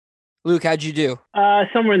Luke, how'd you do?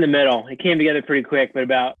 Somewhere in the middle. It came together pretty quick, but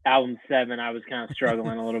about album 7, I was kind of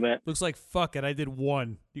struggling a little bit. Looks like fuck it. I did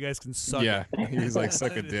 1. You guys can suck Yeah, it. he's like,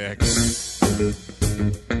 suck a dick.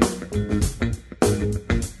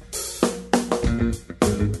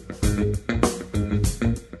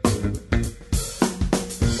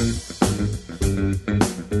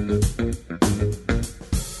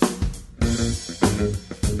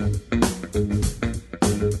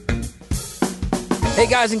 Hey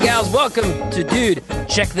guys and gals, welcome to Dude.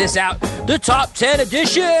 Check this out. The top 10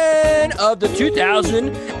 edition of the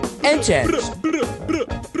 2010s.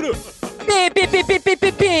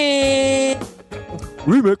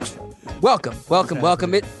 Remix. Welcome.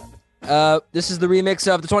 This is the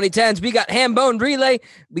remix of the 2010s. We got Hambone Relay.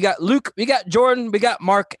 We got Luke. We got Jordan. We got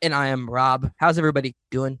Mark. And I am Rob. How's everybody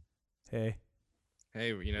doing? Hey,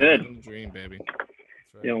 Good. Living the dream, baby.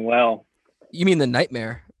 Right. Doing well. You mean the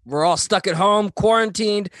nightmare? We're all stuck at home,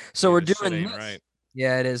 quarantined, so we're doing this. Right.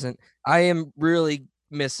 Yeah, it isn't. I am really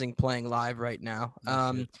missing playing live right now.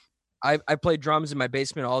 I play drums in my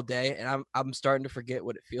basement all day, and I'm starting to forget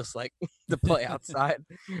what it feels like to play outside.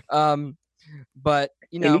 But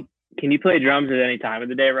can you play drums at any time of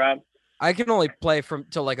the day, Rob? I can only play from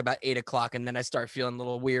till like about 8 o'clock, and then I start feeling a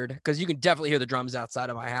little weird because you can definitely hear the drums outside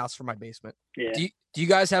of my house from my basement. Yeah. Do you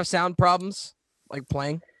guys have sound problems like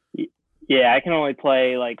playing? Yeah, I can only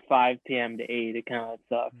play like 5 p.m. to 8. It kind of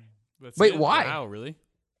sucks. Wait, why? Wow, really?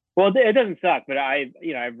 Well, it doesn't suck, but I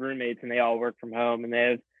have roommates and they all work from home and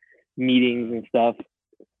they have meetings and stuff.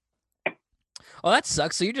 Oh, that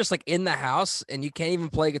sucks. So you're just like in the house and you can't even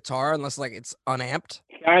play guitar unless like it's unamped?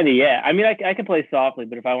 Kind of, yeah. I mean, I can play softly,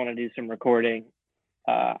 but if I want to do some recording,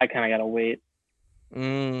 I kind of got to wait.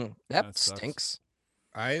 That stinks.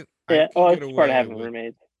 I it's part of having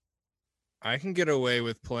roommates. I can get away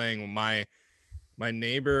with playing my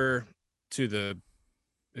neighbor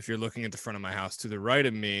if you're looking at the front of my house, to the right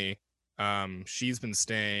of me, she's been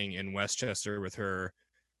staying in Westchester with her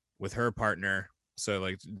partner. So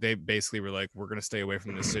like they basically were like, we're gonna stay away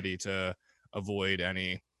from the city to avoid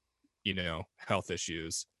any, health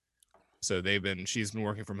issues. So she's been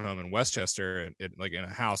working from home in Westchester, like in a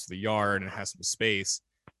house with a yard and it has some space.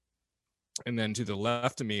 And then to the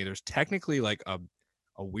left of me, there's technically like a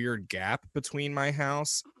weird gap between my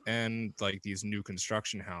house and like these new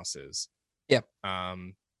construction houses. Yep.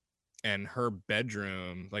 And her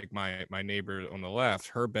bedroom, like my neighbor on the left,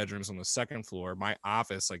 her bedroom's on the second floor. My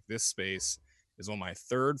office, like this space, is on my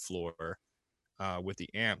third floor with the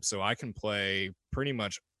amp. So I can play pretty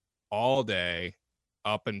much all day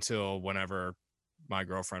up until whenever my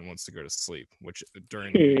girlfriend wants to go to sleep, which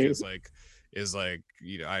during the week is like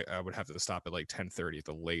I would have to stop at like 10:30 at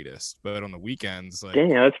the latest, but on the weekends, like, dang,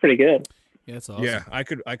 that's pretty good. Yeah, that's awesome. Yeah, I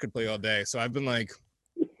could play all day. So I've been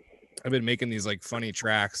making these like funny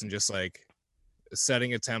tracks and just like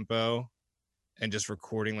setting a tempo and just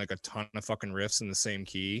recording like a ton of fucking riffs in the same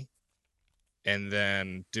key, and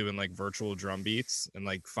then doing like virtual drum beats and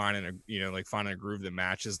like finding a groove that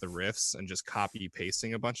matches the riffs and just copy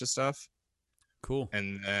pasting a bunch of stuff. Cool.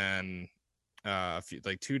 And then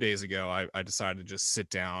 2 days ago, I decided to just sit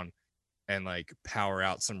down and like power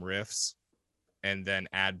out some riffs and then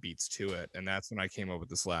add beats to it. And that's when I came up with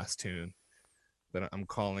this last tune that I'm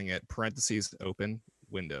calling it parentheses open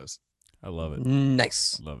Windows. I love it.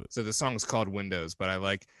 Nice. Love it. So the song's called Windows, but I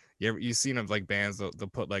like, you've seen of like bands, they'll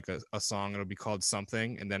put like a song, it'll be called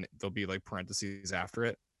something, and then there'll be like parentheses after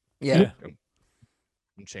it. Yeah.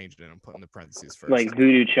 I'm changing it. I'm putting the parentheses first. Like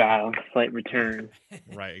Voodoo Child, Slight Return.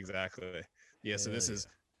 Right, exactly. Yeah, so this is,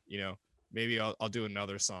 maybe I'll do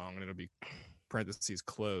another song and it'll be parentheses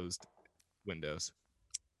closed Windows.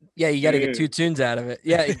 Yeah, you got to get 2 tunes out of it.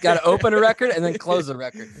 Yeah, you got to open a record and then close a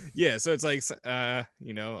record. Yeah, so it's like, this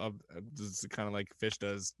is kind of like Fish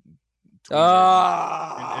does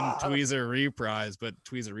Tweezer and Tweezer Reprise, but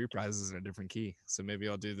Tweezer Reprise is in a different key. So maybe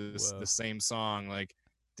I'll do the same song, like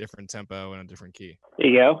different tempo and a different key. There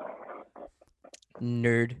you go.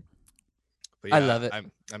 Nerd. But yeah, I love it.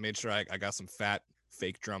 I made sure I got some fat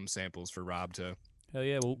fake drum samples for Rob to Hell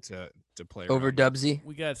yeah, to play over Dubsy.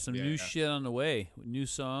 We got some new shit on the way. New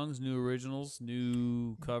songs, new originals,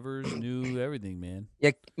 new covers, new everything, man.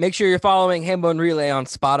 Yeah, make sure you're following Hambone Relay on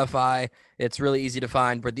Spotify. It's really easy to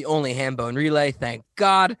find. We're the only Hambone Relay, thank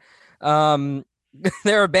God. There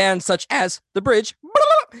are bands such as The Bridge,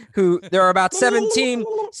 who there are about 17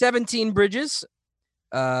 bridges.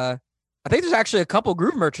 I think there's actually a couple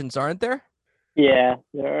Groove Merchants, aren't there? Yeah,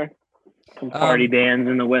 there are some party bands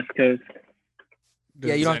in the West Coast.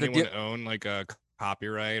 Yeah, you don't have to anyone own like a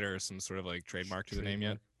copyright or some sort of like trademark to the name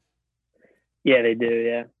yet? Yeah, they do.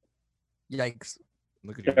 Yeah. Yikes!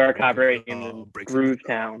 Look at there are copyright in Groove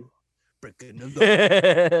Town. breaking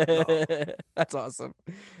the law. That's awesome.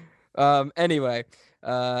 Anyway,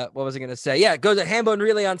 what was I gonna say? Yeah, go to Hambone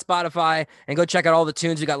Relay on Spotify and go check out all the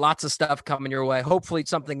tunes. We got lots of stuff coming your way. Hopefully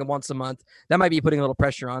something once a month. That might be putting a little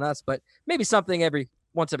pressure on us, but maybe something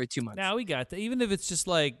once every 2 months. Now we got that. Even if it's just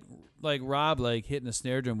like Rob hitting a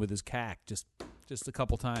snare drum with his cack just a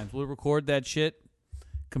couple times. We'll record that shit,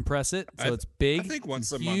 compress it so it's big. I think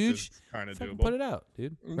once a huge, month is kind of doable. Put it out,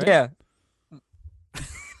 dude. Right? Yeah.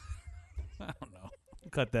 I don't know.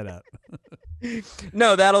 Cut that out.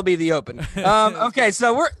 No, that'll be the open. Okay,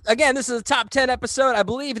 so this is a top 10 episode. I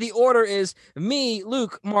believe the order is me,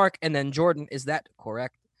 Luke, Mark, and then Jordan. Is that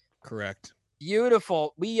correct? Correct.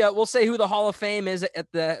 Beautiful. We'll say who the Hall of Fame is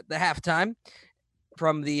at the halftime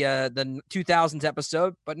from the 2000s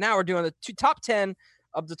episode, but now we're doing the top 10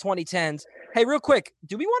 of the 2010s. Hey, real quick,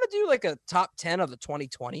 do we want to do like a top 10 of the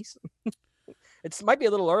 2020s? It might be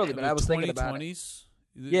a little early, but I was thinking about it.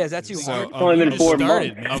 Yeah, is that too hard? It's only been 4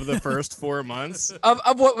 months. Of the first 4 months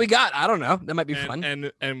of what we got. I don't know. That might be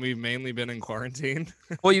fun. And we've mainly been in quarantine.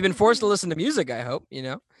 Well, you've been forced to listen to music, I hope,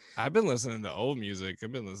 I've been listening to old music.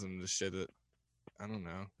 I've been listening to shit that I don't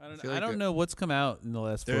know. I don't know what's come out in the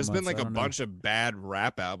last 4 months. There's been like a bunch of bad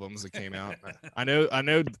rap albums that came out. I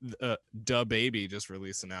know Da Baby just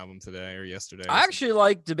released an album today or yesterday. I actually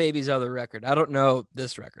like Da Baby's other record. I don't know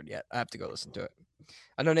this record yet. I have to go listen to it.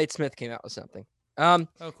 I know Nate Smith came out with something. Cool.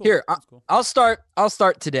 Here, cool. I'll start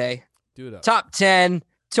today. Do it up. Top 10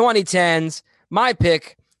 2010s. My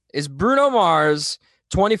pick is Bruno Mars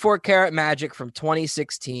 24 Karat Magic from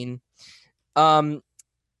 2016.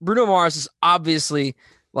 Bruno Mars is obviously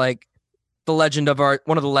like one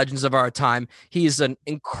of the legends of our time. He's an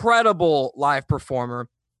incredible live performer.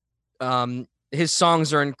 His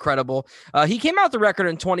songs are incredible. He came out with the record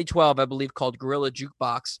in 2012, I believe, called Gorilla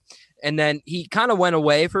Jukebox. And then he kind of went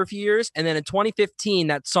away for a few years. And then in 2015,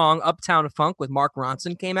 that song Uptown Funk with Mark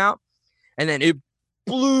Ronson came out. And then it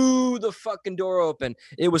blew the fucking door open.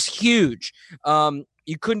 It was huge.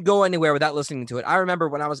 You couldn't go anywhere without listening to it. I remember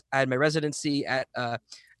when I had my residency at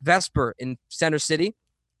Vesper in Center City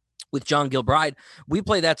with John Gilbride. We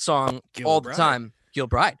played that song all the time.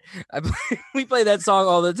 Gilbride. We play that song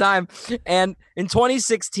all the time. And in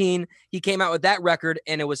 2016, he came out with that record,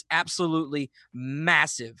 and it was absolutely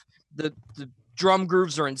massive. The drum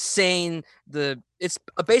grooves are insane. It's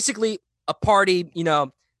basically a party,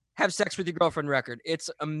 have sex with your girlfriend record. It's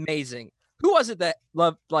amazing. Who was it that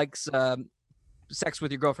likes sex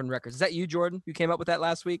with your girlfriend records? Is that you, Jordan? You came up with that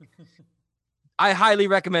last week? I highly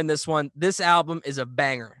recommend this one. This album is a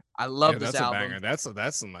banger. I love this album. That's a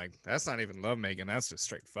banger. That's not even love making. That's just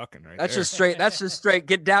straight fucking right That's there. That's just straight.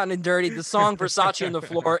 Get down and dirty. The song Versace on the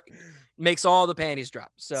Floor makes all the panties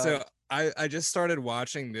drop. So I just started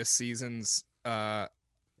watching this season's The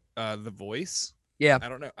Voice. Yeah. I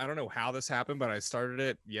don't know how this happened, but I started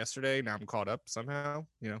it yesterday. Now I'm caught up somehow.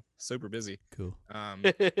 Super busy. Cool.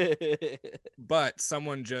 But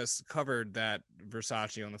someone just covered that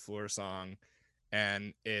Versace on the Floor song,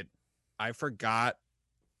 and I forgot.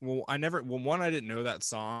 Well, I didn't know that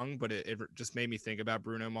song, but it just made me think about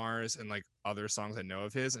Bruno Mars and like other songs I know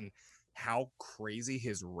of his and how crazy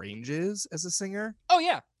his range is as a singer. Oh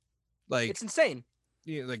yeah. Like it's insane.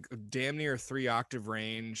 Like damn near 3-octave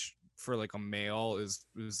range for like a male is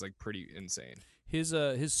like pretty insane. His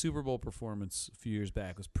Super Bowl performance a few years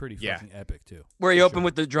back was pretty fucking epic too. Where he opened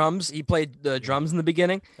with the drums. He played the drums in the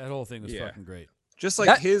beginning. That whole thing was fucking great. Just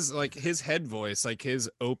like his head voice, like his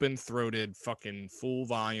open-throated fucking full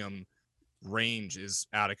volume range is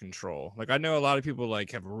out of control. Like I know a lot of people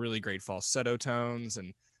like have really great falsetto tones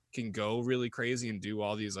and can go really crazy and do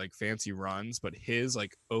all these like fancy runs, but his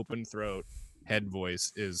like open throat head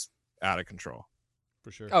voice is out of control.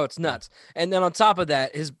 For sure. Oh, it's nuts. And then on top of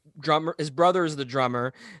that, his brother is the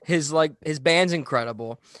drummer. His band's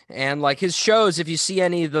incredible. And like his shows, if you see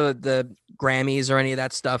any of the Grammys or any of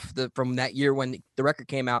that stuff from that year when the record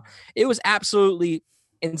came out, it was absolutely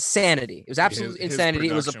insanity. It was absolutely insanity.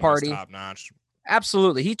 It was a party. Top notch.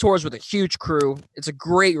 Absolutely. He tours with a huge crew. It's a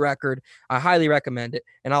great record. I highly recommend it.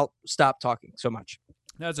 And I'll stop talking so much.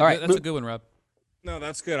 That's a good one, Rob. No,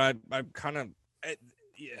 that's good. I kind of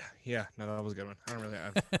yeah. No, that was a good one. I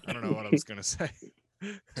don't know what I was gonna say.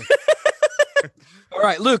 All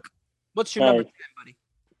right, Luke, what's your number 10, buddy?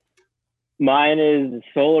 Mine is a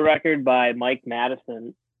solo record by Mike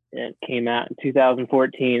Madison. It came out in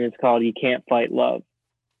 2014. It's called "You Can't Fight Love."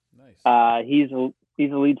 Nice. He's a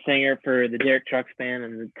lead singer for the Derek Trucks Band,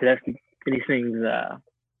 and the Tedeschi, and he sings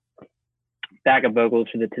backup vocals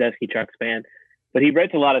for the Tedeschi Trucks Band. But he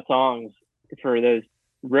writes a lot of songs for those.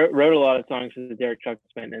 Wrote a lot of songs for the Derek Trucks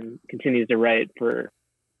Band and continues to write for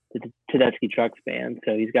the Tedeschi Trucks band.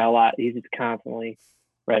 So he's got a lot. He's just constantly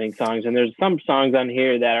writing songs, and there's some songs on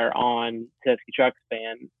here that are on Tedeschi Trucks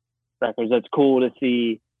band records. That's cool to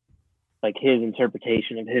see, like his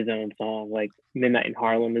interpretation of his own song. Like Midnight in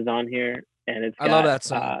Harlem is on here, and I love that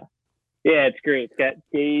song. Yeah, it's great. It's got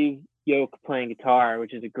Dave Yoke playing guitar,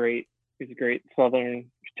 which is he's a great Southern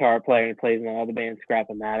guitar player and plays in all the bands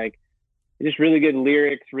Scrap-O-Matic. Just really good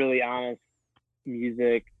lyrics, really honest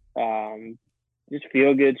music, just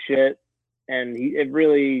feel good shit. And his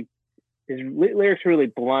lyrics are really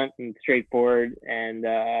blunt and straightforward, and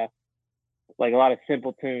like a lot of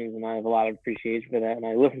simple tunes, and I have a lot of appreciation for that. And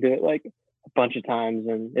I listened to it like a bunch of times,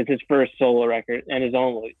 and it's his first solo record and his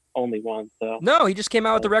only one. So No, he just came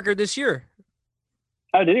out with the record this year.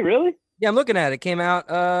 oh, did he really? Yeah, I'm looking at it. Came out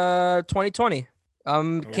 2020.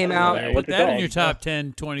 Came out. there you Put What's it that in called? your top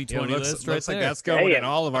 10 2020 looks list right like there. that's going in Damn.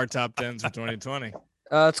 all of our top 10s for 2020.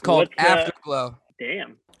 It's called What's, Afterglow.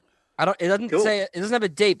 Damn. It doesn't Cool. say, it doesn't have a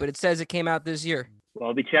date, but it says it came out this year. Well,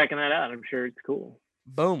 I'll be checking that out. I'm sure it's cool.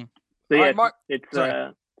 Boom. So All yeah, right, Mark. it's Sorry.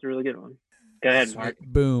 a really good one. Go ahead, Mark.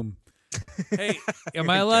 Boom. Hey, am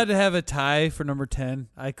I allowed to have a tie for number 10?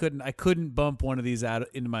 I couldn't bump one of these out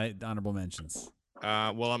into my honorable mentions.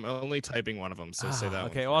 Well, I'm only typing one of them, so say that.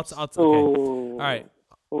 Okay, one well, first. okay. Oh. All right.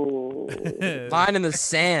 Oh. Line in the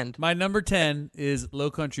sand. My number 10 is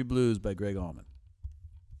Low Country Blues by Greg Allman.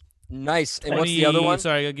 Nice. And what's the other one?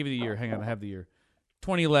 Sorry, I'll give you the year. Hang on, I have the year.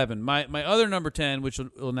 2011. My other number 10, which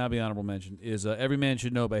will now be honorable mention, is Every Man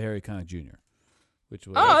Should Know by Harry Connick Jr. Which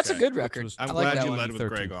was Oh, that's a Okay. good which record. was- I I'm like glad that you one. led with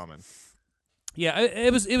 13. Greg Allman. Yeah,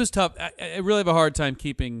 it was tough. I really have a hard time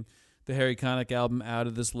keeping the Harry Connick album out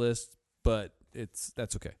of this list, but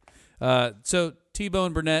that's okay. So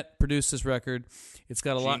T-Bone Burnett produced this record. It's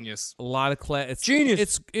got Genius. a lot of it's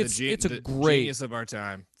Genius. It's a the great genius of our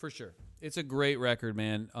time. for sure. It's a great record,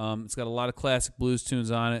 man. It's got a lot of classic blues tunes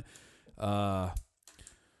on it.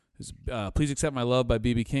 Please Accept My Love by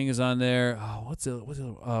B.B. King is on there. What's it?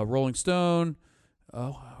 Rolling Stone.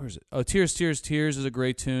 Where is it? Oh, Tears, Tears, Tears is a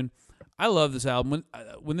great tune. I love this album.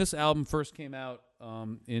 When this album first came out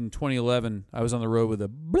in 2011, I was on the road with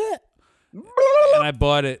a and I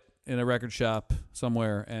bought it in a record shop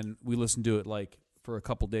somewhere, and we listened to it like for a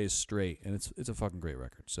couple days straight, and it's a fucking great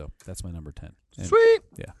record. So that's my number 10. And, Sweet.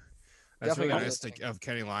 Yeah. That's Definitely really got nice it. of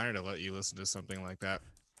Kenny Liner to let you listen to something like that.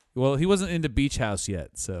 Well, he wasn't into Beach House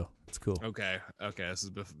yet, so it's cool. Okay. This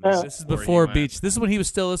is This is before he went. Beach. This is when he was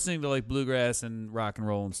still listening to like bluegrass and rock and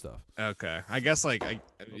roll and stuff. Okay, I guess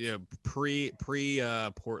pre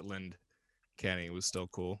Portland, Kenny was still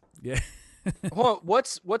cool. Yeah. Hold on,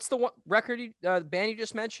 what's the one record band you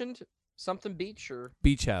just mentioned? Something Beach or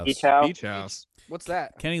Beach House. Beach House. Beach House. what's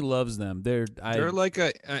that? Kenny loves them. They're Like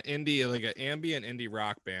an ambient indie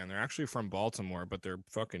rock band. They're actually from Baltimore, but they're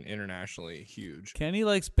fucking internationally huge. Kenny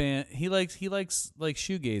likes band. He likes like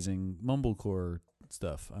shoegazing, mumblecore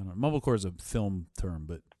stuff. I don't know. Mumblecore is a film term,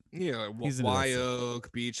 but Yeah, He's into that Y stuff.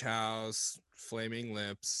 Oak, Beach House, Flaming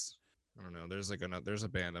Lips. I don't know. There's a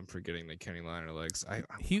band I'm forgetting that Kenny Liner likes.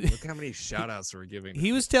 Look how many shout outs we're giving.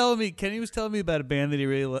 Kenny was telling me about a band that he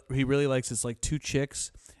really likes. It's like two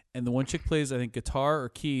chicks, and the one chick plays I think guitar or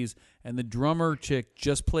keys, and the drummer chick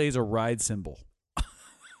just plays a ride cymbal.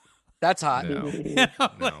 That's hot. No. And I'm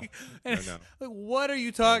No. like, No. like, what are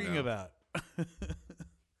you talking No. about?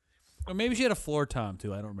 Or maybe she had a floor tom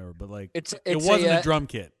too. I don't remember, but like It's it wasn't a, a drum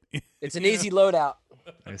kit. It's an easy loadout.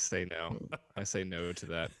 I say no. I say no to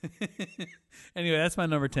that. Anyway, that's my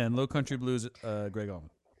number 10. Low Country Blues, Greg Allman.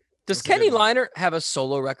 Does That's a good Kenny one. Liner have a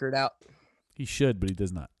solo record out? He should, but he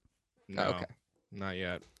does not. No, okay. not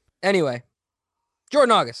yet. Anyway,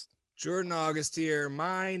 Jordan August. Jordan August here.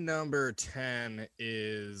 My number 10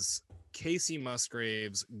 is Casey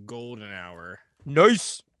Musgrave's Golden Hour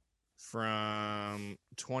Nice. from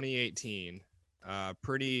 2018.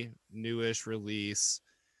 Pretty newish release.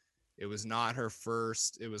 It was not her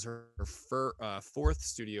first. It was her fourth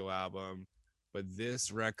studio album, but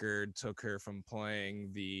this record took her from playing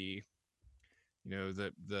the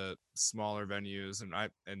smaller venues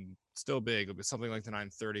and still big. It was something like the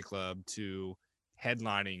 930 Club to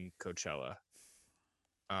headlining Coachella.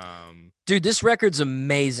 Dude, this record's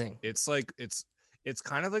amazing. It's like it's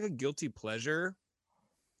kind of like a guilty pleasure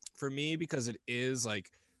for me because it is like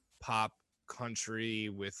pop country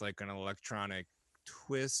with like an electronic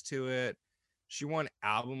twist to it. She won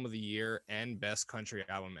Album of the Year and Best Country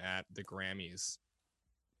Album at the Grammys.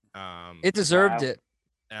 It deserved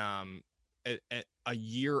Wow. it. A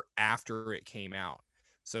year after it came out.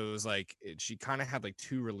 So it was like she kind of had like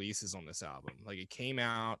two releases on this album. Like it came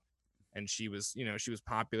out and she was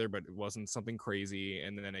popular, but it wasn't something crazy.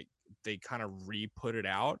 And then they kind of re-put it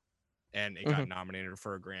out and it got nominated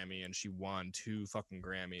for a Grammy, and she won 2 fucking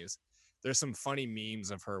Grammys. There's some funny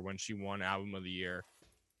memes of her when she won Album of the Year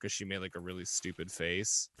because she made like a really stupid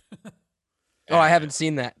face. Oh, I haven't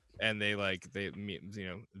seen that. And they as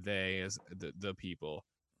the people,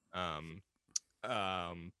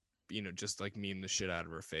 just like meme the shit out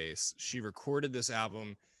of her face. She recorded this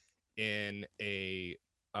album in a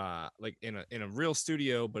in a real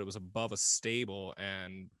studio, but it was above a stable,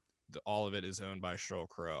 and all of it is owned by Sheryl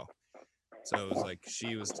Crow. So it was like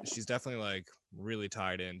she's definitely like really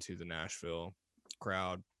tied into the Nashville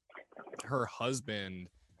crowd. Her husband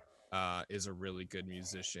is a really good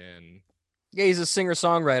musician. Yeah, he's a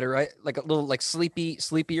singer-songwriter, right? Like a little like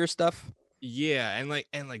sleepier stuff. Yeah, and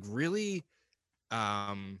really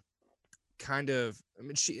kind of, I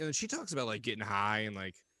mean, she talks about like getting high and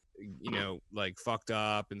like like fucked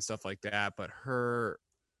up and stuff like that, but her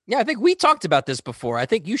Yeah, I think we talked about this before. I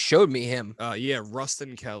think you showed me him. Yeah,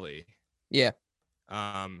 Rustin Kelly. Yeah.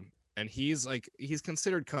 And he's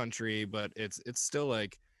considered country, but it's still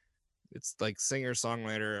like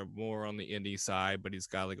singer-songwriter, more on the indie side, but he's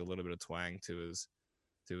got like a little bit of twang to his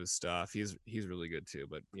stuff. He's really good too.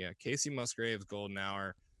 But yeah, Casey Musgrave's Golden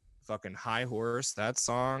Hour, fucking High Horse, that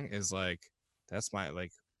song is like, that's my,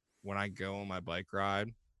 like, when I go on my bike ride,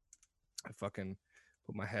 I fucking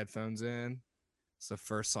put my headphones in. It's the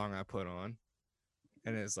first song I put on,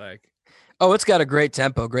 and it's like, oh, it's got a great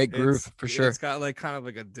tempo, great groove for sure. It's got like kind of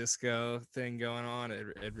like a disco thing going on.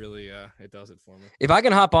 It really it does it for me. If I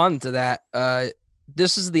can hop on to that,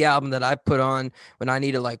 this is the album that I put on when I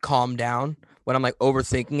need to like calm down, when I'm like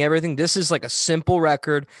overthinking everything. This is like a simple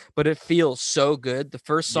record, but it feels so good. The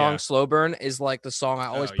first song, Slow Burn, is like the song I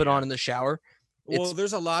always put on in the shower. Well,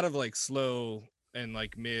 there's a lot of like slow and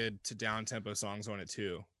like mid to down tempo songs on it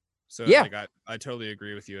too. So yeah, like I totally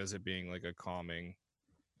agree with you as it being like a calming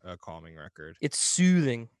record. It's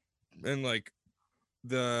soothing. And like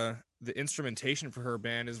the instrumentation for her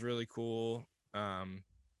band is really cool.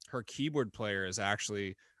 Her keyboard player is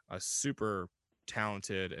actually a super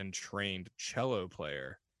talented and trained cello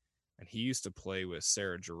player, and he used to play with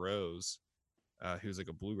Sarah Jarosz, who's like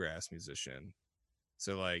a bluegrass musician.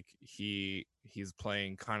 So like he's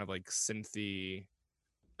playing kind of like synthy,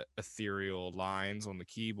 ethereal lines on the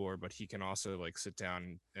keyboard, but he can also like sit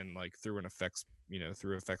down and like through effects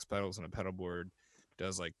pedals and a pedal board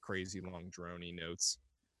does like crazy long droney notes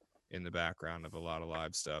in the background of a lot of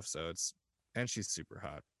live stuff. So and she's super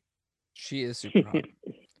hot. She is super hot.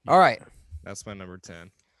 All right, that's my number 10.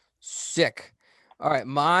 Sick. All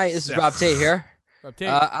right, this is Rob Tate here. Rob Tate.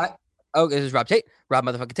 This is Rob Tate. Rob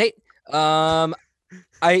motherfucking Tate.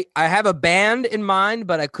 I have a band in mind,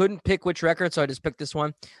 but I couldn't pick which record, so I just picked this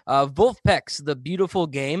one. Wolfpack's The Beautiful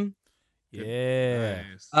Game. Yeah.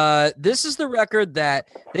 Nice. This is the record that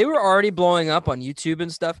they were already blowing up on YouTube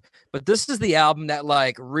and stuff, but this is the album that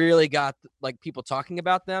like really got like people talking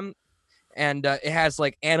about them. And it has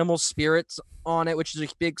like Animal Spirits on it, which is a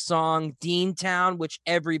big song. Dean Town, which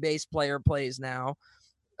every bass player plays now.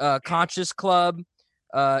 Conscious Club.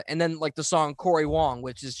 And then like the song Cory Wong,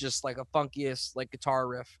 which is just like a funkiest like guitar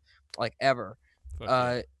riff like ever.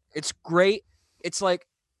 It's great. It's like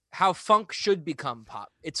how funk should become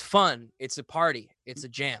pop. It's fun. It's a party. It's a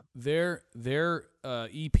jam. Their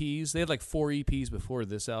EPs, they had like 4 EPs before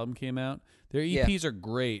this album came out. Their EPs are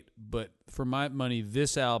great, but for my money,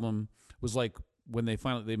 this album was like when they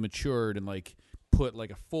matured and like put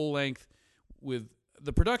like a full length with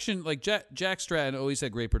the production. Like Jack Stratton always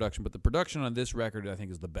had great production, but the production on this record I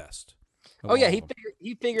think is the best. Oh yeah, he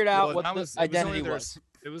figured out what the identity was.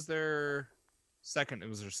 It was their second. It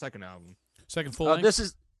was their second album. Second full length. This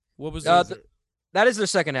is what was that is their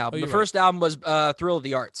second album. The first album was Thrill of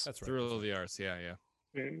the Arts. That's right. Thrill of the Arts. Yeah.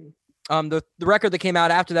 The record that came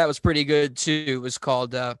out after that was pretty good too. It was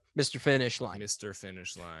called Mr. Finish Line. Mr.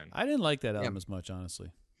 Finish Line. I didn't like that album as much, honestly.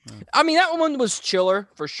 I mean, that one was chiller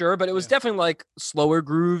for sure, but it was definitely like slower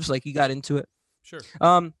grooves. Like you got into it. Sure.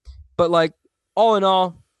 But like all in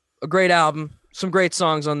all, a great album. Some great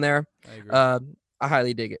songs on there. I agree. I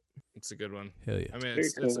highly dig it. It's a good one. Hell yeah. I mean,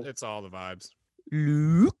 it's all the vibes.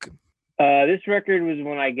 Luke. This record was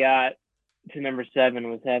when I got to number 7,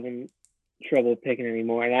 was having trouble picking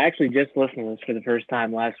anymore. And I actually just listened to this for the first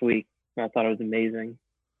time last week. And I thought it was amazing.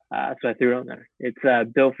 So I threw it on there. It's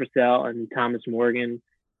Bill Frisell and Thomas Morgan.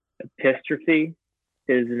 Epistrophe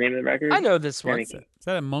is the name of the record. I know this one. Is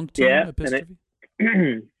that a Monk tune? Yeah. Epistrophe?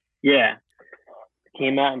 Yeah. It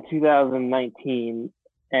came out in 2019.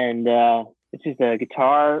 And it's just a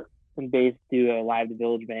guitar and bass duo live at the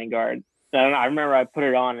Village Vanguard. I don't know. I remember I put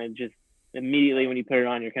it on and just immediately when you put it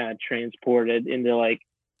on, you're kind of transported into like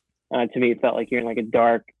To me, it felt like you're in like a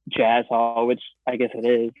dark jazz hall, which I guess it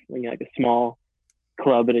is. When you're like a small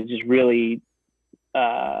club, but it just really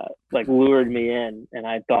like lured me in. And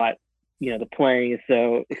I thought, the playing is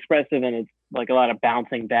so expressive, and it's like a lot of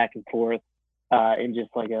bouncing back and forth in just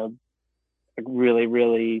like a really,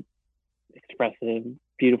 really expressive,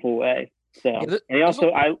 beautiful way. So, and he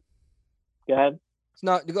also, go ahead.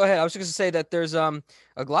 Go ahead. I was just gonna say that there's a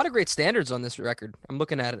lot of great standards on this record. I'm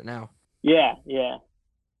looking at it now. Yeah.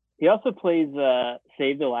 He also plays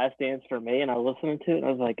 "Save the Last Dance" for me, and I was listening to it, and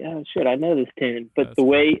I was like, "Oh shit, I know this tune." But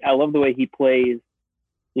I love the way he plays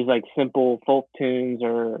these like simple folk tunes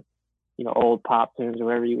or old pop tunes or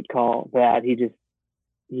whatever you would call that. He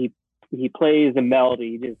plays the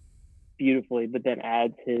melody just beautifully, but then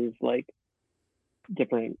adds his like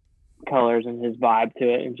different colors and his vibe to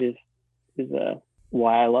it, and just is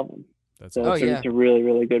why I love him. It's a really,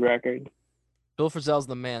 really good record. Bill Frisell's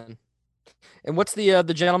the man. And what's the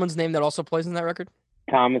gentleman's name that also plays in that record?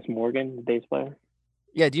 Thomas Morgan, the bass player.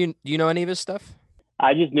 Yeah, do you know any of his stuff?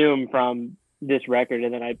 I just knew him from this record,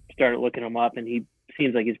 and then I started looking him up, and he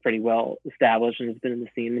seems like he's pretty well established and has been in the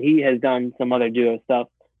scene. He has done some other duo stuff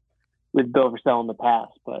with Bill Frisell in the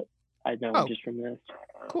past, but I know him just from this.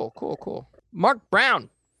 Cool. Mark Brown,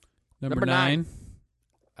 number 9.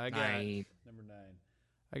 I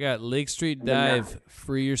got Lake Street Dive,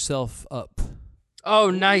 Free Yourself Up.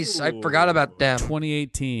 Oh, nice. I forgot about them.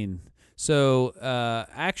 2018. So,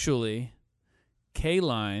 actually, Kenny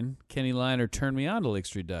Liner turned me on to Lake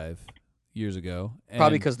Street Dive years ago.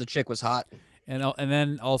 Probably because the chick was hot. And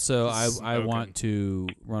then also, I want to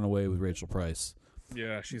run away with Rachel Price.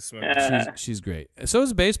 Yeah, she's smoking. She's great. So is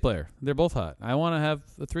the bass player. They're both hot. I want to have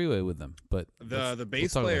a 3-way with them. But the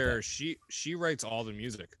bass player, she writes all the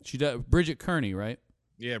music. She does. Bridget Kearney, right?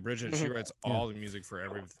 Yeah, Bridget. She writes all the music for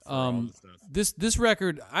all the stuff. This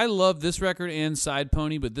record, I love this record and Side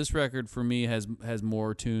Pony, but this record for me has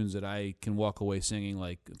more tunes that I can walk away singing.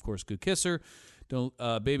 Like, of course, Good Kisser,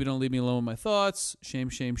 Baby Don't Leave Me Alone with My Thoughts, Shame,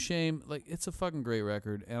 Shame, Shame. Like, it's a fucking great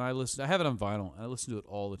record, and I have it on vinyl, and I listen to it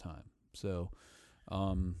all the time. So,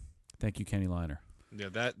 thank you, Kenny Liner. Yeah,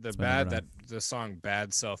 the song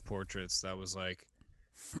 "Bad Self Portraits." That was like,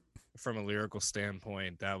 from a lyrical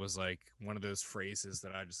standpoint, that was like one of those phrases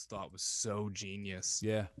that I just thought was so genius.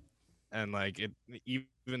 Yeah, and like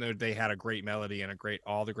even though they had a great melody and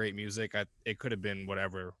all the great music, it could have been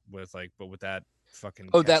whatever but with that fucking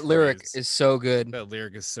that lyric is so good. That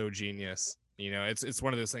lyric is so genius. It's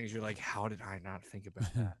one of those things you're like, how did I not think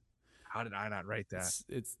about that? How did I not write that?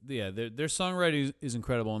 Their songwriting is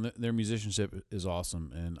incredible, and their musicianship is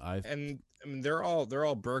awesome. And I mean, they're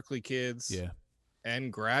all Berkeley kids, yeah,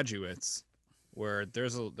 and graduates. Where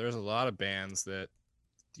there's a lot of bands that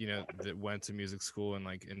that went to music school and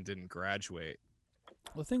didn't graduate.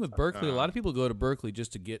 Well, the thing with Berkeley, a lot of people go to Berkeley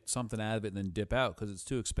just to get something out of it and then dip out because it's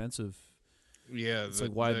too expensive. Yeah, it's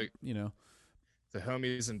like why the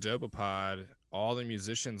homies in Dopapod, all the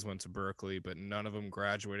musicians went to Berkeley, but none of them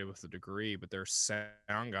graduated with a degree. But their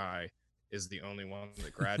sound guy is the only one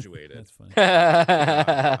that graduated. That's funny.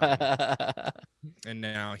 And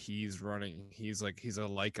now he's a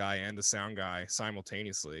light guy and a sound guy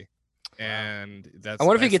simultaneously. Wow. And I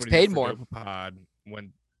wonder if he gets paid more. Dopapod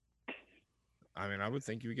I would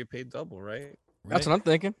think you would get paid double, right? That's what I'm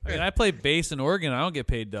thinking. I mean, I play bass in Oregon. I don't get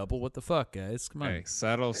paid double. What the fuck, guys? Come on. Hey,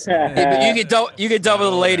 settle. Hey, but you get double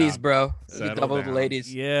the ladies, bro. You get double the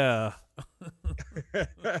ladies. Yeah. But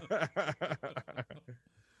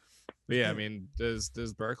yeah, I mean, those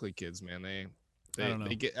Berkeley kids, man, they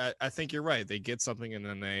get. I think you're right. They get something and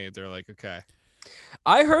then they're like, okay.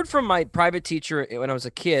 I heard from my private teacher when I was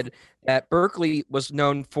a kid that Berkeley was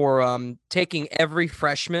known for taking every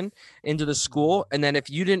freshman into the school, and then if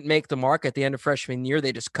you didn't make the mark at the end of freshman year,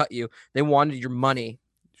 they just cut you. They wanted your money.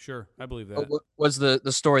 Sure, I believe that. Was the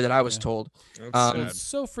story that I was told. It's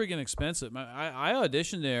so freaking expensive. I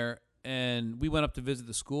auditioned there, and we went up to visit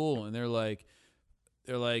the school, and they're like,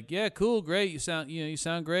 yeah, cool, great. You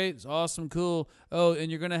sound great. It's awesome, cool. Oh, and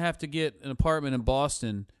you're gonna have to get an apartment in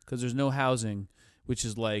Boston because there's no housing, which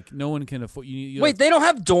is like no one can afford. Wait, they don't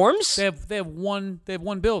have dorms? They have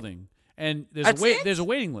one building, and there's a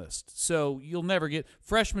waiting list. So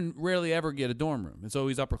freshmen rarely ever get a dorm room. It's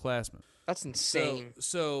always upperclassmen. That's insane.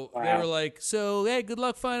 So wow. They were like, hey, good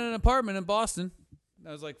luck finding an apartment in Boston. And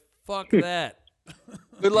I was like, fuck that.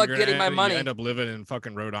 Good luck getting my money. You end up living in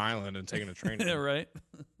fucking Rhode Island and taking a train. Yeah, right.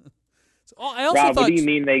 I also Rob, what do you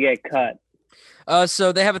mean they get cut?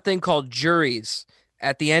 So they have a thing called juries,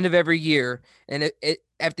 at the end of every year. And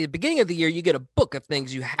at the beginning of the year, you get a book of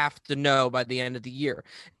things you have to know by the end of the year.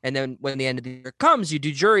 And then when the end of the year comes, you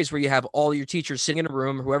do juries where you have all your teachers sitting in a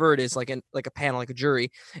room, whoever it is, like a panel, like a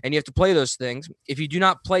jury, and you have to play those things. If you do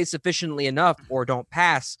not play sufficiently enough or don't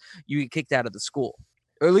pass, you get kicked out of the school.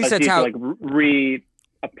 Or at least that's how. Like reapply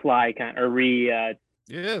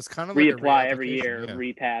Yeah, it's kind of reapply like every year,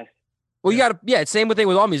 repass. Well, you got to, same thing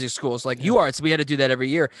with all music schools. Like you are, so we had to do that every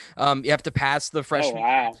year. You have to pass the freshman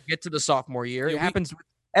year to get to the sophomore year. It happens with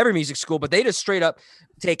every music school, but they just straight up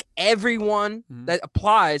take everyone that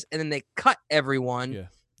applies and then they cut everyone. Yeah.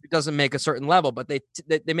 It doesn't make a certain level, but they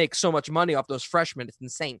make so much money off those freshmen. It's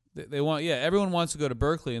insane. They want, everyone wants to go to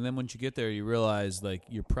Berkeley, and then once you get there, you realize like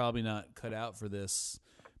you're probably not cut out for this.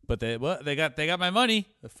 But they got my money.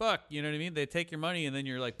 The fuck, you know what I mean? They take your money, and then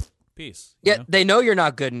you're like, peace. Yeah, they know you're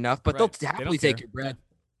not good enough, but Right. they'll happily take your bread.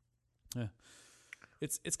 Yeah.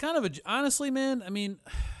 It's kind of honestly, man. I mean,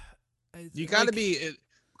 you got to be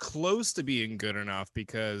close to being good enough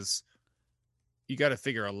because you got to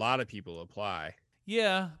figure a lot of people apply.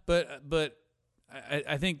 Yeah, but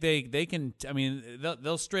I think they can. I mean,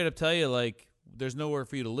 they'll straight up tell you like there's nowhere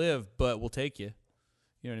for you to live, but we'll take you.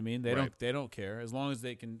 You know what I mean? They don't care as long as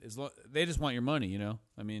they can. They just want your money. You know.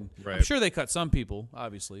 I mean, I'm sure they cut some people,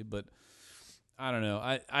 obviously, but I don't know.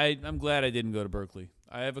 I'm glad I didn't go to Berkeley.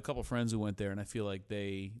 I have a couple friends who went there, and I feel like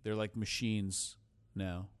they're like machines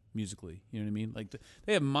now musically. You know what I mean? Like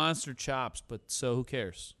they have monster chops, but so who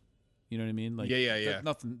cares? You know what I mean? Like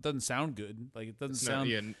nothing doesn't sound good. Like it doesn't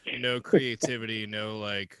sound. No creativity, no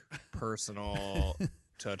like personal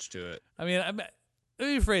touch to it. I mean, let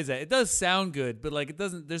me rephrase that. It does sound good, but like it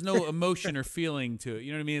doesn't. There's no emotion or feeling to it.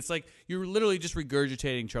 You know what I mean? It's like you're literally just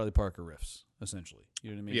regurgitating Charlie Parker riffs, essentially. You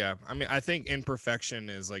know what I mean? Yeah, I mean, I think imperfection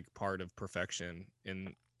is like part of perfection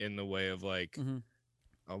in the way of like,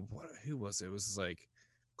 who was it? It was like,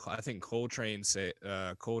 I think Coltrane said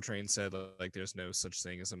like there's no such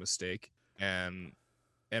thing as a mistake, and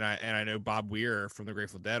I know Bob Weir from the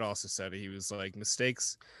Grateful Dead also said it. He was like,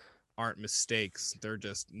 mistakes aren't mistakes, they're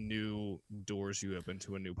just new doors you open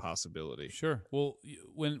to a new possibility. Sure. Well,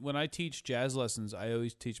 when I teach jazz lessons, I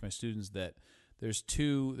always teach my students that there's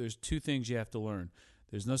two things you have to learn.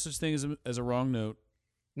 There's no such thing as a wrong note.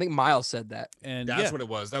 I think Miles said that. And that's what it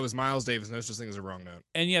was. That was Miles Davis. No such thing as a wrong note.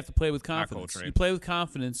 And you have to play with confidence. You play with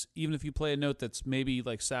confidence, even if you play a note that's maybe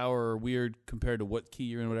like sour or weird compared to what key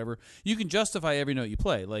you're in, whatever. You can justify every note you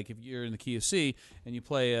play. Like if you're in the key of C and you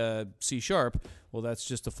play a C sharp, well, that's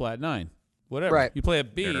just a flat 9. Whatever. Right. You play a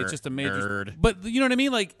B, it's just a major. But you know what I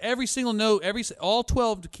mean? Like every single note, all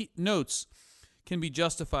 12 notes can be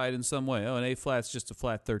justified in some way. Oh, an A flat's just a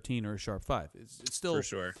flat 13 or a sharp 5. It's still for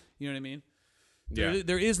sure. You know what I mean? Yeah.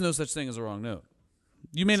 There is no such thing as a wrong note.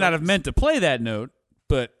 You may not have meant to play that note,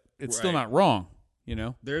 but it's still not wrong, you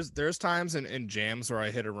know? There's times in jams where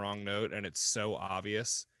I hit a wrong note and it's so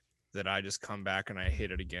obvious that I just come back and I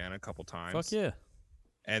hit it again a couple times. Fuck yeah.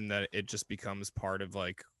 And that it just becomes part of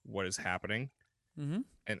like what is happening. Mm-hmm.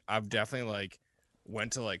 And I've definitely like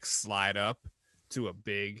went to like slide up to a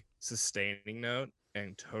big sustaining note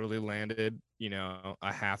and totally landed,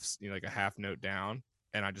 a half note down,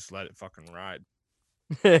 and I just let it fucking ride.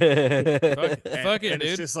 Fuck it, dude.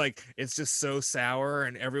 It's just like it's just so sour,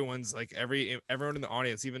 and everyone's like everyone in the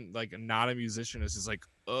audience, even like not a musician, is just like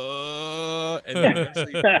and then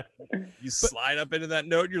eventually you slide up into that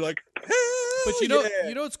note, you're like, but you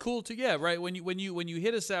know it's cool too, right? When you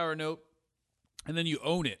hit a sour note and then you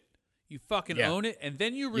own it, you fucking own it, and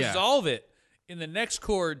then you resolve it in the next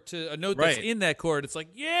chord to a note that's in that chord. It's like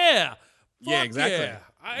yeah, exactly. Yeah.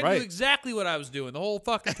 I knew exactly what I was doing the whole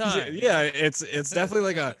fucking time. Yeah, it's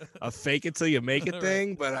definitely like a fake it till you make it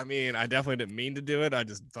thing. But I mean, I definitely didn't mean to do it. I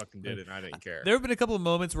just fucking did it, and I didn't care. There have been a couple of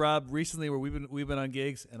moments, Rob, recently where we've been on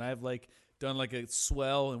gigs, and I've like done like a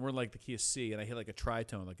swell, and we're in like the key of C, and I hit like a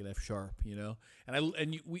tritone, like an F sharp,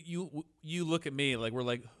 and you look at me like we're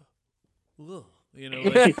like, ugh,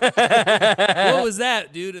 like, what was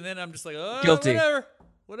that, dude? And then I'm just like, oh, guilty.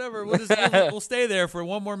 Whatever. We'll stay there for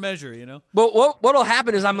one more measure, But what'll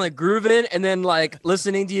happen is I'm like grooving and then like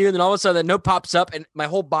listening to you, and then all of a sudden that note pops up and my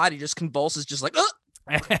whole body just convulses, just like,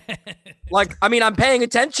 like, I mean, I'm paying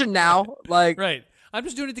attention now. Like, right. I'm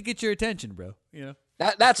just doing it to get your attention, bro.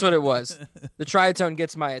 That's what it was. The tritone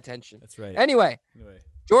gets my attention. That's right. Anyway,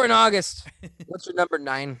 Jordan August, what's your number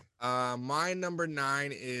 9? My number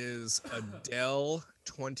 9 is Adele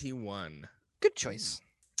 21. Good choice.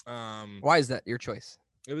 Why is that your choice?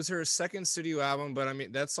 It was her second studio album, but I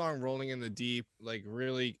mean that song "Rolling in the Deep" like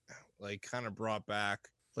really like kind of brought back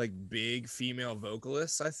like big female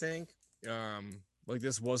vocalists. I think, like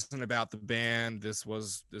this wasn't about the band. This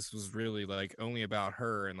was really like only about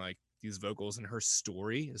her and like these vocals and her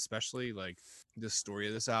story, especially like the story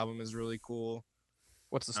of this album is really cool.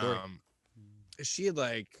 What's the story? She had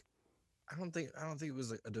like I don't think it was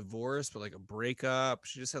like a divorce, but like a breakup.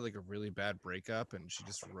 She just had like a really bad breakup, and she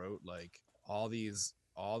just wrote like all the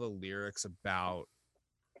lyrics about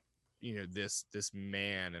this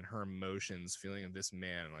man and her emotions, feeling of this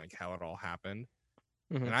man, and like how it all happened.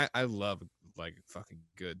 Mhm. And I love like fucking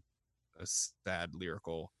good, sad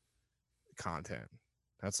lyrical content.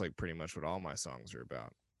 That's like pretty much what all my songs are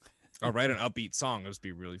about. I'll write an upbeat song, it'll just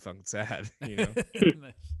be really fucking sad,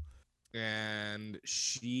 Nice. And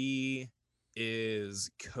she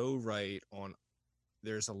is co-write on.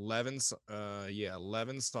 There's 11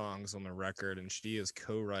 songs on the record, and she is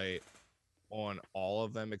co-write on all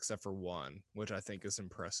of them except for one, which I think is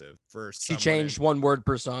impressive. She changed one word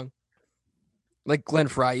per song, like Glenn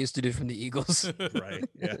Frey used to do from the Eagles. Right?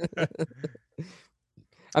 Yeah.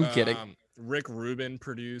 I'm kidding. Rick Rubin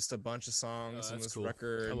produced a bunch of songs on that's this cool.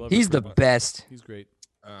 record. I love He's Rick the Rubin. best. He's great.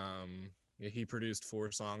 Yeah, he produced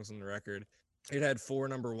 4 songs on the record. It had 4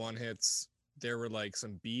 number 1 hits. There were like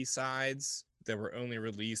some B-sides that were only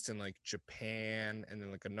released in like Japan, and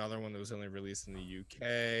then like another one that was only released in the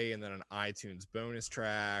UK, and then an iTunes bonus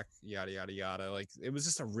track, yada yada yada. Like it was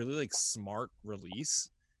just a really like smart release.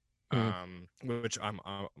 Which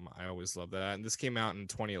I always love that. And this came out in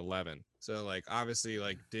 2011. So like obviously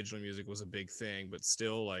like digital music was a big thing, but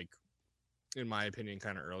still like in my opinion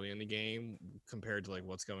kind of early in the game compared to like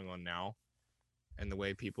what's going on now and the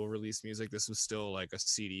way people release music. This was still like a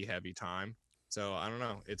CD heavy time. So I don't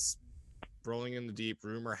know. It's rolling in the deep.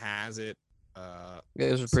 Rumor has it.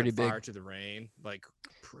 It was pretty big. Fire to the Rain, like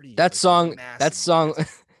pretty. That like, song,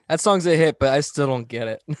 massive. that song's a hit, but I still don't get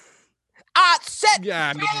it. I set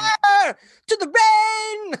Yeah, fire to the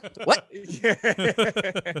rain. What?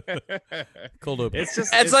 Yeah. Cold open. It's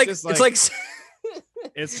just. It's like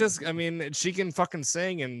It's just. I mean, she can fucking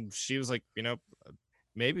sing, and she was like,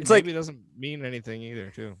 maybe like- it doesn't mean anything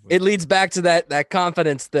either, too. it leads back to that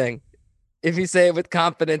confidence thing. If you say it with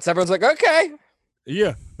confidence, everyone's like, okay.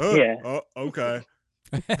 Yeah. Yeah. Oh, okay.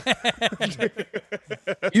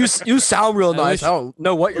 You sound real I nice. wish- I don't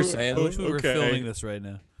know what you're I saying. wish we were Okay. filming this right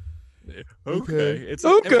now. Okay. It's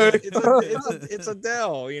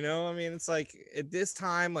Adele, I mean, it's like at this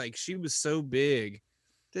time, like she was so big,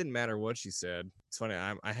 didn't matter what she said. It's funny.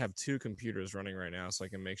 I have 2 computers running right now, so I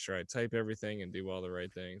can make sure I type everything and do all the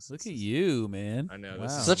right things. Look at you, man. I know. Wow.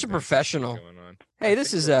 This is Such a some fancy shit professional. going on. Hey, I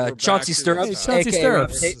this think is we're back Chauncey to the Stirrups, Hey, top. Chauncey aka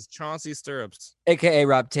Rob Stirrups. This Tate, is Chauncey Stirrups. aka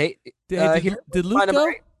Rob Tate. Did Luke my number go?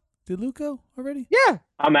 8? Did Luke go already? Yeah.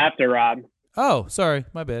 I'm after Rob. Oh, sorry,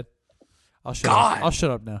 my bad. I'll shut God. up. I'll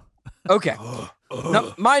shut up now. Okay.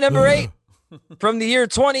 No, my number 8 from the year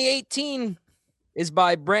 2018 is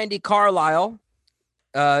by Brandy Carlisle.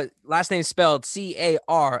 Last name spelled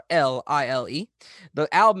Carlile. The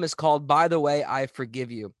album is called By the Way, I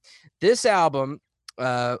Forgive You. This album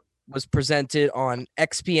was presented on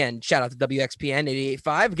XPN. Shout out to WXPN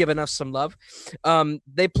 88.5, giving us some love.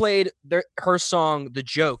 They played her song, The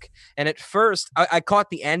Joke. And at first, I caught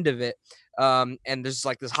the end of it. And there's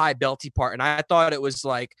like this high belty part. And I thought it was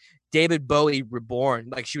like David Bowie reborn.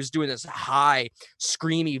 Like she was doing this high,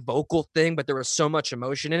 screamy vocal thing, but there was so much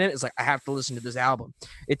emotion in it. It's like, I have to listen to this album.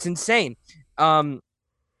 It's insane.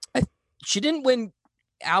 She didn't win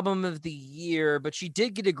Album of the Year, but she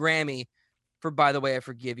did get a Grammy for By the Way, I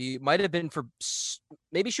Forgive You. It might have been for,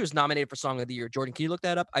 maybe she was nominated for Song of the Year. Jordan, can you look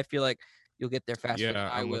that up? I feel like you'll get there faster than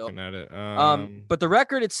I I'm will. looking at it. But the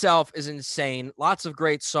record itself is insane. Lots of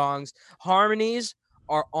great songs. Harmonies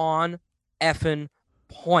are on effing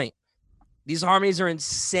point. These harmonies are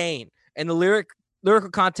insane. And the lyrical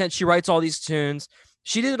content, she writes all these tunes.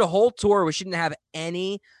 She did a whole tour where she didn't have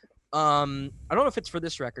any, I don't know if it's for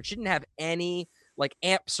this record. She didn't have any like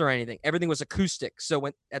amps or anything. Everything was acoustic. So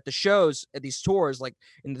when at the shows, at these tours, like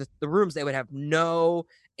in the rooms, they would have no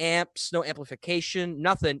amps, no amplification,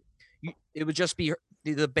 nothing. It would just be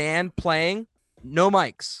the band playing, no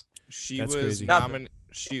mics. She That's was crazy. nominated.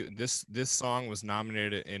 This song was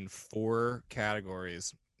nominated in 4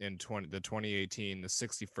 categories in the 2018, the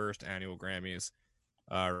 61st annual Grammys.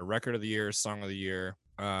 Record of the Year, Song of the Year,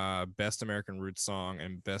 Best American Roots Song,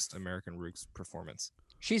 and Best American Roots Performance.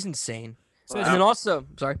 She's insane. So And then also,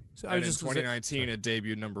 sorry. So And in 2019, it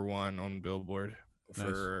debuted #1 on Billboard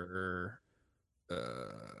for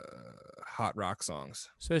hot rock songs.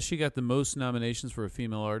 says she got the most nominations for a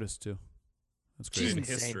female artist too. That's She's crazy. In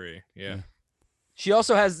insane. history, yeah. She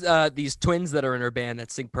also has these twins that are in her band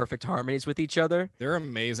that sing perfect harmonies with each other. They're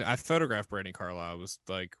amazing. I photographed Brandy Carlisle. It was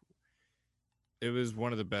like,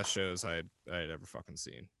 one of the best shows I had ever fucking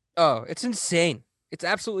seen. Oh, it's insane. It's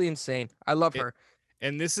absolutely insane. I love her.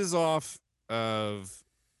 And this is off of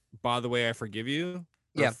By the Way I Forgive You.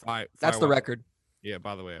 Yeah, that's the record. Yeah,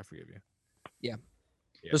 By the Way I Forgive You. Yeah.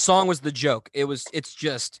 Yeah. The song was the joke. It's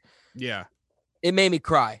just, yeah, it made me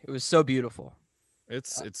cry. It was so beautiful.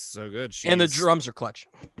 It's so good. And the drums are clutch.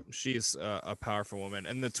 She's a powerful woman,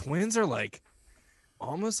 and the twins are like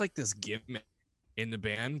almost like this gimmick in the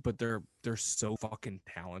band, but they're so fucking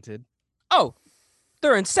talented. Oh,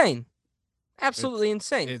 they're insane. Absolutely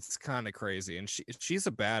insane. It's kind of crazy, and she's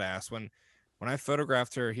a badass. When I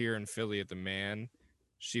photographed her here in Philly at the Man,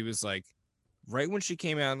 she was like, right when she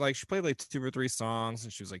came out, like she played like 2 or 3 songs,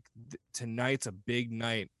 and she was like, tonight's a big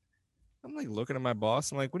night. I'm like looking at my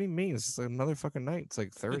boss. I'm like, what do you mean? It's just another fucking night. It's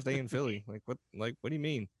like Thursday in Philly. Like what do you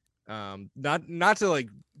mean? Not to like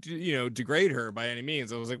degrade her by any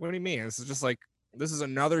means. I was like, what do you mean? This is just like, this is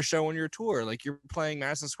another show on your tour. Like you're playing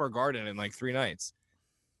Madison Square Garden in like 3 nights.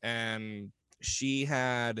 And she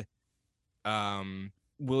had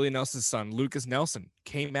Willie Nelson's son, Lucas Nelson,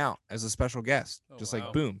 came out as a special guest.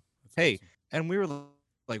 Like boom. That's hey, awesome. And we were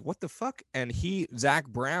like, what the fuck? And Zach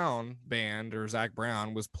Brown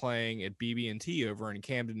was playing at BB&T over in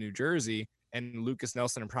Camden, New Jersey, and Lucas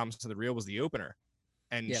Nelson and Promise to the Real was the opener.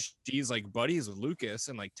 And she's like buddies with Lucas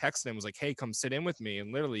and like texted him, was like, hey, come sit in with me.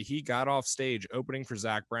 And literally he got off stage opening for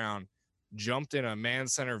Zach Brown, jumped in a Man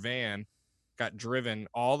Center van, got driven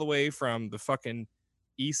all the way from the fucking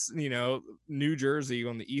east, New Jersey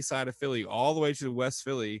on the east side of Philly, all the way to the West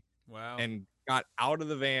Philly. Wow. And got out of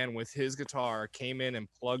the van with his guitar, came in and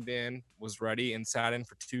plugged in, was ready, and sat in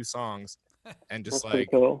for 2 songs, and just like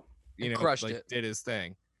cool. Crushed like it. did his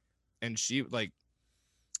thing. And she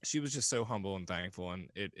was just so humble and thankful, and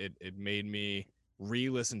it made me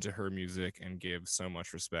re-listen to her music and give so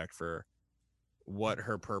much respect for what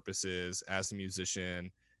her purpose is as a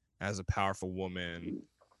musician, as a powerful woman,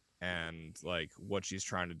 and like what she's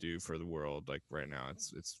trying to do for the world. Like right now,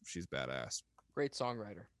 she's badass. Great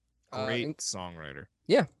songwriter. Great songwriter.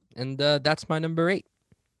 Yeah, and that's my number 8.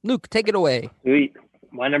 Luke, take it away. Sweet.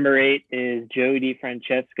 My number 8 is Joey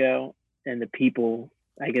DiFrancesco and the People,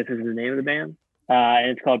 I guess is the name of the band.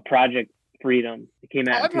 And it's called Project Freedom. It came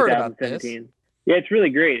out in 2017. Yeah, it's really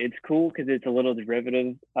great. It's cool because it's a little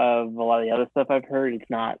derivative of a lot of the other stuff I've heard. It's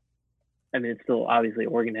not, I mean, it's still obviously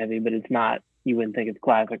organ heavy, but it's not, you wouldn't think it's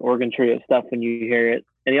classic organ trio stuff when you hear it.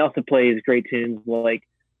 And he also plays great tunes like,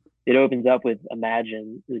 it opens up with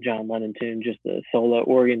Imagine, the John Lennon tune, just a solo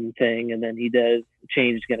organ thing. And then he does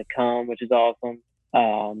Change is Gonna Come, which is awesome.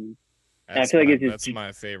 I feel like that's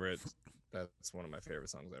my favorite. That's one of my favorite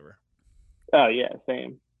songs ever. Oh, yeah,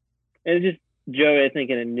 same. And it's just Joey, I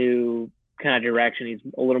think, in a new kind of direction.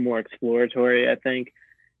 He's a little more exploratory, I think.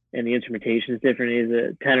 And the instrumentation is different. He's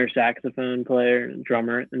a tenor saxophone player and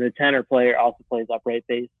drummer. And the tenor player also plays upright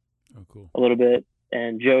bass. Oh, cool. A little bit.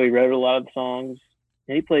 And Joey wrote a lot of the songs.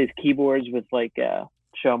 And he plays keyboards with like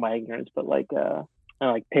show my ignorance, but like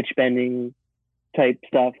pitch bending type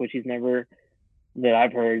stuff, which he's never that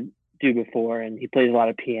I've heard do before. And he plays a lot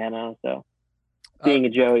of piano. So being a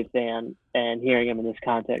Joey fan and hearing him in this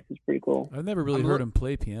context is pretty cool. I've never really heard him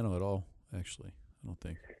play piano at all, actually. I don't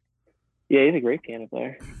think. Yeah, he's a great piano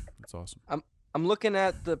player. That's awesome. I'm looking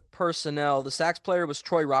at the personnel. The sax player was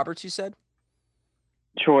Troy Roberts, you said?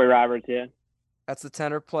 Troy Roberts, yeah. That's the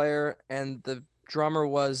tenor player, and the drummer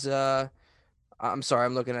was I'm sorry,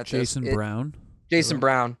 I'm looking at Jason Brown. Jason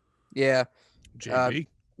Brown. Yeah. JB.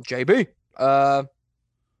 JB.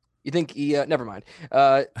 You think he never mind.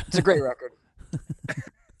 It's a great record.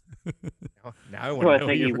 Now I want to know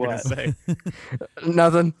what you were going to say.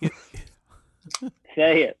 Nothing.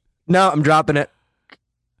 Say it. No, I'm dropping it.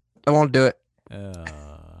 I won't do it.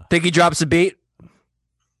 Think he drops a beat?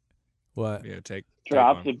 What? Yeah,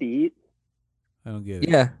 drops a beat. I don't get it.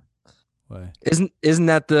 Yeah. Why? Isn't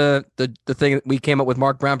that the thing that we came up with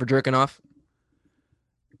Mark Brown for jerking off?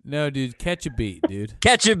 No, dude, catch a beat, dude.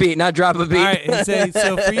 Catch a beat, not drop a beat. All right,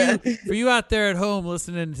 so for you out there at home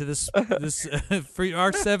listening to this for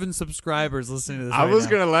our 7 subscribers listening to this, I was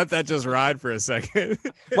gonna let that just ride for a second.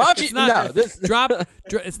 Why don't you? It's not,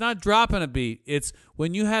 It's not dropping a beat. It's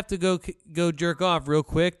when you have to go jerk off real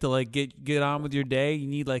quick to like get on with your day. You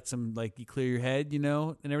need like some you clear your head,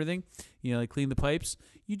 and everything. Like clean the pipes.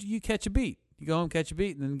 You catch a beat. You go home, catch a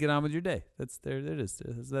beat, and then get on with your day. That's there. It is.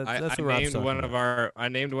 That's what Rob's talking about. I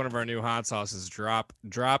named one of our new hot sauces "Drop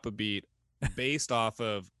a Beat," based off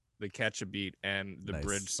of the Catch a Beat and the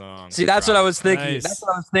bridge song. See, that's what I was thinking. Nice. That's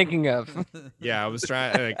what I was thinking of. Yeah, I was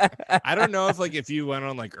trying. I don't know if you went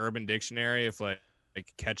on Urban Dictionary, if like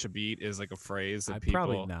catch a beat is like a phrase that people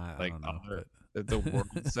probably not. like. I don't know, that the world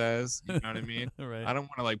says. You know what I mean? Right. I don't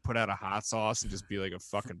want to like put out a hot sauce and just be like a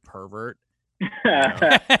fucking pervert.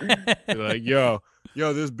 Yeah. Be like, yo,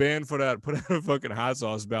 this band put out a fucking hot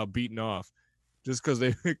sauce about beating off, just because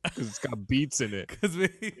it's got beats in it. Because we,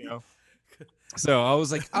 You know. So I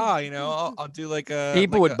was like, I'll do like a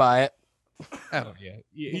People would buy it. Oh yeah,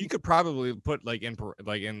 you could probably put like in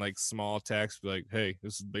small text, like, "Hey,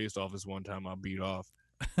 this is based off this one time I beat off."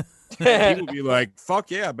 And people be like, "Fuck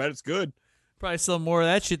yeah, I bet it's good." probably sell more of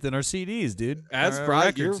that shit than our CDs, dude. That's Our probably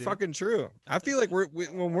records, you're dude. fucking true. I feel like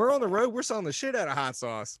when we're on the road, we're selling the shit out of hot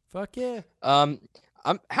sauce. Fuck yeah. How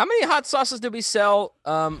many hot sauces did we sell?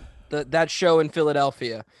 That show in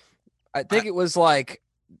Philadelphia. I think it was like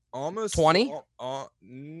Almost 20. I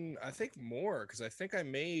think more because I think I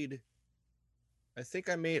made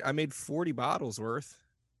 40 bottles worth.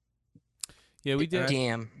 Yeah, we did.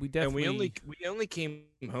 Damn. We definitely. And we only came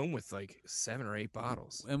home with like 7 or 8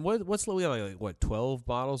 bottles. And what's we have like what 12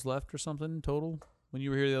 bottles left or something total when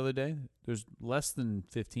you were here the other day? There's less than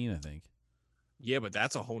 15, I think. Yeah, but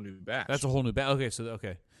that's a whole new batch. That's a whole new batch.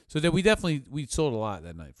 Okay. So that we sold a lot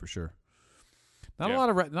that night for sure. Not a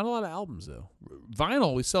lot of albums though.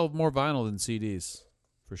 Vinyl, we sell more vinyl than CDs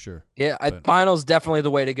for sure. Yeah, But- vinyl's definitely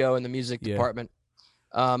the way to go in the music Yeah. department.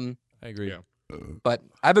 I agree. Yeah. But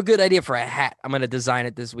I have a good idea for a hat. I'm gonna design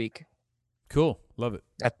it this week. Cool. Love it.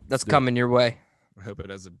 That's do it. coming your way. I hope it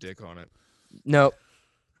has a dick on it. No,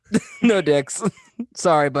 no dicks.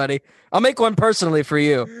 Sorry, buddy. I'll make one personally for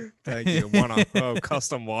you. Thank you. One-off. Oh,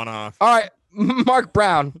 custom one-off. All right, Mark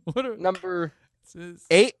Brown, What are, number this is-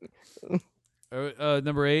 8.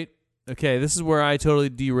 number 8. Okay, this is where I totally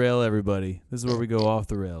derail everybody. This is where we go off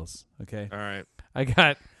the rails. Okay. All right. I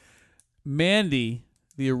got Mandy,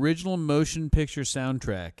 the original motion picture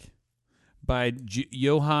soundtrack by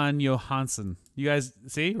Johan Johansson. You guys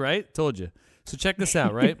see, right? Told you. So check this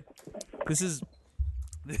out, right? This is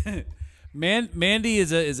Mandy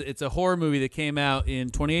it's a horror movie that came out in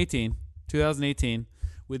 2018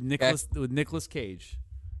 with Nicolas Cage.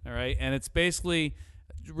 All right, and it's basically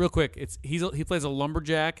real quick. He plays a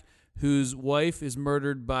lumberjack whose wife is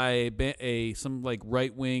murdered by some like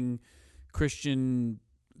right wing Christian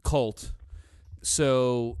cult.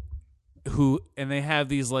 So they have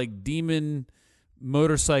these like demon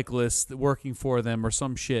motorcyclists working for them or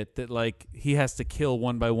some shit that like he has to kill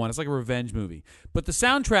one by one. It's like a revenge movie. But the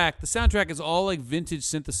soundtrack is all like vintage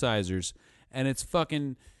synthesizers, and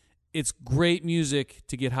it's great music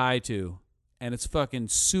to get high to, and it's fucking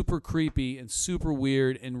super creepy and super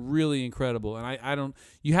weird and really incredible. And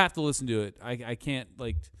you have to listen to it. I can't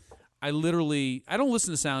I don't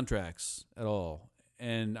listen to soundtracks at all.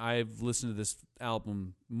 And I've listened to this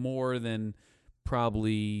album more than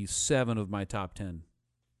probably 7 of my top 10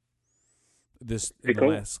 in the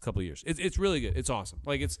last couple of years. It's really good. It's awesome.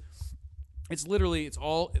 Like it's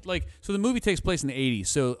all like, so the movie takes place in the 80s.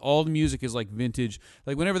 So all the music is like vintage.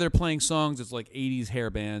 Like whenever they're playing songs, it's like 80s hair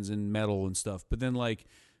bands and metal and stuff. But then like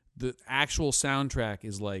the actual soundtrack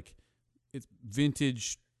is like, it's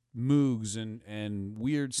vintage Moogs and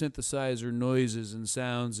weird synthesizer noises and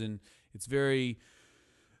sounds. And it's very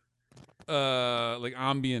like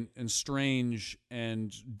ambient and strange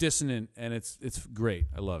and dissonant, and it's great.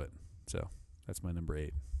 I love it. So that's my number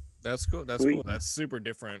 8. That's cool. That's cool. That's super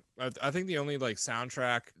different. I think the only like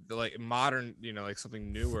soundtrack, like modern, like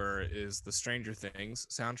something newer, is the Stranger Things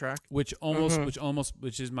soundtrack, which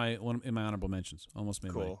is my one in my honorable mentions. Almost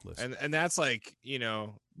made my list. And that's like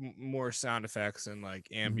more sound effects and like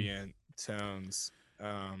ambient tones.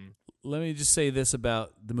 Let me just say this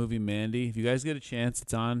about the movie Mandy. If you guys get a chance,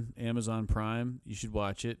 it's on Amazon Prime. You should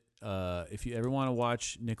watch it. If you ever want to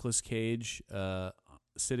watch Nicolas Cage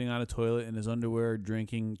sitting on a toilet in his underwear,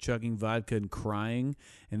 chugging vodka and crying,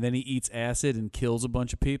 and then he eats acid and kills a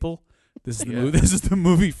bunch of people, this is the movie. This is the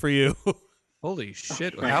movie for you. Holy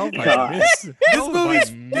shit! my How have I God. missed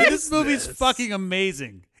This movie's fucking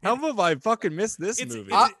amazing. How have I fucking missed this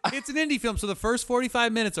movie? It's an indie film, so the first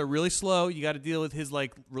 45 minutes are really slow. You got to deal with his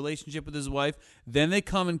like relationship with his wife. Then they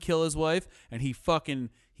come and kill his wife, and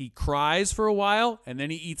he cries for a while, and then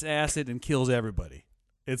he eats acid and kills everybody.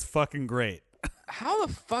 It's fucking great. How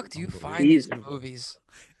the fuck do you find these movies?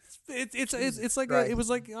 It's like it was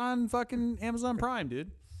like on fucking Amazon Prime,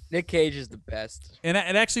 dude. Nick Cage is the best. And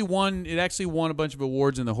it actually won a bunch of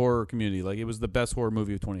awards in the horror community. Like it was the best horror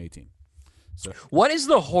movie of 2018. So what is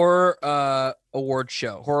the horror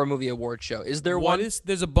horror movie award show? Is there one?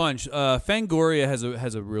 There's a bunch. Fangoria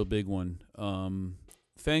has a real big one.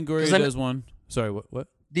 Fangoria does one. Sorry, what?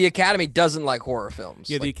 The Academy doesn't like horror films.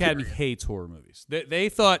 Yeah, the Academy hates horror movies. They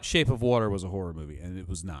thought Shape of Water was a horror movie, and it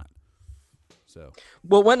was not. So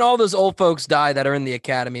Well, when all those old folks die that are in the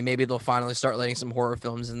Academy, maybe they'll finally start letting some horror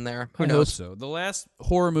films in there. Who I hope knows? so. The last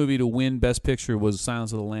horror movie to win Best Picture was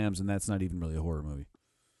Silence of the Lambs, and that's not even really a horror movie.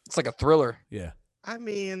 It's like a thriller. Yeah. I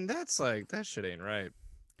mean, that's like that shit ain't right.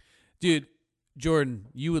 Dude, Jordan,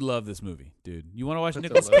 you would love this movie, dude. You want to watch Put the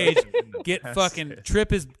Nicolas Cage lotion in the get basket. fucking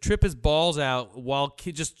trip his balls out while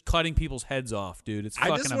just cutting people's heads off, dude. It's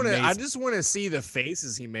fucking amazing. I just want to see the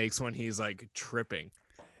faces he makes when he's like tripping.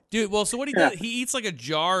 Dude, well, so what he does, he eats like a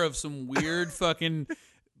jar of some weird fucking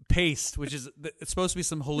paste, which is it's supposed to be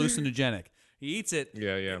some hallucinogenic. He eats it.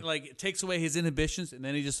 Yeah, yeah. Like it takes away his inhibitions, and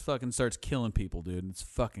then he just fucking starts killing people, dude. And it's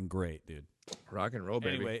fucking great, dude. Rock and roll,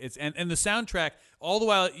 baby. Anyway, it's and the soundtrack all the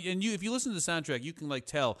while, and if you listen to the soundtrack, you can like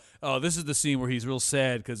tell. Oh, this is the scene where he's real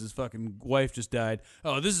sad because his fucking wife just died.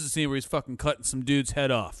 Oh, this is the scene where he's fucking cutting some dude's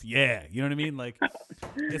head off. Yeah, you know what I mean? Like,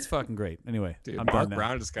 it's fucking great. Anyway, Dude, I'm Mark done now.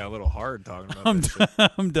 Brown just got a little hard talking about I'm that shit. done.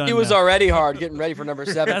 I'm done. He was now. already hard getting ready for number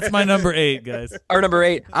 7. That's my number 8, guys. Or number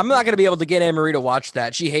 8. I'm not going to be able to get Anne-Marie to watch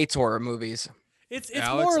that. She hates horror movies. It's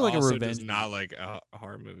Alex more like a also revenge. does not like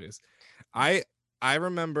horror movies. I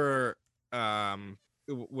remember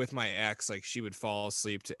with my ex, like she would fall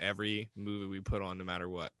asleep to every movie we put on, no matter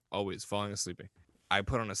what. Always falling asleep. I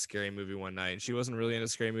put on a scary movie one night, and she wasn't really into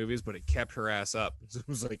scary movies, but it kept her ass up. So it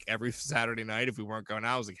was like every Saturday night, if we weren't going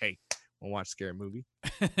out, I was like, "Hey, we'll watch a scary movie."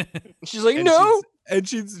 She's like, And no.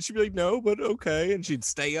 she'd be like, "No, but okay," and she'd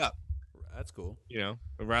stay up. That's cool. You know,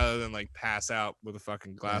 rather than like pass out with a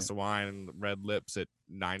fucking glass of wine and red lips at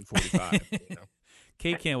 9:45. You know?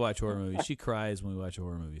 Kate can't watch horror movies. She cries when we watch a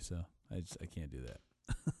horror movie, so I can't do that.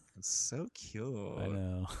 It's so cute. I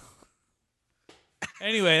know.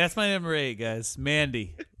 Anyway, that's my number 8, guys.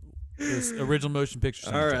 Mandy, this original motion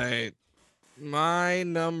picture. All right, my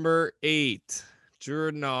number 8,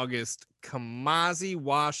 Jordan August, Kamasi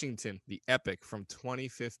Washington, the epic from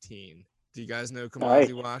 2015. Do you guys know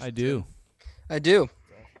Kamasi Washington? I do. I do.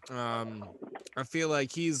 I feel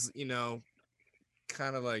like he's, you know,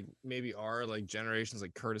 kind of like maybe our like generations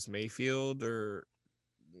like Curtis Mayfield, or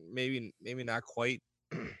maybe not quite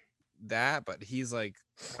that, but he's like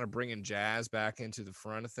kind of bringing jazz back into the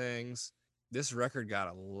front of things. This record got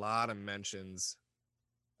a lot of mentions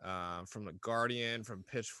from The Guardian, from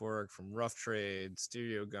Pitchfork, from Rough Trade,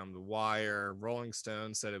 Studio Gum, The Wire. Rolling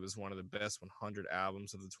Stone said it was one of the best 100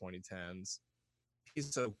 albums of the 2010s.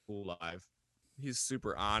 He's so cool live. He's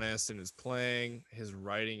super honest in his playing. His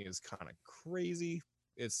writing is kind of crazy.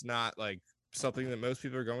 It's not like something that most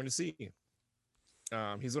people are going to see.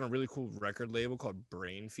 He's on a really cool record label called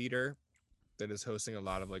Brain Feeder that is hosting a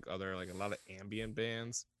lot of like other, like a lot of ambient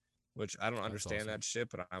bands, which I don't understand that shit,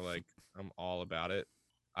 but I'm all about it.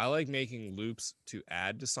 I like making loops to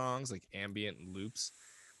add to songs, like ambient loops.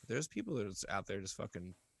 There's people that are out there just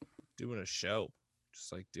fucking doing a show,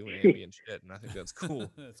 just like doing ambient shit, and I think that's cool.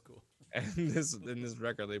 That's cool. And this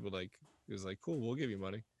record label, like, it was like, cool, we'll give you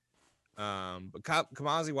money. But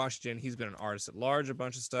Kamasi Washington, he's been an artist at large, a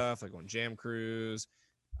bunch of stuff, like on Jam Cruise,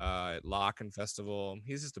 at Locken Festival.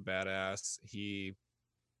 He's just a badass.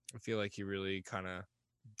 I feel like he really kind of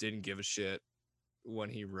didn't give a shit when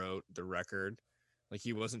he wrote the record. Like,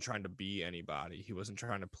 he wasn't trying to be anybody. He wasn't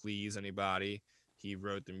trying to please anybody. He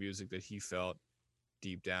wrote the music that he felt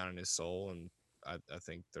deep down in his soul, and I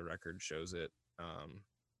think the record shows it.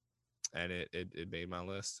 And it made my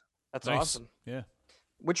list. That's Nice. awesome. Yeah.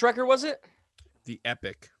 Which record was it? The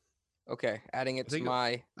Epic. Okay, adding it to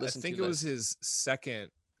my listen. I think it was his second.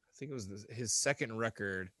 I think it was his second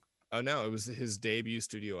record. Oh no, it was his debut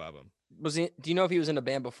studio album. Was he? Do you know if he was in a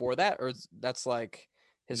band before that, or that's like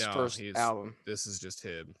his first album? This is just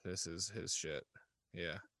him. This is his shit.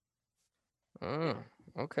 Yeah. Oh,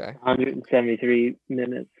 okay. 173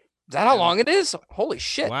 minutes. Is that how long it is? Holy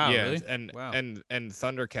shit! Wow. Yeah, Really? and Wow. and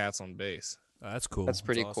Thundercats on bass. Oh, that's cool. That's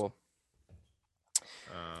pretty awesome. cool.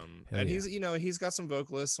 Hell And yeah. he's got some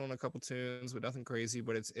vocalists on a couple tunes, but nothing crazy.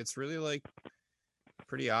 But it's really like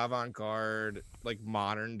pretty avant-garde, like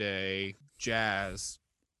modern day jazz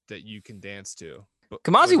that you can dance to.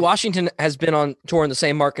 Kamasi Washington has been on tour in the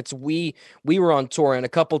same markets we were on tour in a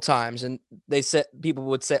couple times, and they said people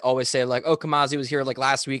would always say like, "Oh, Kamasi was here like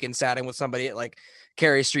last week and sat in with somebody at like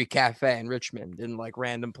Carey Street Cafe in Richmond in like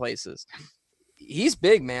random places." He's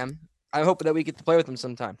big, man. I hope that we get to play with him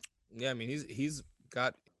sometime. Yeah, I mean he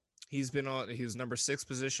was number 6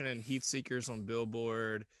 position in Heat Seekers on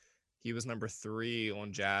Billboard. He was number 3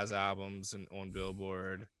 on jazz albums and on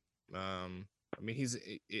Billboard. I mean, he's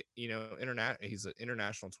he's an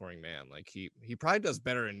international touring man. Like he probably does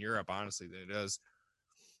better in Europe, honestly, than he does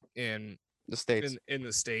in The States. in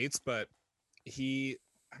the States. But I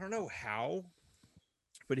don't know how,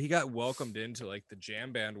 but he got welcomed into like the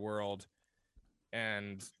jam band world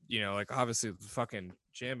And like obviously the fucking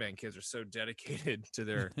jam band kids are so dedicated to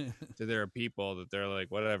their people that they're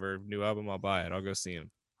like, whatever, new album, I'll buy it. I'll go see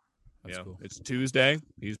him. That's cool. It's Tuesday.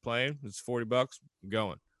 He's playing. It's $40. I'm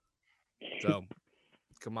going. So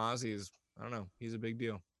Kamasi is, I don't know, he's a big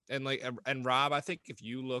deal. And and Rob, I think if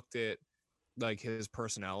you looked at like his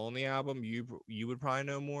personnel on the album, you would probably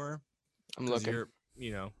know more. I'm looking.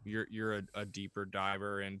 You're a deeper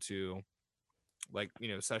diver into like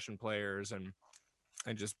session players and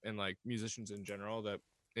like musicians in general that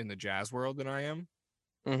in the jazz world than I am.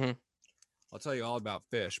 Mm-hmm. I'll tell you all about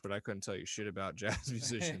Fish, but I couldn't tell you shit about jazz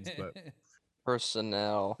musicians. But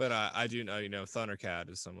personnel. But I do know, Thundercat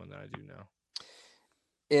is someone that I do know.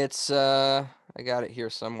 It's I got it here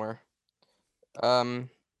somewhere. I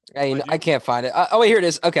can't find it. Oh wait, here it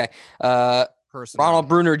is. Okay. Ronald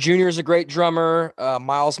Bruner Jr. is a great drummer.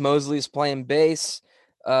 Miles Mosley's playing bass,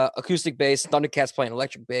 acoustic bass. Thundercat's playing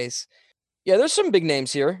electric bass. Yeah, there's some big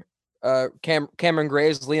names here. Cameron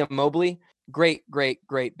Graves, Liam Mobley. Great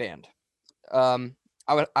band. I'm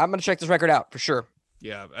gonna check this record out for sure.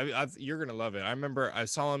 Yeah, you're gonna love it. I remember I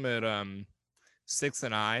saw him at Sixth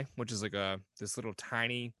and I, which is like this little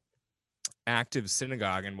tiny active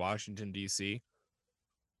synagogue in Washington D.C.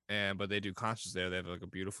 But they do concerts there. They have like a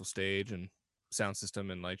beautiful stage and sound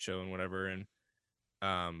system and light show and whatever. And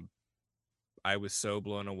I was so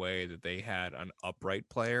blown away that they had an upright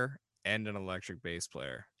player and an electric bass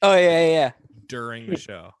player. Oh yeah. During the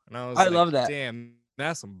show, and I love that. Damn,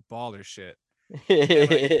 that's some baller shit.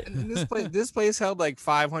 And this place held like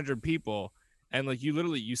 500 people, and like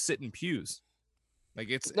you sit in pews. Like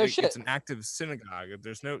it's an active synagogue.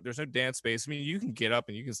 There's no dance space. I mean, you can get up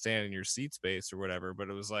and you can stand in your seat space or whatever, but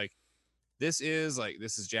it was like this is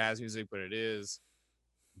jazz music, but it is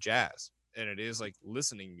jazz and it is like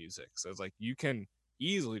listening music. So it's like you can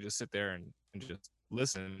easily just sit there and just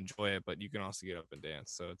listen and enjoy it, but you can also get up and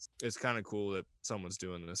dance. So it's kind of cool that someone's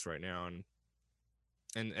doing this right now,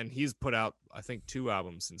 and he's put out I think 2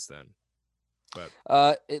 albums since then.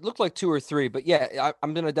 But it looked like 2 or 3, but yeah,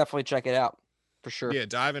 I'm gonna definitely check it out for sure. Yeah,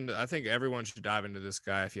 I think everyone should dive into this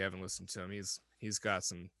guy if you haven't listened to him. He's got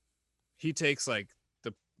some. He takes like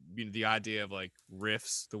the idea of like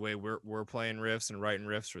riffs, the way we're playing riffs and writing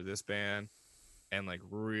riffs for this band, and like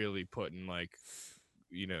really putting like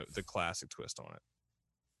the classic twist on it.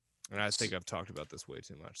 And I think I've talked about this way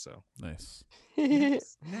too much. So nice.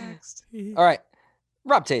 Next. All right,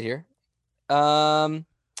 Rob Tate here.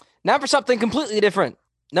 Now for something completely different.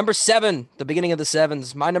 Number 7, the beginning of the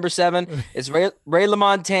 7s. My number 7 is Ray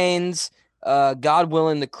LaMontagne's God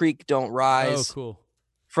Willing, the Creek Don't Rise. Oh, cool.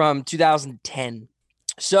 From 2010.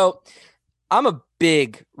 So I'm a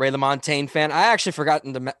big Ray LaMontagne fan. I actually forgot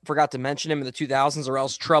to mention him in the 2000s, or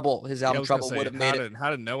else his album Trouble would have made it. How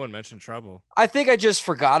did no one mention Trouble? I think I just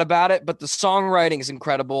forgot about it, but the songwriting is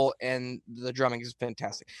incredible and the drumming is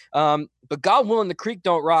fantastic. But God Willing, the Creek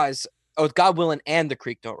Don't Rise. Oh, God Willing and the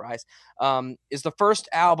Creek Don't Rise is the first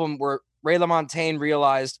album where Ray LaMontagne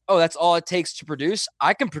realized, oh, that's all it takes to produce.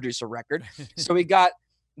 I can produce a record. So we got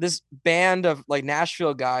this band of like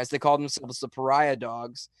Nashville guys. They called themselves the Pariah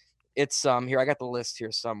Dogs. It's here. I got the list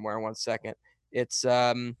here somewhere. One second. It's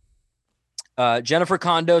Jennifer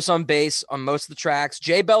Condos on bass on most of the tracks.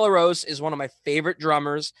 Jay Bellarose is one of my favorite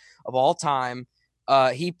drummers of all time.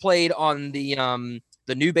 He played on the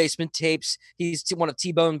New Basement tapes. He's one of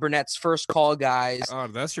T-Bone Burnett's first call guys. Oh,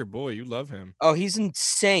 that's your boy. You love him. Oh, he's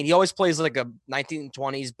insane. He always plays like a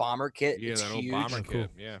 1920s bomber kit. Yeah, it's that huge. old bomber Cool.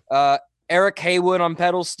 kit. Yeah. Eric Haywood on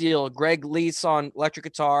pedal steel, Greg Leese on electric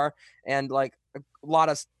guitar, and like a lot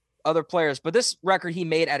of other players. But this record he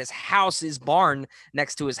made at his barn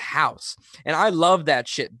next to his house. And I love that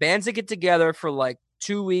shit. Bands that get together for like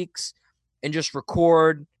 2 weeks and just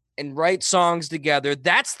record and write songs together.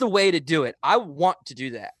 That's the way to do it. I want to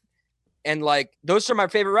do that. And like, those are my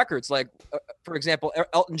favorite records. Like, for example,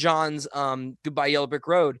 Elton John's Goodbye Yellow Brick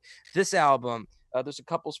Road. This album, there's a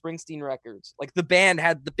couple Springsteen records. Like the band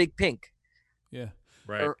had the Big Pink. Yeah.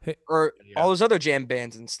 Right. Or all those other jam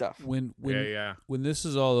bands and stuff. When this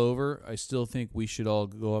is all over, I still think we should all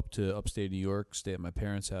go up to upstate New York, stay at my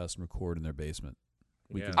parents' house, and record in their basement.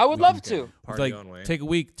 I would love to. Like, take a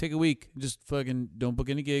week. Just fucking don't book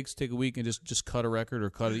any gigs. Take a week and just cut a record or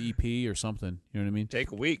cut an EP or something. You know what I mean?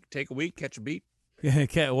 Take a week, catch a beat.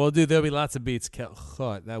 Yeah, well, dude, there'll be lots of beats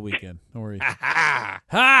caught that weekend. Don't worry.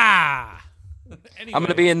 Ha! Anyway. I'm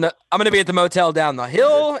gonna be at the motel down the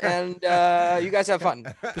hill, and you guys have fun.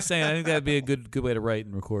 Just saying, I think that'd be a good way to write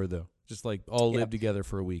and record, though. Just like all live together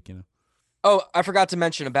for a week, you know. Oh, I forgot to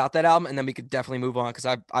mention about that album, and then we could definitely move on because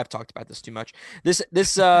I've talked about this too much.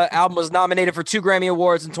 This album was nominated for 2 Grammy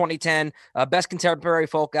Awards in 2010, Best Contemporary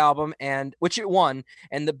Folk Album, and which it won,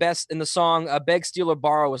 and the song "Beg, Steal or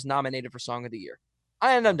Borrow" was nominated for Song of the Year.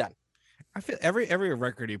 And I'm done. I feel every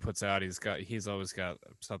record he puts out, he's always got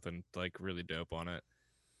something like really dope on it.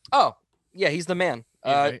 Oh yeah, he's the man.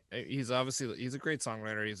 He's a great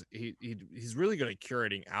songwriter. He's really good at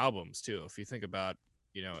curating albums too. If you think about,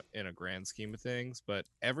 in a grand scheme of things, but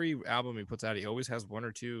every album he puts out, he always has one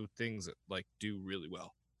or two things that like do really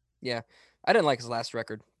well. Yeah, I didn't like his last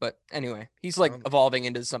record, but anyway, he's like evolving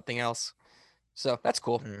into something else, so that's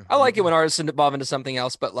cool. Yeah. I like it when artists evolve into something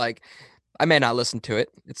else, but like I may not listen to it.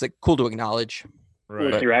 It's like cool to acknowledge.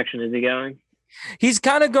 Right. What direction is he going? He's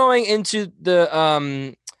kind of going into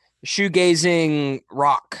the shoegazing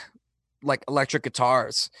rock, like electric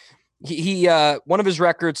guitars. He one of his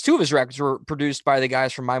records, two of his records were produced by the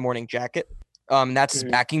guys from My Morning Jacket. That's his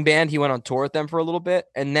backing band. He went on tour with them for a little bit.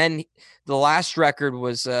 And then the last record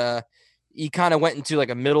was he kind of went into like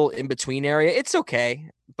a middle in between area. It's okay,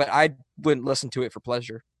 but I wouldn't listen to it for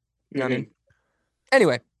pleasure. You know what I mean?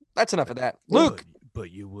 Anyway, that's enough of that. Luke. But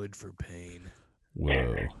you would for pain.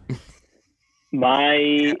 Whoa.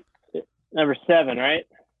 My number 7, right?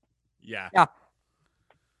 Yeah.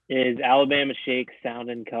 Is Alabama Shake Sound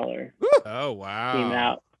and Color. Oh, wow. Came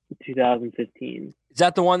out in 2015. Is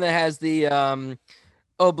that the one that has the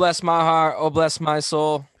 "Oh Bless My Heart, Oh Bless My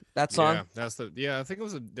Soul"? That song? Yeah, I think it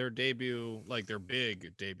was their debut, like their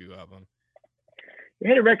big debut album. They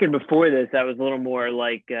had a record before this that was a little more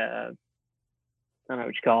like I don't know what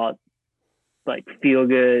you call it, like feel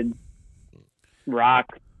good rock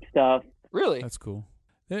stuff. Really? That's cool.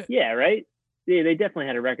 Yeah, right? Yeah, they definitely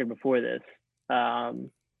had a record before this.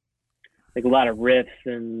 Like a lot of riffs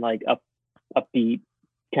and like upbeat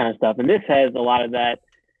kind of stuff. And this has a lot of that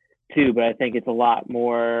too, but I think it's a lot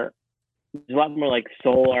more like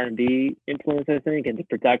soul R&B influence, I think, and the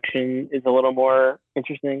production is a little more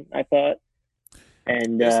interesting, I thought.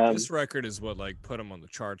 And this record is what like put them on the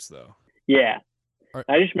charts though. Yeah.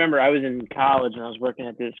 I just remember I was in college and I was working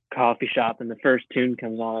at this coffee shop and the first tune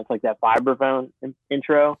comes on. It's like that vibraphone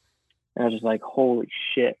intro. And I was just like, holy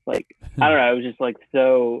shit. Like, I don't know. It was just like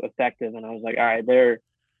so effective. And I was like, all right,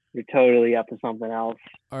 you're totally up to something else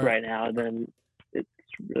right now. And then it's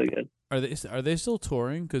really good. Are they still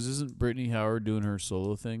touring? Because isn't Brittany Howard doing her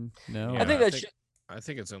solo thing now? Yeah, I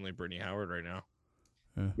think it's only Brittany Howard right now.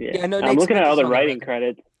 Yeah, no, I'm looking at all the writing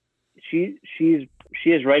credits. She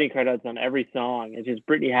has writing credits on every song. It's just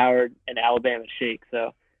Brittany Howard and Alabama Shake.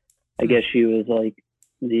 So I guess she was like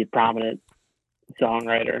the prominent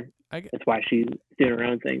songwriter. That's why she's doing her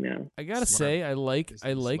own thing now. I gotta say, I like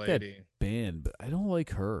that band, but I don't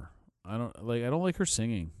like her. I don't like her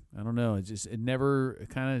singing. I don't know. I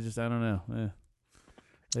don't know.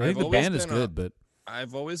 I think the band is good, but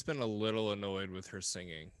I've always been a little annoyed with her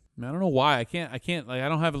singing. I don't know why. I can't like I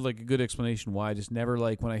don't have like a good explanation why. I just never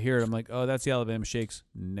like when I hear it, I'm like, oh, that's the Alabama Shakes.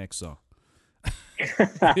 Next song.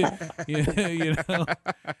 you know,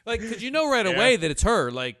 like because you know right away that it's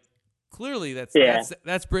her. Like clearly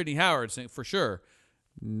that's Brittany Howard singing for sure.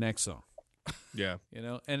 Next song. Yeah,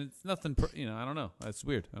 and it's nothing. I don't know. That's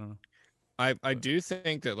weird. I don't know. I do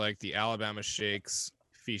think that like the Alabama Shakes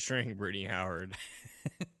featuring Brittany Howard,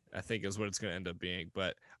 I think is what it's going to end up being.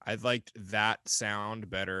 But I liked that sound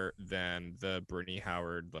better than the Brittany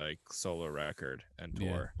Howard like solo record and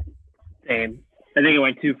tour. Same. I think it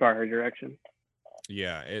went too far her direction.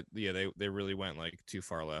 Yeah, they really went like too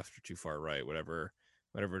far left or too far right, whatever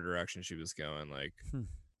direction she was going. Like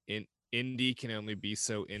indie can only be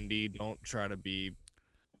so indie. Don't try to be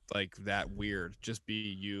like that weird. Just be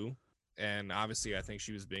you. And obviously, I think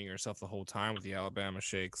she was being herself the whole time with the Alabama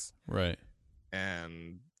Shakes. Right.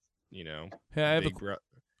 And hey, I have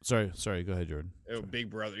Sorry. Go ahead, Jordan. Big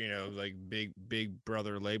brother, like big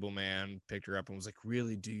brother label man picked her up and was like,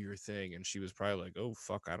 really do your thing. And she was probably like, oh,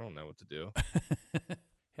 fuck, I don't know what to do.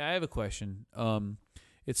 Hey, I have a question.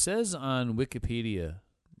 It says on Wikipedia,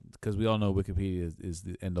 because we all know Wikipedia is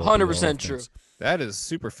the end all. 100% true. That is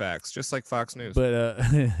super facts, just like Fox News. But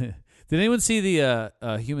did anyone see the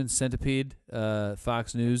human centipede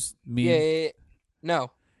Fox News meme? Yeah.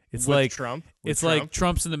 No. It's with like Trump. It's Trump? Like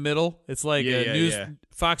Trump's in the middle. It's like news,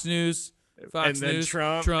 Fox News, and then News,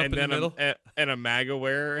 Trump in then the middle, and a MAGA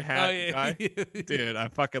wearer hat guy. Dude, I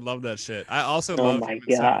fucking love that shit. I also love. Oh my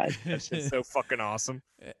god, that shit's so fucking awesome.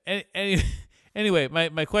 Anyway,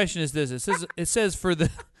 my question is this: it says for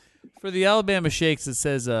the Alabama Shakes, it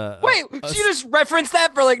says wait, so you just referenced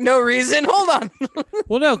that for like no reason? Hold on.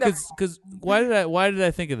 Well, no, because why did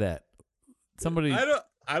I think of that? Somebody.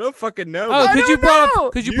 I don't fucking know. Oh, I because don't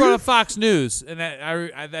you know. brought up Fox News, and I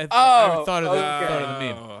thought of the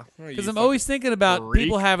meme. Because I'm always thinking about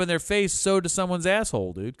people having their face sewed to someone's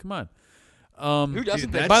asshole, dude. Come on. Who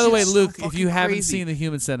doesn't think? By the way, shit's so Luke, if fucking you haven't crazy. seen The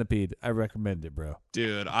Human Centipede, I recommend it, bro.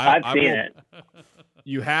 Dude, I've seen it.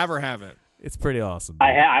 You have or haven't? It's pretty awesome.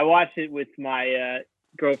 I watched it with my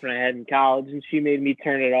girlfriend I had in college, and she made me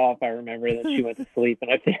turn it off. I remember that she went to sleep,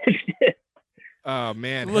 and I finished it. Oh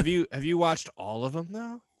man, Look- have you watched all of them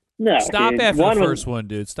though? No, Stop dude. after One the was- first one,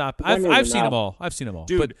 dude. Stop. one was I've seen enough. them all. I've seen them all.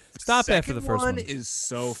 Dude, but stop after the second first one. is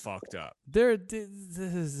so fucked up. They're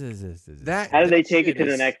That How do they that take it shit to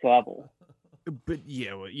the is- next level? But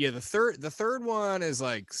yeah, the third one is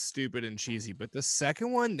like stupid and cheesy, but the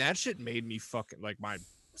second one, that shit made me fucking like my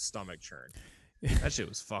stomach churn. That shit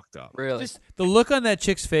was fucked up. Really? Just the look on that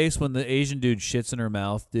chick's face when the Asian dude shits in her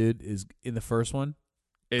mouth, dude, is in the first one.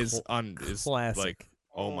 Is Classic. like,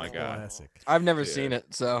 oh my god. Classic. I've never Dude. seen it,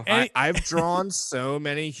 so I've drawn so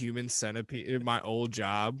many human centipede in my old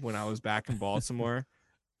job when I was back in Baltimore.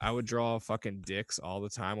 I would draw fucking dicks all the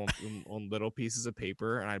time on little pieces of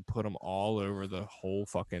paper, and I'd put them all over the whole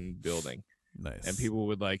fucking building. Nice. And people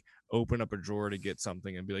would like open up a drawer to get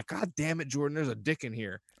something and be like, "God damn it, Jordan, there's a dick in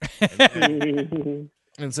here."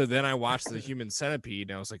 And so then I watched the Human Centipede,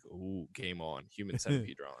 and I was like, "Ooh, game on, Human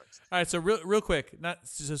Centipede drawings." All right, so real quick, not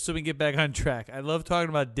so we can get back on track. I love talking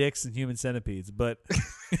about dicks and human centipedes, but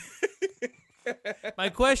my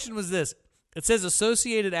question was this: it says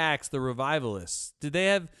associated acts, the Revivalists.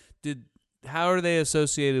 How are they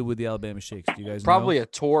associated with the Alabama Shakes? Do you guys probably know? a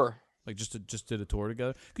tour. Like just did a tour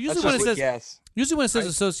together? 'Cause That's usually when it just says a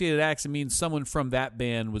guess. associated acts, it means someone from that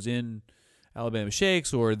band was in Alabama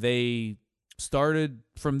Shakes, or they started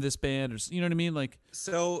from this band, or you know what I mean? Like,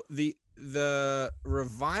 So the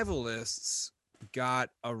Revivalists got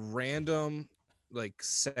a random like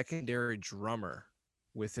secondary drummer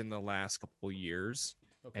within the last couple years,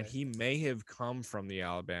 and he may have come from the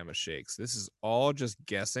Alabama Shakes. This is all just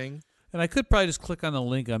guessing. and I could probably just click on the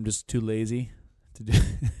link. I'm just too lazy to do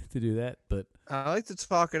to do that, but. I like to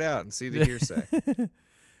talk it out and see the hearsay.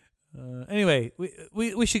 Anyway,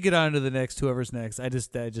 we should get on to the next. Whoever's next. I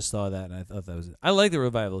just saw that and I thought that was it. I like the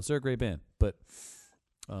Revivalists. They're a great band, but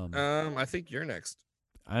I think you're next.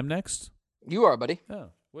 I'm next. You are, buddy. Oh,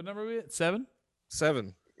 what number are we at? 7.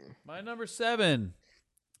 7. My number 7.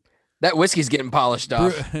 That whiskey's getting polished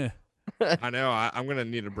off. I know. I'm gonna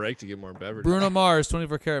need a break to get more beverage. Bruno Mars,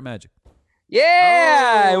 24 Karat Magic.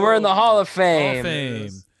 Yeah, we're in the Hall of Hall Fame. of Fame.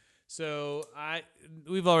 So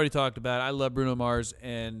we've already talked about it. I love Bruno Mars,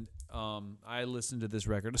 and I listened to this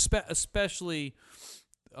record, especially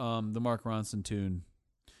the Mark Ronson tune,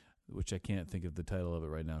 which I can't think of the title of it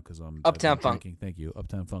right now because I'm Uptown Funk. drinking. Thank you,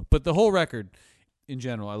 Uptown Funk. But the whole record, in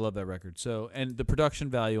general, I love that record. So, and the production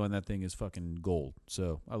value on that thing is fucking gold.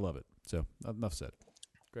 So I love it. So enough said.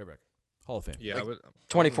 Great record. Hall of Fame. Yeah, Like I would,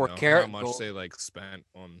 24 I don't know karat How much gold. they like spent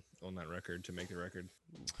on that record to make the record?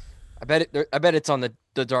 I bet it's on the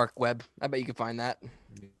dark web. I bet you can find that.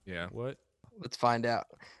 Yeah. What? Let's find out.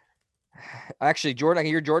 Actually, Jordan, I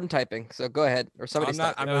can hear Jordan typing. So go ahead, or somebody's I'm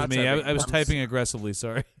not- typing. That was me. typing. I was I'm typing aggressively.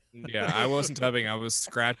 Sorry. Yeah, I wasn't typing. I was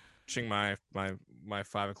scratching my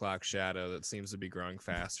 5 o'clock shadow that seems to be growing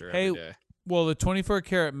faster every Hey, day. Well, the 24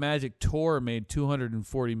 Karat Magic tour made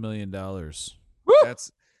 $240 million.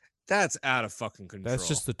 That's out of fucking control. That's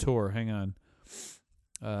just the tour. Hang on.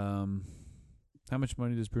 How much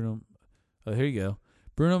money does Bruno? Oh, here you go.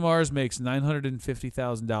 Bruno Mars makes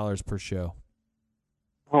 $950,000 per show.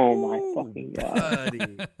 Oh my fucking god!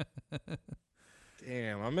 buddy.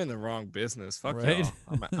 Damn, I'm in the wrong business. Fuck Right?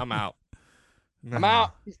 y'all. I'm out. I'm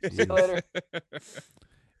out. See you later.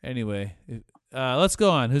 Anyway, let's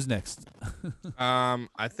go on. Who's next?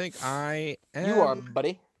 I think I am. You are,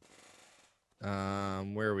 buddy.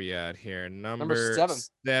 Where are we at here? Number 7.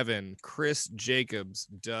 7. Chris Jacobs,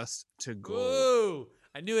 Dust to Gold. Whoa!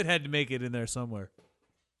 I knew it had to make it in there somewhere.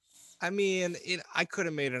 I mean, I could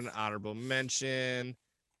have made an honorable mention,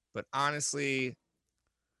 but honestly,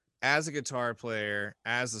 as a guitar player,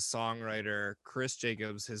 as a songwriter, Chris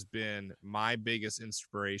Jacobs has been my biggest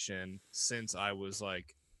inspiration since I was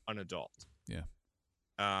like an adult. Yeah.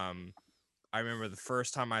 I remember the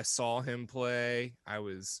first time I saw him play, I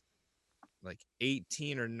was like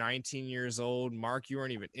 18 or 19 years old. Mark, you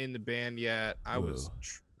weren't even in the band yet. I was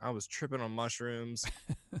tripping on mushrooms.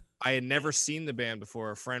 I had never seen the band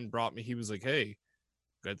before. A friend brought me. He was like, "Hey,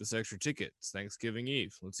 got this extra ticket. It's Thanksgiving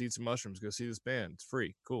Eve. Let's eat some mushrooms. Go see this band. It's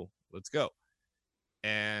free. Cool. Let's go."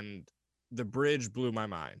 And the bridge blew my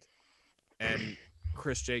mind. And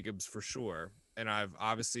Chris Jacobs for sure. And I've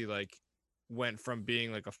obviously like went from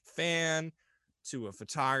being like a fan to a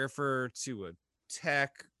photographer to a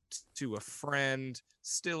tech to a friend,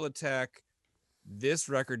 still a tech. This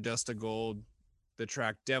record, Dust to Gold, the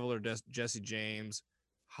track Devil or Jesse James,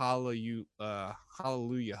 Hallelujah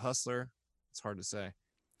Hustler. It's hard to say.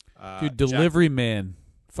 Dude, Delivery Man.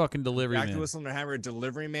 Fucking Delivery Jack Man. Whistle and the Hammer,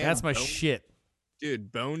 Delivery Man. That's my shit.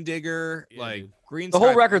 Dude, Bone Digger, Yeah, like dude. Green The Sky.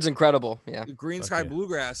 whole record's incredible. Yeah. Green Fuck Sky yeah.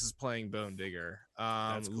 Bluegrass is playing Bone Digger.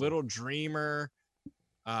 That's cool. Little Dreamer,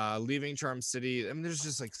 Leaving Charm City. I mean, there's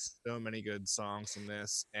just like so many good songs from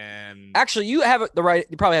this. And Actually, you have the right.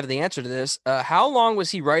 You probably have the answer to this. How long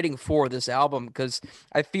was he writing for this album? Because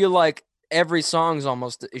I feel like every song's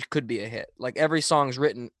almost it could be a hit. Like every song's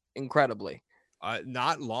written incredibly.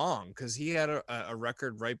 not long, because he had a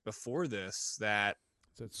record right before this that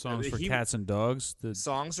That Songs for he- Cats and Dogs.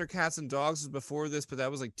 Songs for Cats and Dogs was before this, but that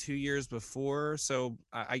was like 2 years before. So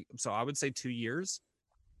I would say 2 years.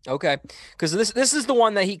 Okay, because this is the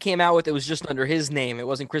one that he came out with. It was just under his name. It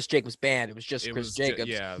wasn't Chris Jacobs' band. It was just Chris Jacobs.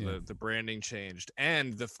 Yeah, the branding changed,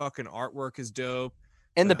 and the fucking artwork is dope.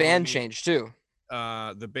 And the band homie- changed too.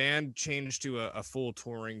 The band changed to a full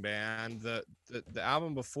touring band. The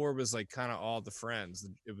album before was like kind of all the friends.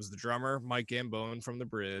 It was the drummer Mike Gambone from The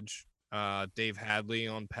Bridge, Dave Hadley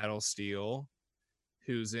on pedal steel,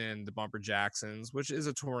 who's in the Bumper Jacksons, which is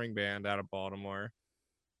a touring band out of Baltimore.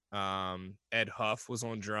 Ed Huff was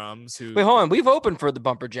on drums. Wait, hold on. We've opened for the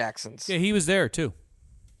Bumper Jacksons. Yeah, he was there too.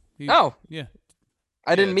 Oh, Yeah.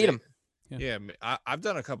 I didn't meet him. Yeah, I've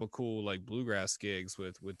done a couple cool like bluegrass gigs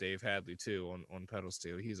with Dave Hadley too on pedal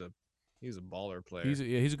steel. He's a baller player.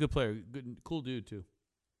 He's a good player. Good, cool dude too.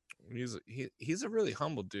 He's a really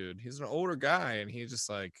humble dude. He's an older guy, and he just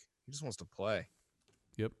wants to play.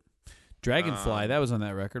 Yep. Dragonfly, that was on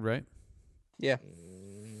that record, right? Yeah.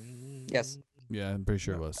 Yes. Yeah, I'm pretty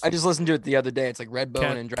sure it was. I just listened to it the other day. It's like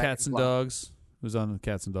Redbone and Dragonfly. Cats and Dogs. It was on the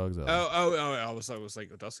Cats and Dogs album. I was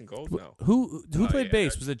like Dust and Gold. No, Who played yeah,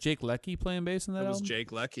 bass? Was it Jake Leckie playing bass in that it was album?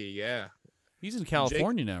 Jake Leckie. Yeah, He's in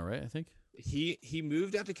California now, right? I think. he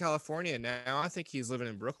moved out to California. Now I think he's living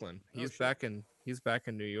in Brooklyn. He's back in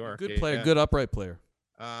New York. Good player, Yeah. good upright player.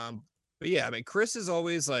 But yeah, I mean, Chris is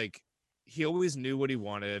always like, he always knew what he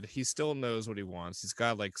wanted. He still knows what he wants. He's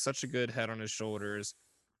got like such a good head on his shoulders.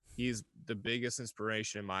 He's the biggest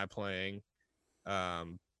inspiration in my playing.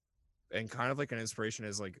 And kind of like an inspiration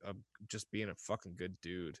is like just being a fucking good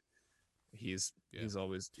dude. He's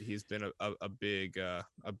been a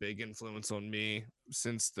big influence on me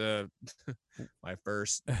since my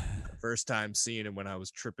first time seeing him when I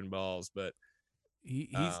was tripping balls. But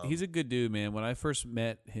He's a good dude, man. When I first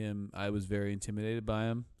met him, I was very intimidated by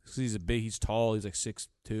him because he's tall. He's like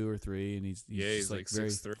 6'2" or 3", and he's like very,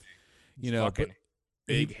 6'3". You know, fucking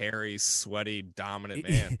big, hairy, sweaty, dominant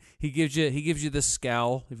man. He gives you this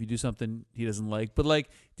scowl if you do something he doesn't like. But like,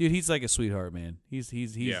 dude, he's like a sweetheart, man. He's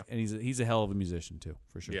and he's a hell of a musician too,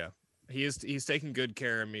 for sure. Yeah. He's taking good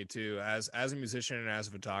care of me too. As a musician and as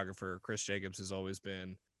a photographer, Chris Jacobs has always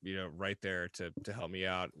been, right there to help me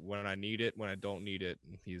out when I need it, when I don't need it.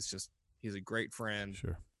 He's a great friend,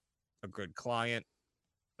 Sure, a good client,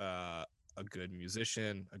 a good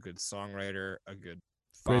musician, a good songwriter, a good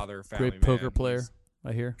father, family great poker man. player.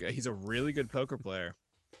 I hear. He's a really good poker player.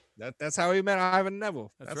 That's how he met Ivan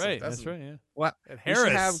Neville. That's right. Yeah. What? At We should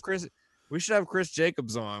Harris. have Chris. We should have Chris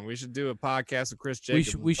Jacobs on. We should do a podcast with Chris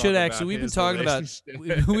Jacobs. We should actually. We've been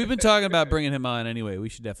talking about bringing him on anyway. We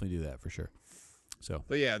should definitely do that for sure. So,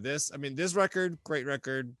 but yeah, this record, great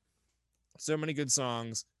record. So many good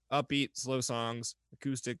songs, upbeat, slow songs,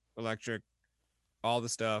 acoustic, electric, all the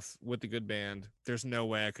stuff with the good band. There's no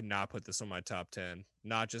way I could not put this on my top 10.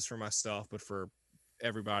 Not just for myself, but for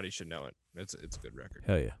everybody should know it. It's a good record.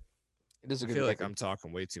 hell yeah, It is a I good feel like record. I'm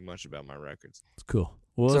talking way too much about my records. it's cool.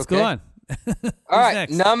 Well, It's let's okay. go on. All right,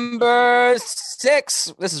 next? number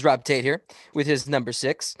 6. This is Rob Tate here with his number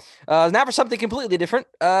 6. Now for something completely different.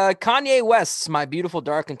 Kanye West's "My Beautiful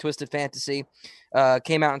Dark and Twisted Fantasy"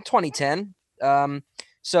 came out in 2010.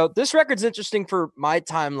 So this record's interesting for my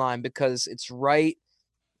timeline because it's right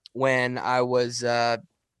when I was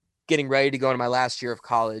getting ready to go into my last year of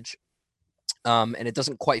college, and it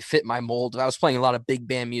doesn't quite fit my mold. I was playing a lot of big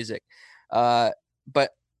band music, but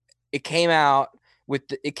it came out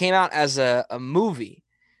as a movie.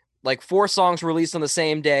 Like 4 songs were released on the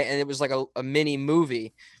same day, and it was like a mini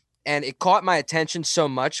movie, and it caught my attention so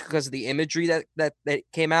much because of the imagery that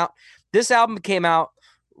came out. This album came out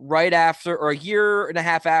right after, or a year and a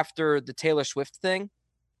half after, the Taylor Swift thing,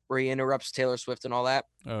 where he interrupts Taylor Swift and all that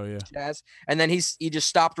Oh yeah. jazz. And then he just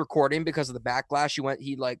stopped recording because of the backlash. He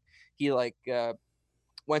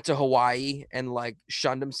went to Hawaii and like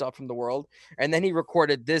shunned himself from the world. And then he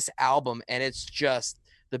recorded this album, and it's just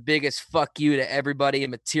the biggest fuck you to everybody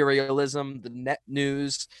and materialism, the net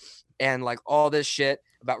news, and like all this shit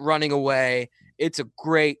about running away. It's a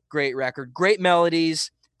great record. Great melodies,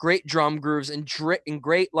 great drum grooves, and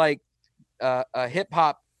great like hip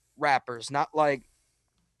hop rappers, not like,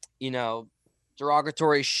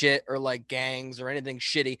 derogatory shit or like gangs or anything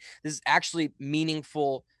shitty. This is actually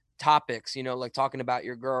meaningful topics, like talking about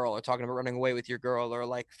your girl or talking about running away with your girl or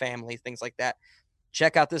like family, things like that.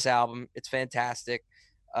 Check out this album. It's fantastic.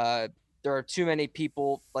 There are too many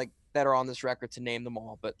people like that are on this record to name them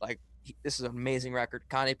all, but like this is an amazing record.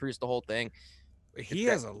 Kanye produced the whole thing. He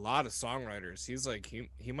has a lot of songwriters. He's like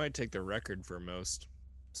he might take the record for most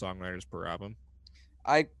songwriters per album.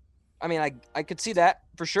 I mean, I could see that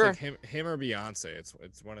for sure. It's like him or Beyonce.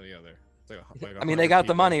 It's one or the other. It's like I mean, they got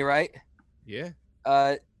the money, right? Yeah.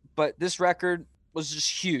 But this record was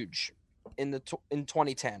just huge in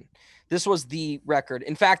 2010. This was the record.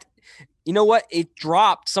 In fact, you know what? It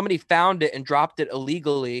dropped. Somebody found it and dropped it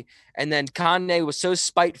illegally, and then Kanye was so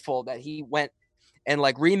spiteful that he went and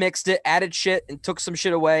like remixed it, added shit, and took some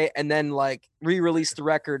shit away, and then like re-released the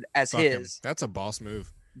record as Fuck his. him. That's a boss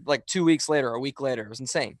move. Like 2 weeks later, a week later, it was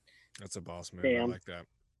insane. That's a boss move. Damn. I like that.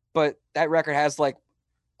 But that record has like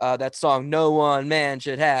that song "No One Man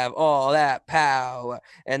Should Have All That Power"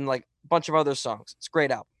 and like a bunch of other songs. It's a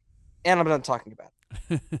great album, and I'm done talking about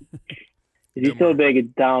it. Is he still a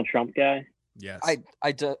big Donald Trump guy? Yes.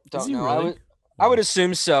 I don't know. Really? I would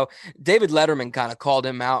assume so. David Letterman kind of called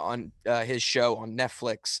him out on his show on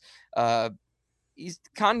Netflix.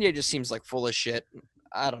 Kanye just seems like full of shit.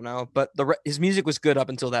 I don't know, but his music was good up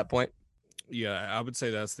until that point. Yeah, I would say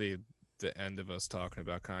that's the end of us talking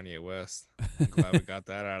about Kanye West. I'm glad we got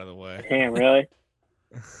that out of the way. Damn, really?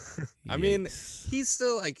 I mean, he's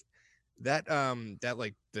still like that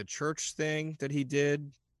like the church thing that he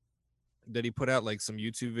did, that he put out like some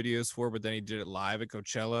YouTube videos for, but then he did it live at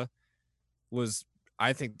Coachella, was,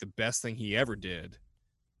 I think, the best thing he ever did.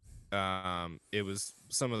 It was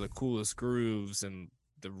some of the coolest grooves, and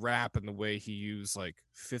the rap and the way he used like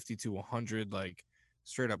 50 to 100 like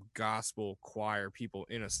straight up gospel choir people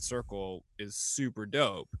in a circle is super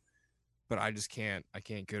dope. But I can't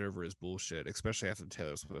get over his bullshit, especially after the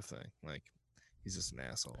Taylor Swift thing. Like, he's just an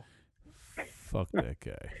asshole. Fuck that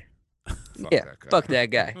guy. Fuck that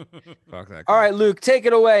guy. Fuck that guy. All right, Luke, take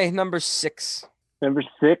it away. Number 6. Number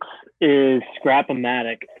 6 is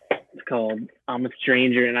Scrap-O-Matic. It's called "I'm a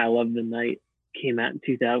Stranger and I Love the Night." Came out in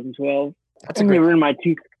 2012. That's I think they were in my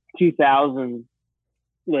 2000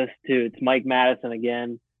 list too. It's Mike Madison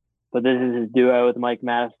again, but this is his duo with Mike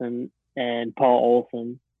Madison and Paul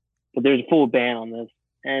Olson. But there's a full band on this,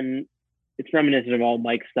 and it's reminiscent of all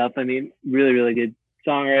Mike's stuff. I mean, really, really good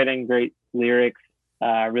songwriting, great lyrics,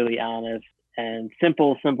 really honest, and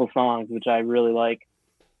simple songs, which I really like,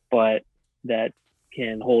 but that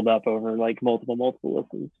can hold up over like multiple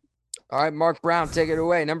listens. All right, Mark Brown, take it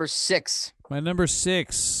away. Number 6. My number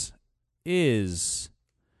 6 is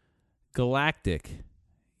Galactic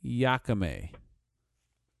Yakame,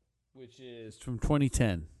 which is from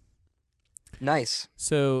 2010. Nice.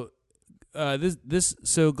 So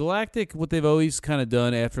so Galactic, what they've always kind of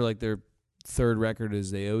done after like their third record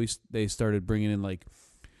is they started bringing in like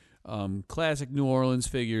classic New Orleans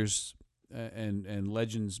figures and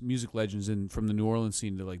legends, music legends from the New Orleans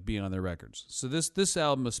scene to like be on their records. So this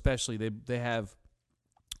album especially, they have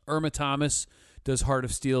Irma Thomas does Heart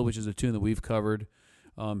of Steel, which is a tune that we've covered.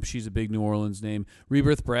 She's a big New Orleans name.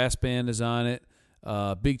 Rebirth Brass Band is on it.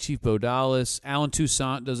 Big Chief Bo Dallas. Alan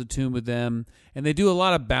Toussaint does a tune with them. And they do a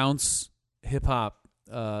lot of bounce hip-hop,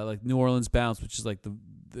 like New Orleans bounce, which is like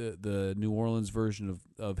the New Orleans version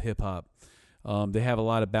of hip-hop. They have a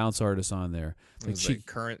lot of bounce artists on there. They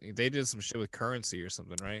did some shit with Currency or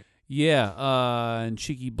something, right? Yeah, and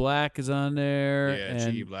Cheeky Black is on there. Yeah,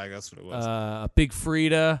 and, Cheeky Black, that's what it was. Big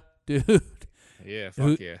Frida, dude. Yeah,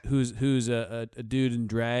 fuck yeah. Who's a dude in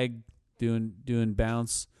drag doing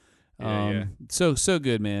bounce. Yeah. So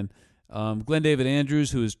good, man. Glenn David Andrews,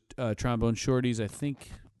 who is Trombone Shorty's,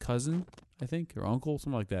 cousin, or uncle,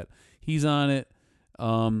 something like that. He's on it.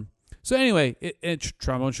 So anyway,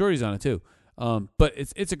 Trombone Shorty's on it too. But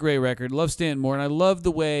it's a great record. Love Stanton Moore, and I love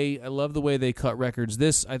the way they cut records.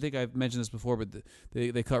 This, I think I've mentioned this before, but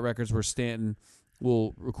they cut records where Stanton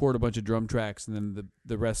will record a bunch of drum tracks, and then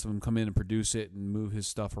the rest of them come in and produce it and move his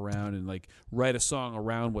stuff around and like write a song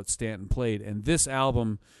around what Stanton played. And this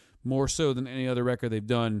album, more so than any other record they've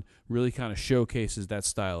done, really kind of showcases that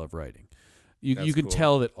style of writing. You can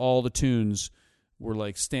tell that all the tunes were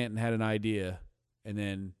like Stanton had an idea, and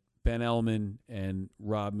then Ben Elman and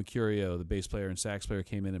Rob Mercurio, the bass player and sax player,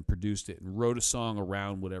 came in and produced it and wrote a song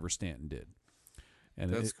around whatever Stanton did.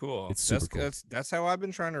 and That's cool. It's super cool. That's how I've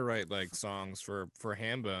been trying to write like songs for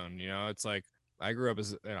Hambone. You know, it's like I grew up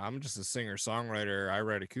as I'm just a singer songwriter. I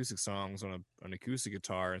write acoustic songs on an acoustic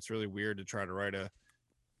guitar. It's really weird to try to write a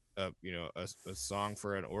song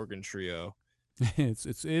for an organ trio.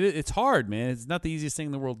 It's hard, man. It's not the easiest thing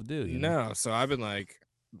in the world to do. You know? No, so I've been like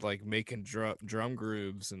making drum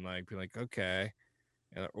grooves and like be like, okay,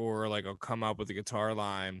 or like I'll come up with a guitar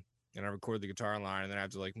line and I record the guitar line and then I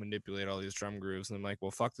have to like manipulate all these drum grooves and I'm like, well,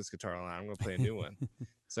 fuck this guitar line, I'm gonna play a new one.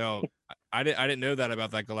 So I didn't know that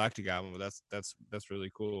about that Galactic album, but that's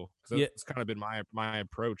really cool. So it's kind of been my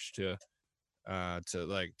approach to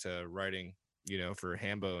writing, you know, for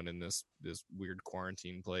Hambone in this weird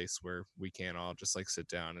quarantine place where we can't all just like sit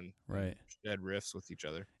down and shed riffs with each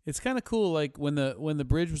other. It's kind of cool. Like when the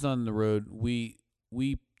Bridge was on the road, we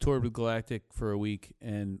toured with Galactic for a week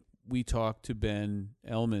and we talked to Ben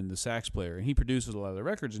Ellman, the sax player, and he produces a lot of the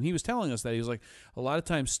records. And he was telling us that he was like, a lot of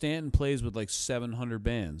times Stanton plays with like 700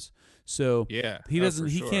 bands, so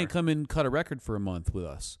he can't come in and cut a record for a month with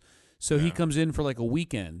us. So he comes in for like a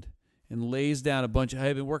weekend and lays down a bunch of,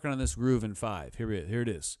 I've been working on this groove in 5. Here it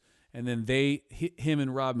is. And then him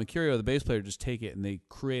and Rob Mercurio, the bass player, just take it and they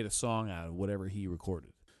create a song out of whatever he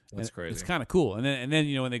recorded. That's crazy. It's kind of cool. And then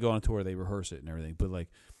you know, when they go on tour, they rehearse it and everything. But like,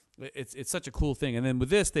 it's such a cool thing. And then with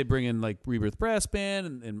this, they bring in like Rebirth Brass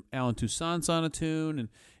Band and Alan Toussaint's on a tune, and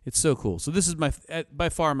it's so cool. So this is by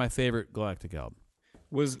far my favorite Galactic album.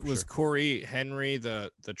 Was Corey Henry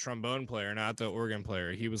the trombone player, not the organ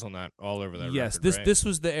player? He was on that all over that. Yes, record, this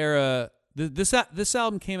was the era. This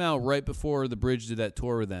album came out right before the Bridge did that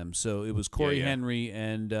tour with them. So it was Corey Henry,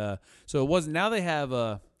 and so it wasn't. Now they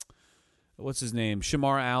have what's his name?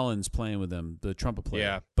 Shamar Allen's playing with them, the trumpet player.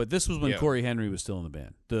 Yeah. But this was when Corey Henry was still in the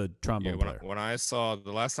band, the trombone player. When I saw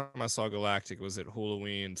the last time I saw Galactic was at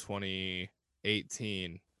Halloween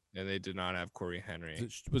 2018. And they did not have Corey Henry.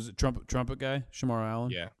 Was it trumpet guy, Shamar Allen?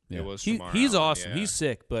 Yeah. It was. He's Allen, awesome. Yeah. He's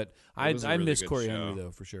sick, but I really miss Corey show. Henry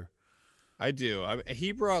though for sure. I do.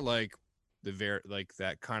 He brought like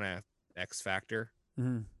that kind of X factor.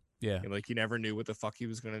 Mm-hmm. Yeah. And, like you never knew what the fuck he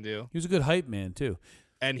was gonna do. He was a good hype man too.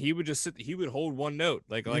 And he would just sit. He would hold one note,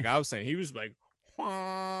 like I was saying. He was like,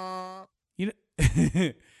 Wah.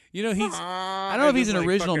 you know, he's. I don't know if he's an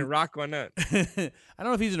original rock one note. I don't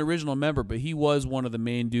know if he's an original member, but he was one of the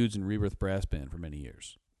main dudes in Rebirth Brass Band for many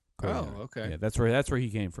years. Okay. Yeah, that's where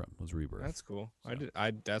he came from. Was Rebirth. That's cool. So.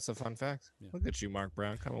 That's a fun fact. Yeah. Look at you, Mark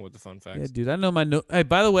Brown, coming with the fun facts. Yeah, dude. I know my note. Hey,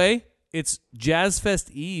 by the way, it's Jazz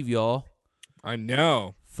Fest Eve, y'all. I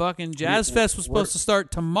know. Fucking Jazz Fest was supposed to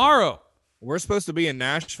start tomorrow. We're supposed to be in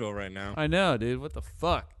Nashville right now. I know, dude. What the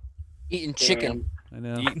fuck? Eating chicken. I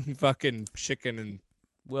know. Eating fucking chicken and.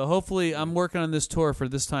 Well, hopefully, I'm working on this tour for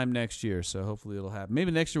this time next year, so hopefully it'll happen.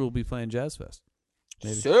 Maybe next year we'll be playing Jazz Fest.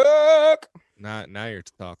 Maybe. Sick. Now you're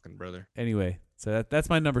talking, brother. Anyway, so that's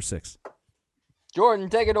my number 6. Jordan,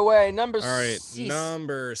 take it away. Number 6. All right,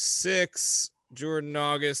 number 6. Jordan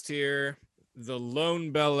August here. The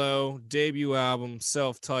Lone Bellow debut album,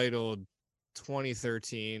 self-titled,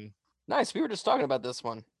 2013. Nice. We were just talking about this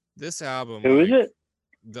one. This album. Who is it?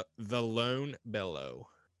 The Lone Bellow.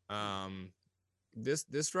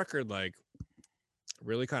 This record like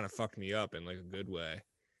really kind of fucked me up in like a good way.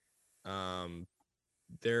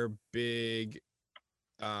 Their big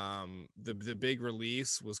the big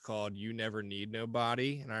release was called You Never Need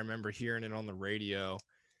Nobody, and I remember hearing it on the radio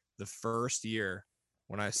the first year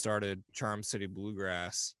when I started Charm City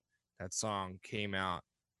Bluegrass. That song came out.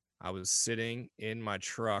 I was sitting in my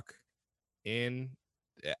truck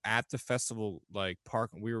at the festival like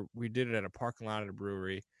park. We did it at a parking lot at a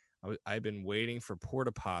brewery. I've been waiting for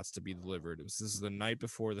porta pots to be delivered. This is the night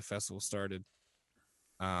before the festival started,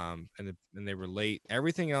 and they were late.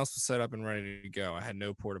 Everything else was set up and ready to go. I had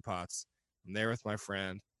no porta pots. I'm there with my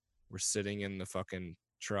friend. We're sitting in the fucking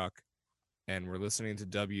truck, and we're listening to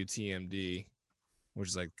WTMD, which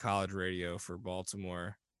is like college radio for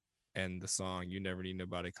Baltimore, and the song "You Never Need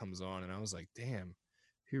Nobody" comes on, and I was like, "Damn,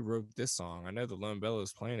 who wrote this song?" I know the Lone Bellow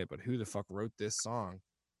is playing it, but who the fuck wrote this song?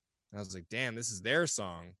 And I was like, "Damn, this is their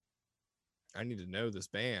song. I need to know this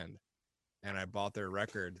band." And I bought their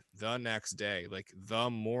record the next day, like the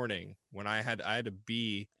morning when I had to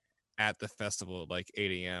be at the festival at like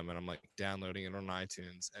 8 a.m. and I'm like downloading it on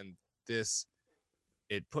iTunes. And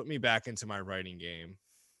it put me back into my writing game.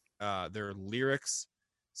 Their lyrics,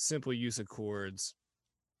 simple use of chords,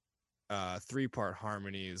 3-part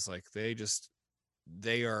harmonies, like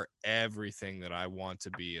they are everything that I want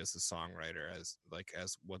to be as a songwriter, as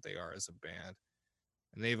what they are as a band.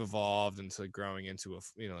 And they've evolved into growing into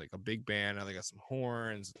a big band. Now they got some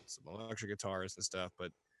horns, some electric guitars and stuff.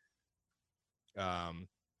 But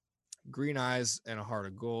Green Eyes and a Heart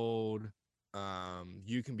of Gold.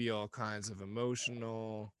 You Can Be All Kinds of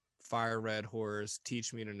Emotional. Fire Red Horse.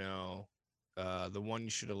 Teach Me to Know. The One You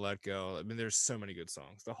Should Have Let Go. I mean, there's so many good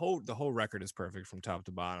songs. The whole record is perfect from top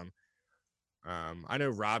to bottom. I know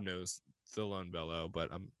Rob knows The Lone Bellow, but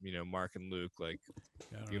Mark and Luke, like,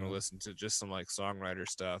 if you want to listen to just some like songwriter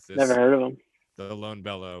stuff, Never heard of him. The Lone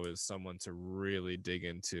Bellow is someone to really dig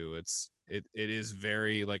into. It is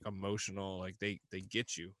very like emotional. Like they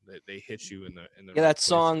get you. They hit you in the right that places.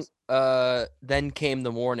 song, Then Came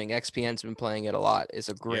the Morning. XPN's been playing it a lot. Is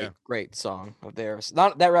a great song of theirs.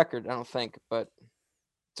 Not that record, I don't think, but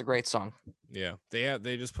it's a great song. Yeah,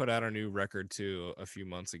 they just put out a new record too a few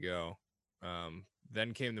months ago.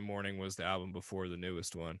 Then Came the Morning was the album before the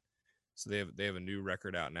newest one. So they have a new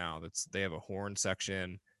record out now. They have a horn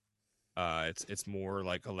section. It's more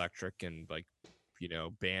like electric and like,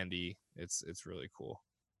 bandy. It's really cool.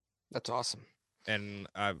 That's awesome. And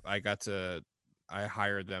I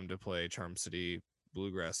hired them to play Charm City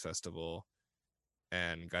Bluegrass Festival,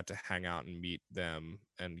 and got to hang out and meet them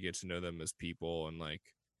and get to know them as people, and like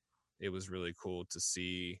it was really cool to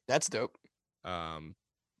see. That's dope.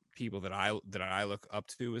 People that I look up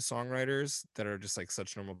to as songwriters that are just like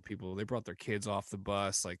such normal people. They brought their kids off the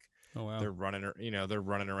bus, like, oh wow, they're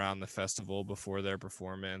running around the festival before their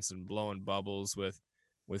performance and blowing bubbles with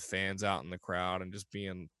fans out in the crowd, and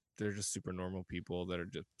they're just super normal people that are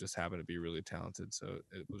just happen to be really talented. So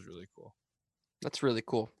it was really cool. That's really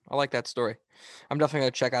cool. I like that story. I'm definitely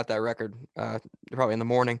gonna check out that record. Probably in the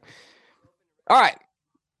morning. All right,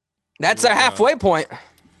 that's our halfway point.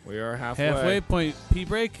 We are halfway point. Pee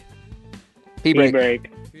break. Pee break.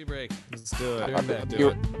 Pee break. Let's do it. Let's do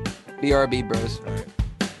it. BRB, bros. All right.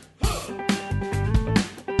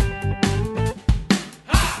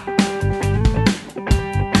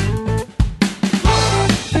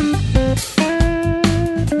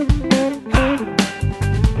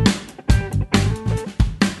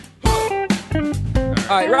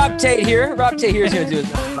 All right, Rob Tate here. Rob Tate here is going to do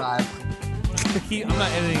his number 5. I'm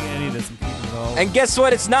not editing any of this. I'm keeping it all. And guess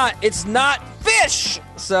what? It's not fish.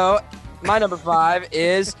 So my number 5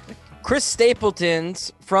 is Chris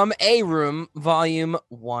Stapleton's From A Room, Volume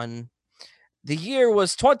 1. The year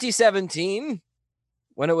was 2017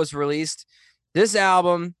 when it was released. This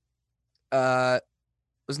album was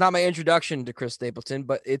not my introduction to Chris Stapleton,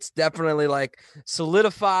 but it's definitely like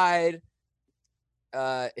solidified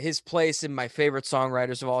his place in my favorite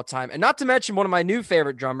songwriters of all time. And not to mention one of my new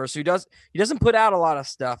favorite drummers who doesn't put out a lot of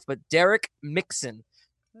stuff, but Derek Mixon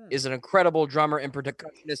is an incredible drummer and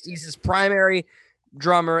percussionist. He's his primary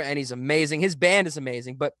drummer and he's amazing. His band is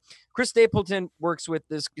amazing, but Chris Stapleton works with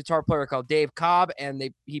this guitar player called Dave Cobb, and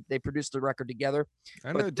they produced the record together.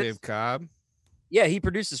 I know Dave Cobb. Yeah, he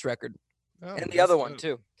produced this record. Oh, and the other one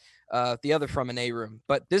too. The other From an A Room.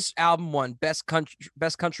 But this album won best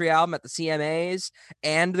country album at the CMAs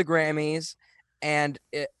and the Grammys, and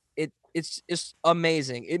it's just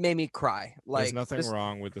amazing. It made me cry. Like, there's nothing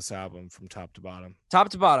wrong with this album from top to bottom. Top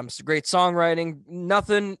to bottom. It's great songwriting.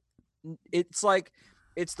 Nothing. It's like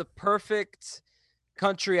it's the perfect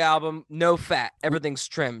country album. No fat. Everything's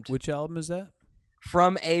trimmed. Which album is that?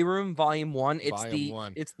 From A Room, Volume 1. Volume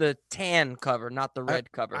 1. It's the tan cover, not the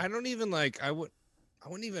red cover. I don't even like. I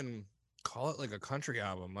wouldn't even call it like a country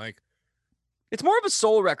album. Like, it's more of a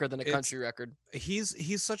soul record than a country record. He's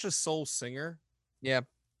such a soul singer. Yeah.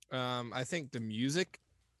 I think the music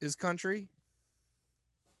is country,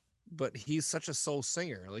 but he's such a soul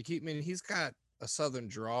singer. Like, he's got a southern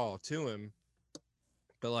drawl to him,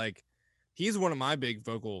 but like, he's one of my big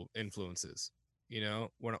vocal influences.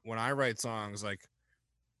 When I write songs, like,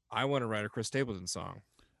 I want to write a Chris Stapleton song.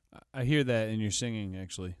 I hear that in your singing.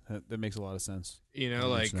 Actually, that makes a lot of sense.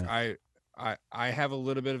 Like, I have a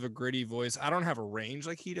little bit of a gritty voice. I don't have a range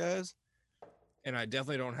like he does, and I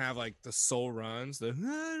definitely don't have like the soul runs, the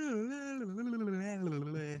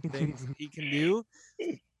things he can do.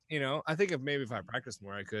 I think if I practiced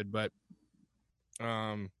more, I could. But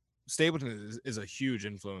Stapleton is a huge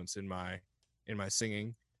influence in my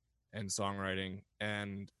singing and songwriting,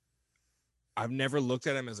 and I've never looked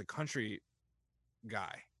at him as a country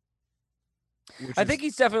guy. I think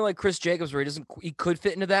he's definitely like Chris Jacobs, where he could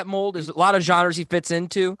fit into that mold. There's a lot of genres he fits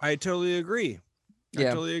into. I totally agree. Yeah. I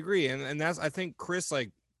totally agree. And that's, I think Chris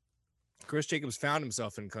Jacobs found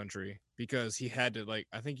himself in country because he had to, like,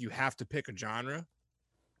 I think you have to pick a genre.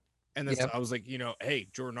 And that's, I was like, hey,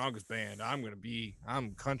 Jordan August band,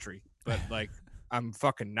 I'm country, but like, I'm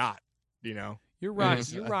fucking not, Yeah, You're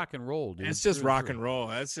Mhm. you're rock and roll, dude. It's just Through rock through. and roll.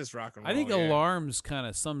 That's just rock and roll. I think yeah. Alarms kind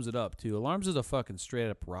of sums it up too. Alarms is a fucking straight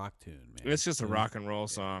up rock tune, man. It's just a rock and roll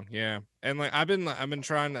song, yeah. And like I've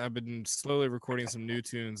been slowly recording some new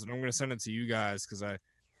tunes, and I'm gonna send it to you guys because I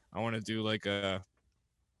want to do like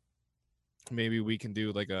maybe we can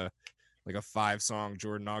do like a 5-song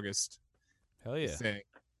Jordan August Hell yeah. thing,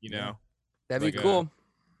 you Yeah. know, That'd like be cool.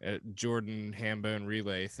 a Jordan Hambone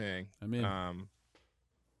Relay thing. I'm in.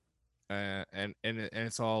 And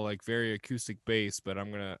it's all like very acoustic bass, but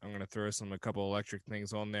I'm gonna throw a couple electric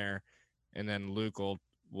things on there, and then Luke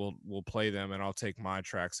will play them, and I'll take my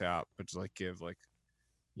tracks out, but just like give like,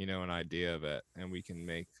 you know, an idea of it, and we can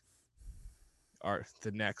make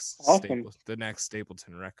the next Awesome.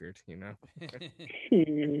 Stapleton record, you know.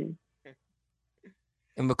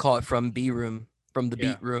 And we'll call it From B Room, from the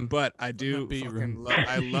Yeah, Beat Room. But I do Beat fucking room.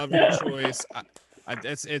 I love your choice.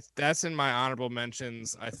 That's in my honorable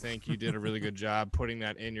mentions. I think you did a really good job putting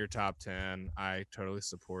that in your top 10. I totally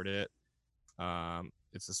support it.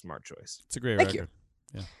 It's a smart choice. It's a great Thank you.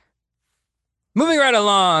 record. Moving right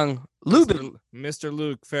along, Lubin. Mr.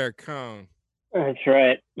 Luke Farrakhan. That's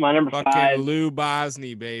right. My number Fucking 5. Lou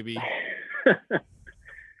Bosney, baby.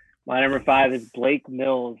 My number 5 is Blake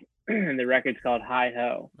Mills, and the record's called Hi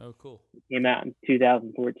Ho. Oh, cool. Came out in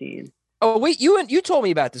 2014. Oh wait, you told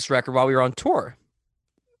me about this record while we were on tour.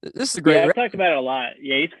 This is a great Yeah, I've record. talked about it a lot.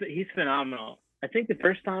 Yeah, he's phenomenal. I think the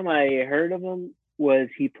first time I heard of him was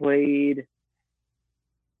he played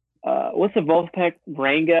what's the Wolfpack,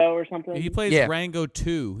 Rango or something? He plays Yeah. Rango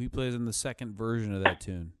 2. He plays in the second version of that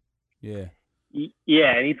tune. Yeah.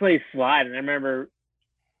 Yeah, and he plays slide, and I remember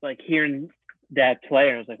like hearing that play,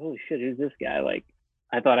 and I was like, holy shit, who's this guy? Like,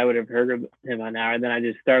 I thought I would have heard of him by now, and then I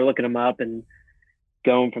just started looking him up and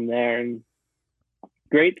going from there. And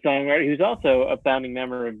great songwriter. He was also a founding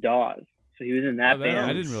member of Dawes, so he was in that band.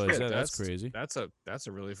 I didn't realize Shit, that. That's crazy. That's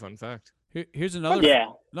a really fun fact. Here's another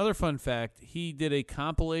another fun fact. He did a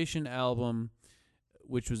compilation album,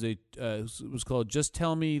 which was was called "Just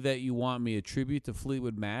Tell Me That You Want Me," a tribute to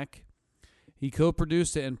Fleetwood Mac. He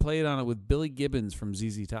co-produced it and played on it with Billy Gibbons from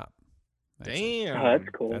ZZ Top. Damn. Oh, that's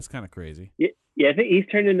cool. That's kind of crazy. Yeah, I think he's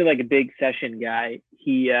turned into like a big session guy.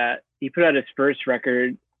 He put out his first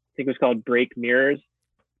record, I think it was called Break Mirrors,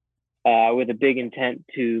 with a big intent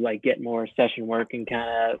to like get more session work and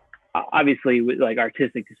kind of obviously with like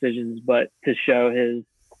artistic decisions, but to show his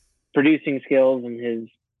producing skills and his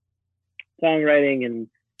songwriting and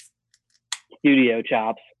studio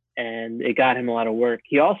chops. And it got him a lot of work.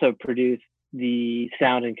 He also produced the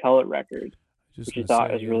Sound and Color record, which I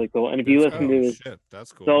thought was really cool. And if you listen to his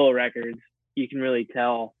that's cool. solo records, you can really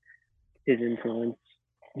tell his influence.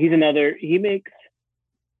 He makes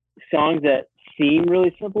songs that seem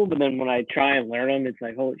really simple, but then when I try and learn them, it's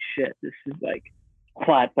like, holy shit, this is like a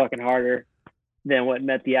lot fucking harder than what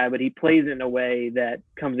met the eye. But he plays it in a way that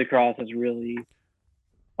comes across as really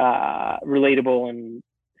relatable and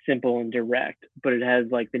simple and direct, but it has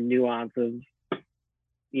like the nuance of,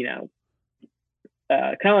 you know,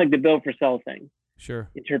 kind of like the Bill Purcell thing. Sure.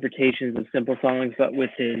 Interpretations of simple songs, but with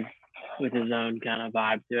his own kind of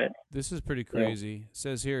vibe to it. This is pretty crazy. It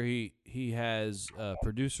says here he has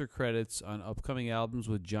producer credits on upcoming albums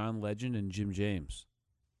with John Legend and Jim James.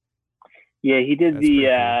 Yeah, he did That's pretty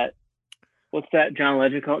cool. What's that John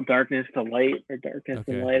Legend called? Darkness to Light or Darkness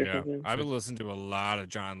and Light or Yeah, something? I've been listening to a lot of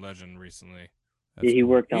John Legend recently. That's Yeah, he cool.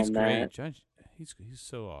 worked He's on great. that. John, he's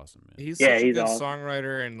so awesome, man. He's Yeah, such a he's good awesome.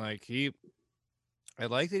 songwriter, and like I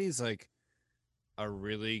like that he's like a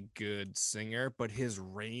really good singer, but his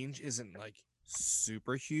range isn't like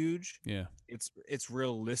super huge. Yeah. It's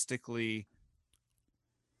realistically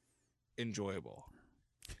enjoyable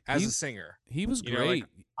as a singer. He was You know, great. like,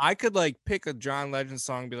 I could like pick a John Legend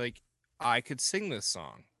song and be like, I could sing this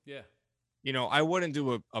song. Yeah. You know, I wouldn't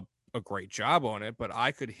do a great job on it, but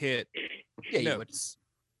I could hit notes.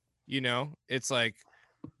 You know, it's like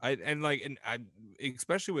I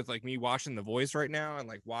especially with like me watching The Voice right now and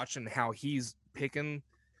like watching how he's picking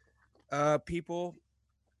people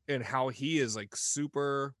and how he is like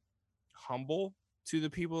super humble to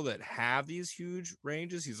the people that have these huge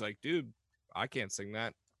ranges. He's like, dude, I can't sing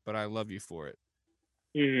that, but I love you for it.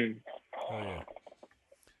 Mm-hmm. Oh yeah.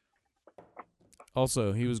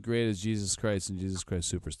 Also, he was great as Jesus Christ and Jesus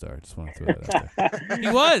Christ Superstar. Just want to throw that out there. He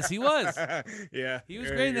was. Yeah. He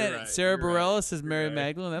was great in that. Right, Sarah Bareilles as Mary right.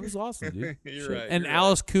 Magdalene. That was awesome, dude. You're Shit. right, And you're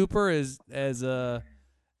Alice Cooper as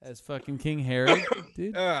fucking King Harry,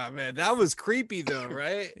 dude. Oh man, that was creepy though,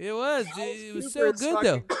 right? It was. Dude. Alice It was Cooper so is good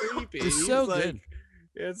though. fucking creepy. It was He's so like- good.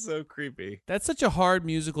 It's so creepy. That's such a hard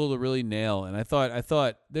musical to really nail, and I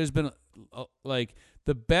thought there's been like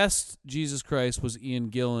the best Jesus Christ was Ian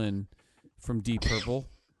Gillan from Deep Purple,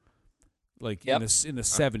 like Yep. in the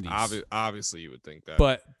 70s. Obviously, you would think that.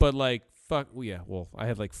 But like fuck, well, yeah. Well, I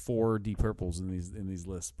had like 4 Deep Purples in these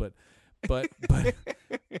lists, but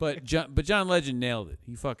John Legend nailed it.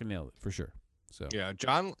 He fucking nailed it for sure. So yeah,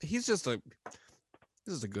 John, he's just a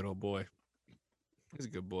good old boy. He's a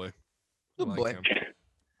good boy. Good I like boy. him.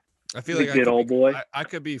 I feel He's like a good old boy. I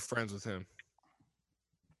could be friends with him.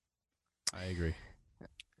 I agree.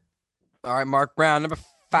 All right, Mark Brown, number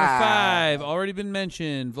Number 5. 5, already been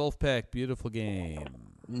mentioned. Wolfpack, beautiful game.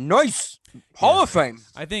 Nice. Hall of Fame.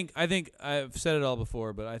 I think I've said it all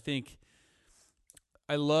before, but I think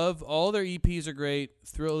I love all their EPs are great.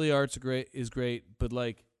 Thrill of the Arts is great, but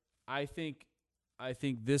like I think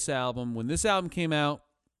this album, when this album came out,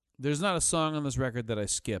 there's not a song on this record that I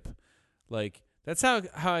skip. Like that's how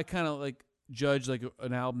I kind of like judge like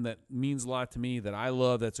an album that means a lot to me, that I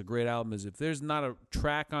love, that's a great album, is if there's not a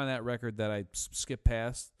track on that record that I skip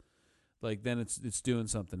past, like then it's doing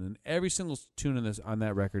something. And every single tune on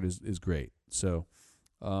that record is great. So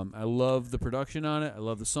I love the production on it. I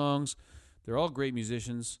love the songs. They're all great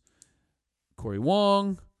musicians. Corey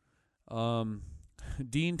Wong,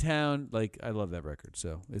 Dean Town, like I love that record.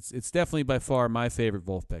 So it's definitely by far my favorite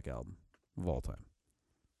Wolfpack album of all time.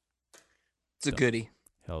 It's a goodie.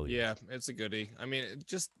 Hell yeah. Yeah, it's a goodie. I mean,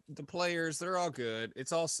 just the players, they're all good.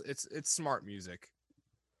 It's smart music.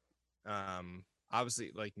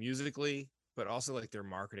 Obviously like musically, but also like their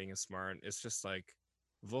marketing is smart. It's just like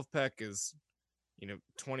Wolfpack is,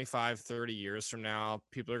 25, 30 years from now,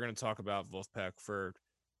 people are going to talk about Wolfpack for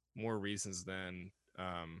more reasons than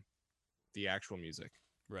the actual music.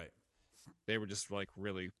 Right. They were just like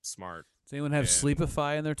really smart. Does anyone have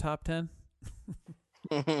Sleepify in their top 10?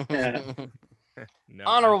 No,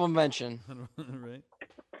 Honorable mention. Right.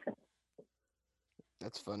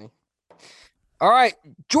 That's funny. All right,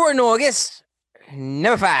 Jordan August,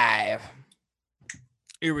 number 5.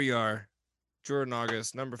 Here we are. Jordan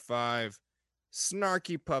August, number 5.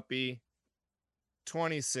 Snarky Puppy,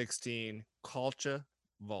 2016, Culture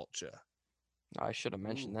Vulture. I should have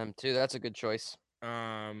mentioned them too. That's a good choice.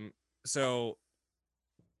 So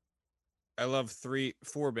I love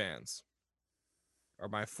 4 bands are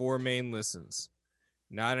my 4 main listens,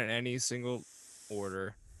 not in any single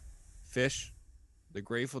order. Fish, The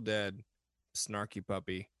Grateful Dead, Snarky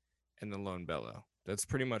Puppy, and The Lone Bellow. That's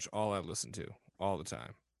pretty much all I listen to all the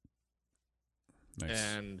time. Nice.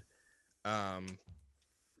 And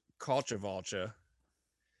Culture Vulture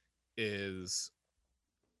is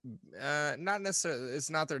not necessarily, it's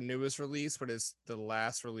not their newest release, but it's the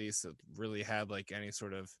last release that really had like any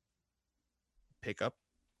sort of pickup,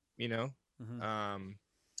 Mm-hmm.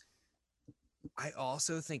 I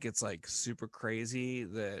also think it's like super crazy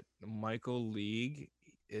that Michael League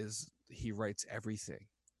he writes everything.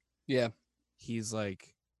 Yeah. He's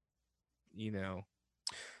like,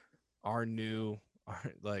 our new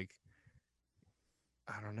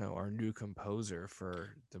composer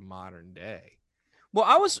for the modern day. Well,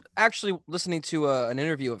 I was actually listening to an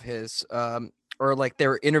interview of his, or like they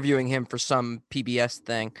were interviewing him for some PBS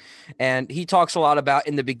thing. And he talks a lot about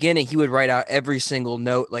in the beginning, he would write out every single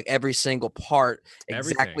note, like every single part,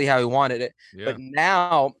 exactly Everything. how he wanted it. Yeah. But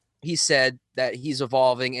now he said that he's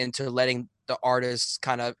evolving into letting the artists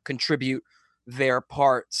kind of contribute their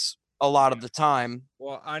parts a lot of the time.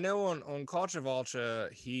 Well, I know on Culture Vulture,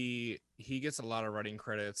 he gets a lot of writing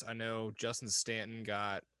credits. I know Justin Stanton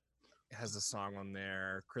has a song on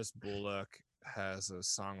there. Chris Bullock has a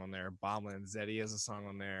song on there. Bob Lanzetti has a song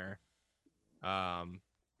on there.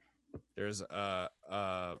 There's a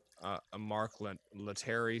Mark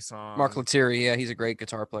Lettieri song. Mark Lettieri, yeah, he's a great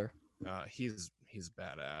guitar player. He's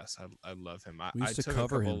badass. I love him. We used to took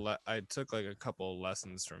cover him. I took like a couple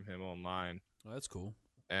lessons from him online, Oh, that's cool.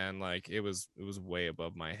 and like it was way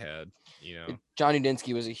above my head. Johnny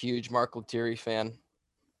Dinsky was a huge Mark Lettieri fan.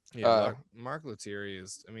 Yeah, Mark Lettieri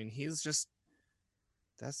is. I mean, he's just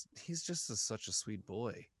such a sweet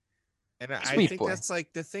boy, and I think that's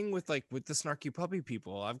like the thing with the Snarky Puppy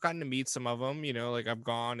people. I've gotten to meet some of them. Like I've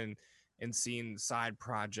gone and seen side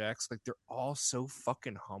projects. Like they're all so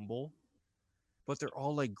fucking humble, but they're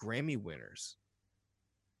all like Grammy winners,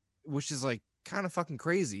 which is like kind of fucking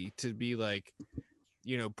crazy to be like,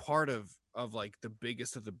 part of like the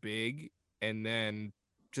biggest of the big, and then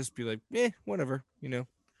just be like, whatever,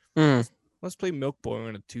 Let's play Milk Boy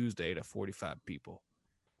on a Tuesday to 45 people.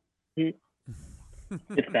 It's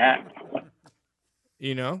that.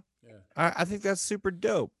 Yeah. I think that's super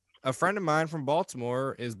dope. A friend of mine from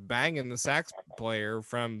Baltimore is banging the sax player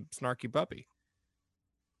from Snarky Puppy.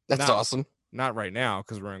 That's awesome. Not right now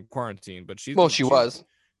because we're in quarantine, but she was.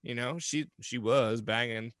 She was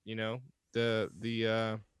banging,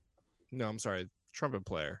 the No, I'm sorry, trumpet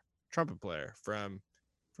player from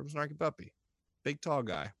Snarky Puppy, big tall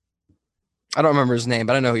guy. I don't remember his name,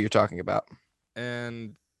 but I know who you're talking about.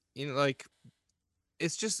 And like,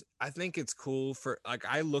 it's just, I think it's cool for, like,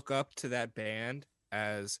 I look up to that band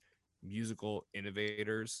as musical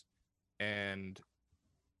innovators, and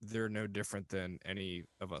they're no different than any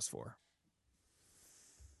of us four.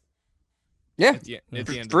 Yeah, at the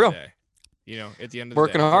end of for real. the day. At the end of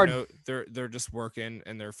Working the day, hard. They're just working,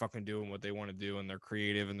 and they're fucking doing what they want to do, and they're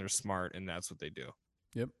creative, and they're smart, and that's what they do.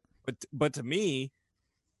 Yep. But to me,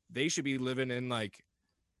 they should be living in like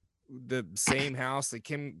the same house that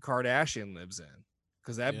Kim Kardashian lives in,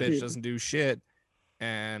 because that bitch doesn't do shit,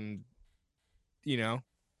 and I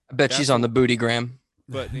bet she's on the booty gram.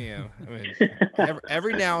 But I mean,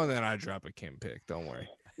 every now and then I drop a Kim pic. Don't worry.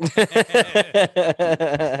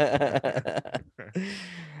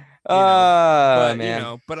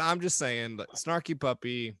 But I'm just saying, like, Snarky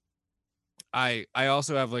Puppy, I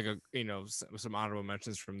also have like some honorable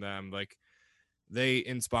mentions from them. Like, they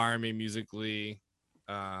inspire me musically.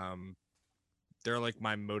 They're like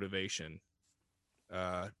my motivation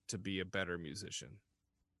to be a better musician.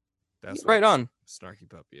 That's right on. Snarky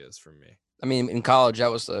Puppy is for me. I mean, in college, that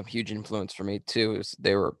was a huge influence for me too.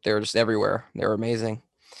 They were just everywhere. They were amazing.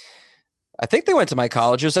 I think they went to my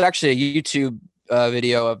college. There's actually a YouTube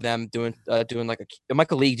video of them doing like a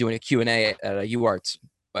Michael League doing a Q&A at UArts.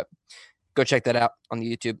 But go check that out on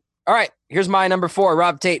the YouTube. All right, here's my number 4.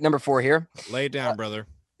 Rob Tate, number 4 here. Lay it down, brother.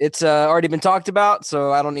 It's already been talked about,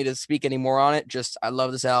 so I don't need to speak any more on it. Just, I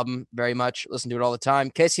love this album very much. Listen to it all the time.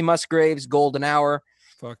 Casey Musgraves, Golden Hour.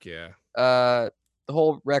 Fuck yeah. The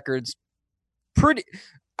whole record's pretty.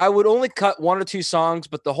 I would only cut 1 or 2 songs,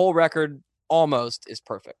 but the whole record almost is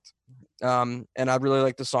perfect. And I really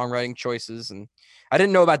like the songwriting choices, and I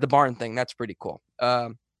didn't know about the barn thing. That's pretty cool.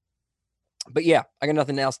 But yeah, I got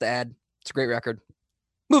nothing else to add. It's a great record.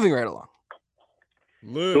 Moving right along.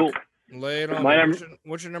 Luke, lay it on.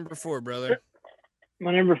 What's your number 4, brother?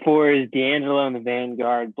 My number 4 is D'Angelo and the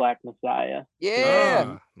Vanguard, Black Messiah.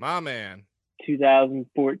 Yeah. My man.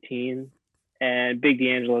 2014. And big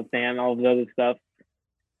D'Angelo fan, all of the other stuff.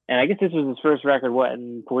 And I guess this was his first record,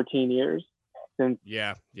 in 14 years? Since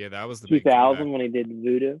that was the 2000 when he did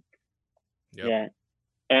Voodoo. Yep. Yeah.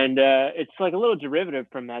 And it's like a little derivative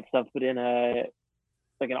from that stuff, but in an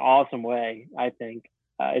awesome way, I think.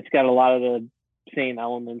 It's got a lot of the same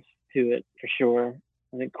elements to it, for sure.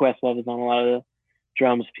 I think Questlove is on a lot of the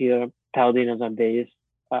drums, Pio Palladino's on bass.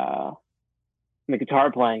 And the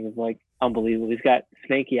guitar playing is like unbelievable. He's got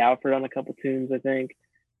Spanky Alford on a couple tunes, I think.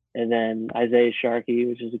 And then Isaiah Sharkey,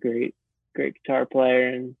 which is a great guitar player.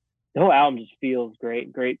 And the whole album just feels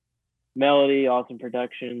great. Great melody, awesome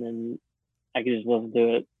production, and I could just listen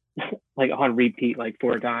to it like on repeat like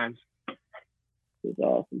 4 times. It's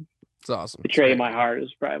awesome. It's awesome. Betray My Heart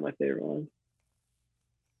is probably my favorite one.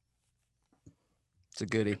 It's a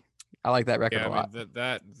goodie. I like that record a lot.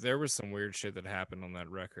 That there was some weird shit that happened on that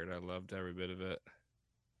record. I loved every bit of it.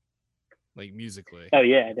 Like, musically. Oh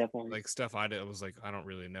yeah, definitely. Like, stuff I did, was like, I don't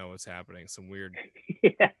really know what's happening. Some weird.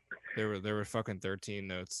 Yeah. There were fucking 13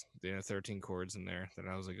 notes, 13 chords in there. That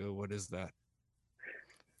I was like, oh, what is that?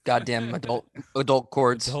 Goddamn adult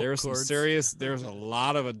chords. There was some serious. There was a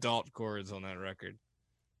lot of adult chords on that record.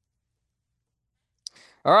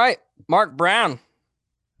 All right, Mark Brown.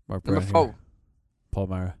 Number 4.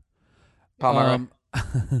 Palmyra.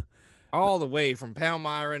 All the way from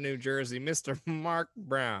Palmyra, New Jersey, Mr. Mark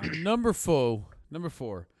Brown. Number 4.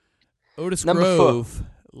 Otis Grove,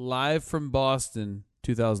 live from Boston,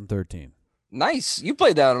 2013. Nice. You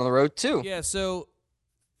played that on the road too. Yeah. So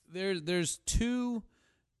there's 2.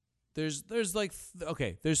 There's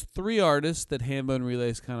 3 artists that Hambone Relay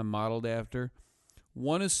is kind of modeled after.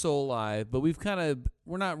 One is Soul Live, but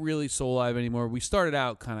we're not really Soul Live anymore. We started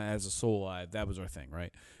out kind of as a Soul Live. That was our thing,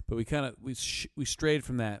 right? But we strayed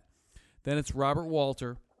from that. Then it's Robert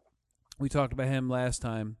Walter. We talked about him last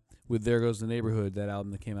time with There Goes the Neighborhood, that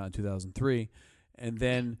album that came out in 2003. And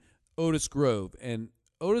then Otis Grove. And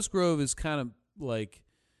Otis Grove is kind of like,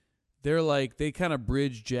 they kind of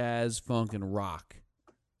bridge jazz, funk, and rock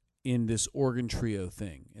in this organ trio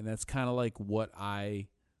thing. And that's kind of like what I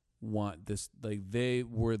want. This, like, they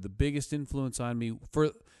were the biggest influence on me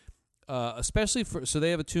for, especially for, so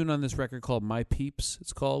they have a tune on this record called My Peeps,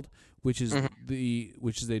 it's called, which is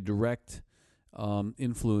a direct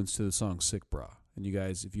influence to the song Sick Bra. And you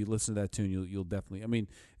guys, if you listen to that tune, you'll definitely, I mean,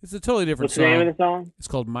 it's a totally different What's song. What's the name of the song? It's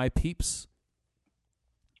called My Peeps.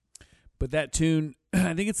 But that tune,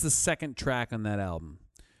 I think it's the second track on that album.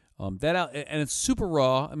 And it's super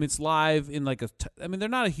raw. I mean, it's live in like they're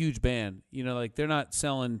not a huge band. Like, they're not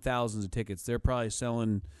selling thousands of tickets. They're probably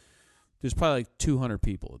selling there's probably like 200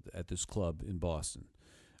 people at this club in Boston,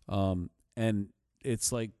 and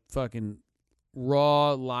it's like fucking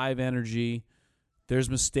raw live energy. There's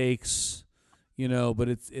mistakes, but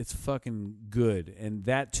it's fucking good. And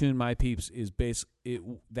that tune, My Peeps, is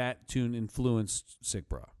that tune influenced Sick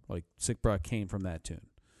Bra. Like Sick Bra came from that tune.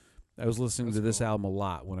 I was listening to this album a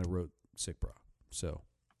lot when I wrote Sick Bra. So,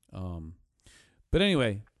 but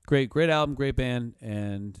anyway, great album, great band,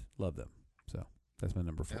 and love them. So that's my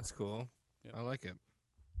number 4. That's cool. Yeah. I like it.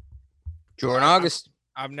 Jordan August.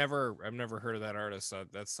 I've never heard of that artist. So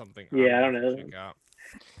that's something. Yeah, I don't know. Check out.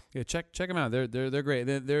 Yeah, check them out. They're great.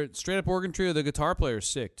 They're straight up organ trio. The guitar player is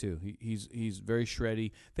sick too. He's very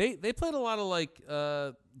shreddy. They played a lot of like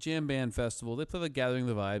jam band festival. They play like Gathering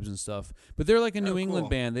the Vibes and stuff. But they're like a New England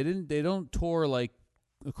band. They don't tour like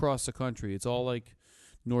across the country. It's all like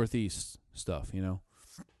Northeast stuff.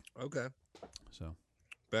 Okay. So,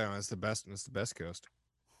 but it's the best. It's the best coast.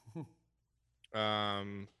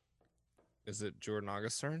 Is it Jordan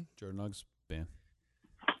August's turn? Jordan August band.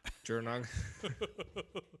 Jordan August.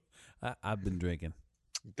 I've been drinking.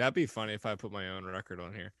 That'd be funny if I put my own record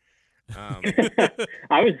on here.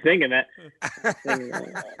 I was thinking that.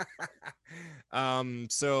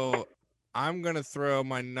 So I'm gonna throw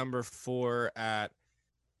my number 4 at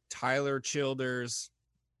Tyler Childers,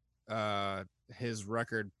 his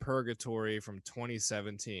record Purgatory from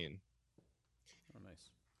 2017. Oh, nice.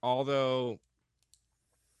 Although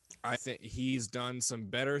I think he's done some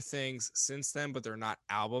better things since then, but they're not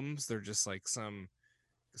albums. They're just like some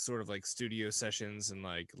sort of like studio sessions and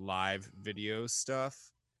like live video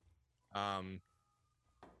stuff.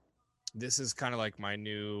 This is kind of like my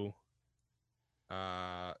new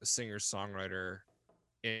singer-songwriter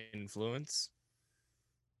influence.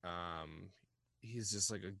 He's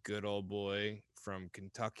just like a good old boy from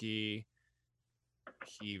Kentucky.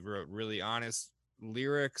 He wrote really honest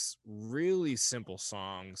lyrics, really simple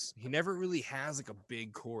songs. He never really has like a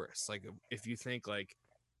big chorus. Like if you think like,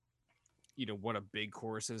 what a big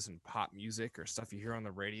chorus is in pop music or stuff you hear on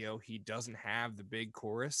the radio, he doesn't have the big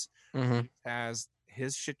chorus. Mm-hmm. He has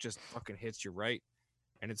his shit just fucking hits you right.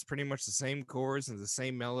 And it's pretty much the same chords and the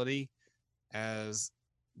same melody as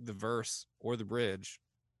the verse or the bridge,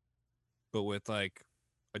 but with like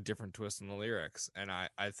a different twist in the lyrics. And I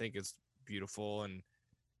think it's beautiful. And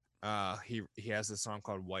he has this song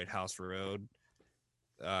called White House Road,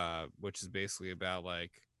 which is basically about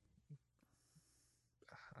like,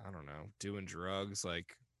 I don't know, doing drugs,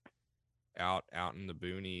 like out in the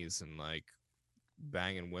boonies and like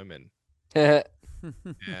banging women.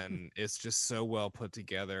 And it's just so well put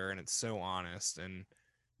together and it's so honest. And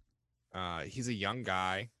he's a young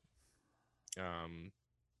guy. And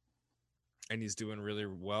he's doing really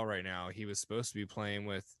well right now. He was supposed to be playing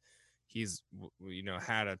with,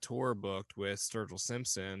 had a tour booked with Sturgill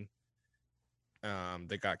Simpson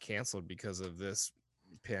that got canceled because of this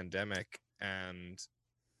pandemic. And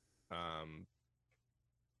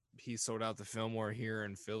he sold out the Fillmore here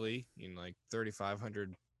in Philly in like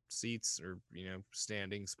 3,500 seats or,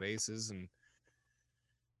 standing spaces. And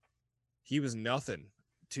he was nothing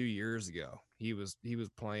 2 years ago. He was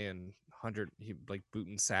playing 100, like boot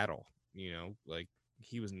and saddle, like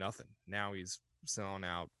he was nothing. Now he's selling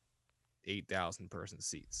out 8,000 person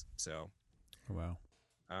seats. So, wow.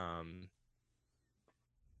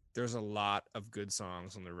 There's a lot of good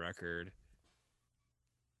songs on the record.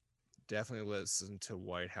 Definitely listen to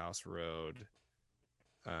White House Road,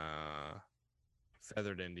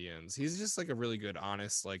 Feathered Indians. He's just like a really good,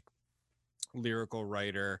 honest, like lyrical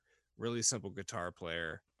writer, really simple guitar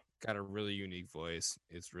player, got a really unique voice.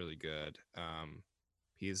 It's really good.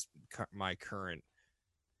 He's my current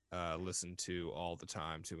listen to all the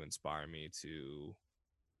time to inspire me to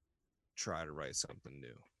try to write something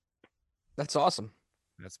new. That's awesome.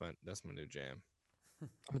 That's my new jam.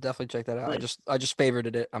 I'm definitely check that out. I just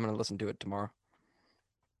favorited it. I'm gonna listen to it tomorrow.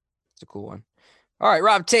 It's a cool one. All right,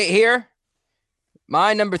 Rob Tate here.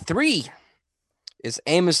 My number 3 is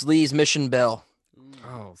Amos Lee's Mission Bell.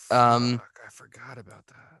 Oh, fuck. I forgot about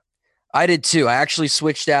that. I did too. I actually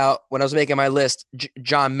switched out when I was making my list.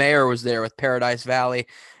 John Mayer was there with Paradise Valley,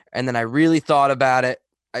 and then I really thought about it.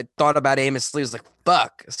 I thought about Amos Lee. I was like,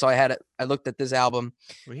 fuck. So I looked at this album.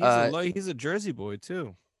 Well, he's a Jersey boy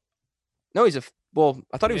too. No, I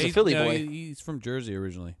thought he was a Philly boy. He's from Jersey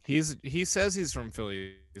originally. He says he's from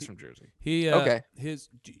Philly. He's from Jersey. Okay.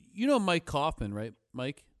 Mike Kaufman, right?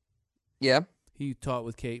 Mike? Yeah. He taught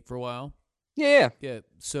with Kate for a while. Yeah. Yeah.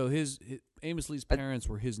 So his Amos Lee's parents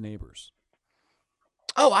were his neighbors.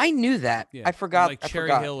 Oh, I knew that. Yeah. I forgot. Like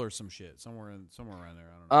Cherry Hill or some shit. Somewhere around there.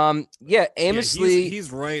 I don't know. Yeah, Amos Lee.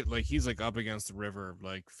 He's right. Like he's like up against the river,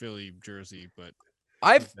 like Philly, Jersey, but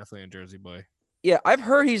I've definitely a Jersey boy. Yeah, I've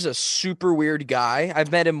heard he's a super weird guy.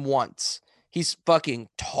 I've met him once. He's fucking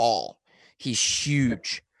tall. He's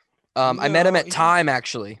huge. I met him No, at Time,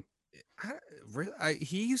 actually.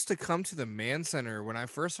 He used to come to the Man Center when I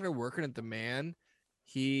first started working at the Man.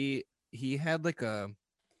 He had like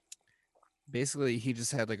basically he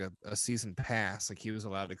just had like a season pass. Like he was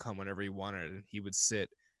allowed to come whenever he wanted, and he would sit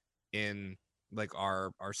in like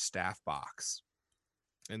our staff box,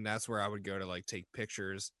 and that's where I would go to like take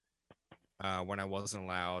pictures when I wasn't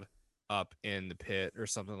allowed up in the pit or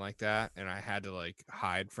something like that, and I had to like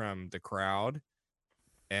hide from the crowd.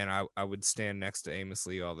 And I would stand next to Amos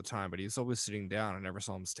Lee all the time, but he's always sitting down. I never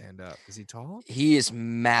saw him stand up. Is he tall? He is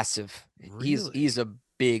massive. Really? He's a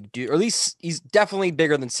big dude, or at least he's definitely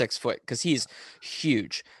bigger than 6 foot because he's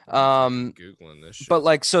huge. I'm Googling this shit. But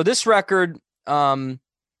like, so this record definitely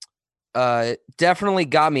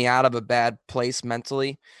got me out of a bad place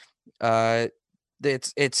mentally.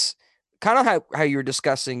 It's kind of how you were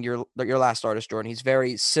discussing your last artist, Jordan. He's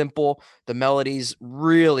very simple. The melodies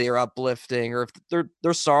really are uplifting, or if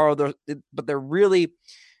they're sorrow, but they really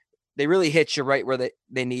hit you right where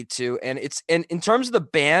they need to. And in terms of the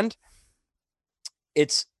band,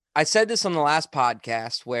 I said this on the last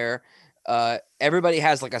podcast where everybody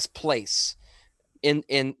has like a place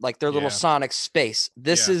in like their little sonic space.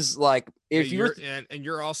 This is like, if you're and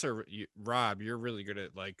you're also Rob, you're really good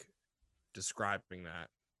at like describing that.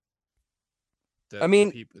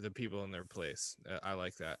 The people in their place. I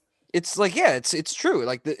like that. It's like, yeah, it's true.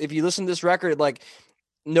 Like if you listen to this record, like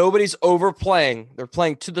nobody's overplaying. They're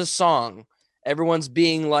playing to the song. Everyone's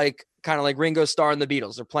being like kind of like Ringo Starr and the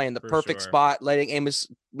Beatles. They're playing the perfect spot, letting Amos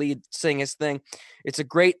Lee sing his thing. It's a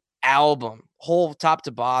great album, whole top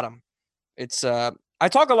to bottom. It's I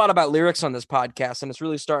talk a lot about lyrics on this podcast, and it's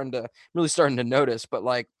really starting to notice. But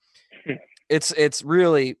like, it's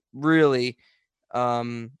really really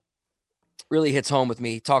hits home with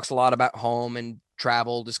me. He talks a lot about home and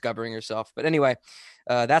travel, discovering yourself. But anyway,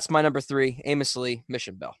 that's my number 3, Amos Lee,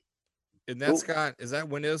 Mission Bell. And that's is that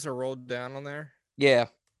Windows Are Rolled Down on there? Yeah.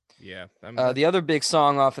 Yeah. The other big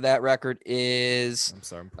song off of that record is I'm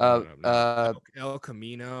sorry, I'm pulling it up now. El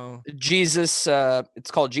Camino. Jesus.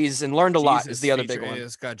 It's called Jesus, and Learned a Lot is the other big one.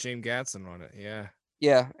 It's got James Gatson on it. Yeah.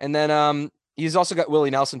 Yeah. And then he's also got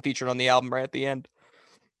Willie Nelson featured on the album right at the end.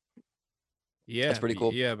 Yeah, that's pretty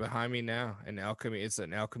cool. Yeah, Behind Me Now, and it's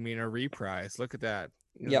an El Camino reprise. Look at that.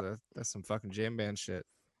 Yeah, that's some fucking jam band shit.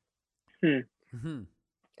 Mm-hmm.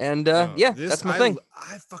 And that's my thing.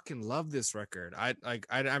 I fucking love this record. I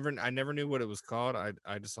never knew what it was called.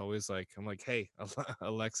 I just always I'm like, hey,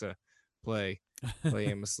 Alexa, play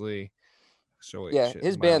Amos Lee.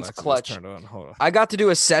 His band's Alexa clutch. Turned on. Hold on. I got to do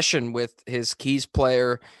a session with his keys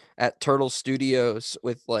player at Turtle Studios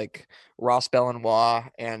with like Ross Bellenois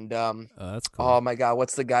and that's cool. Oh my god,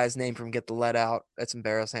 what's the guy's name from Get the Let Out? That's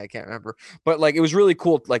embarrassing. I can't remember. But like, it was really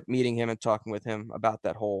cool like meeting him and talking with him about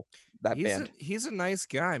that band. He's a nice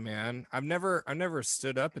guy, man. I've never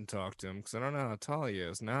stood up and talked to him because I don't know how tall he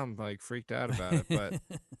is. Now I'm like freaked out about it. But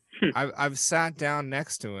I've sat down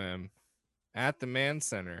next to him at the Man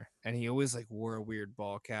Center, and he always like wore a weird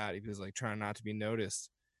ball cap. He was like trying not to be noticed.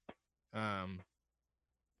 And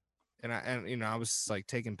I was like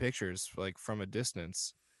taking pictures like from a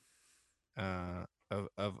distance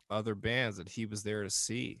of other bands that he was there to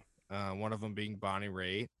see. One of them being Bonnie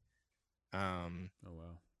Raitt. Oh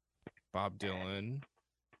wow. Bob Dylan.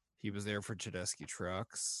 He was there for Tedeschi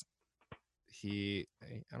Trucks. I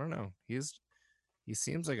don't know. He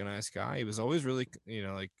seems like a nice guy. He was always really,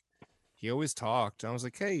 like he always talked. I was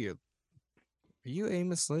like, hey, are you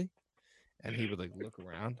Amos Lee? And he would like look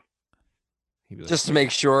around. He'd be like, just to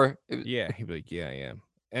make sure. Yeah, he'd be like, yeah, I am.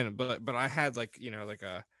 And but I had like like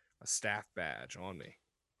a staff badge on me,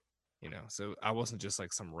 so I wasn't just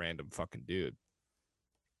like some random fucking dude.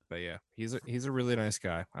 But yeah, he's a really nice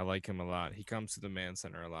guy. I like him a lot. He comes to the Man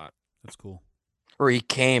Center a lot. That's cool. Or he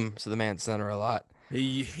came to the Man Center a lot.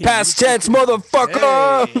 He Past tense,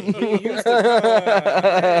 motherfucker.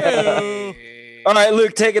 Hey. All right,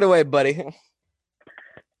 Luke, take it away, buddy.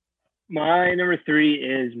 My number 3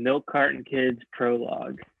 is Milk Carton Kids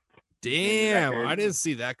Prologue. Damn, I didn't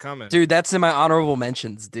see that coming. Dude, that's in my honorable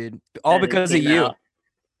mentions, dude. All And because of you.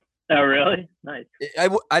 Oh, really? Nice.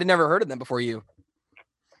 I'd never heard of them before you.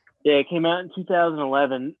 Yeah, it came out in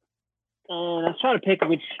 2011. And I was trying to pick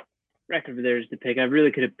which record of theirs to pick. I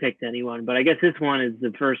really could have picked anyone, but I guess this one is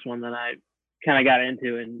the first one that I kind of got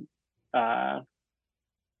into and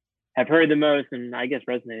have heard the most, and I guess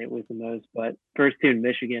resonated with the most. But First Tune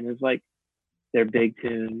Michigan is like their big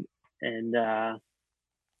tune, and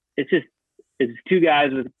it's 2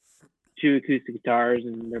 guys with 2 acoustic guitars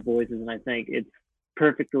and their voices, and I think it's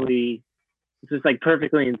perfectly. It's just like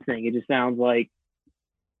perfectly in sync. It just sounds like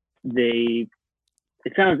it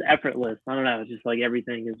sounds effortless. I don't know. It's just like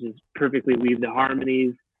everything is just perfectly weaved. The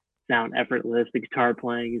harmonies sound effortless. The guitar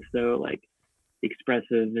playing is so like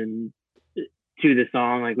expressive and to the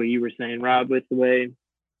song, like what you were saying, Rob, with the way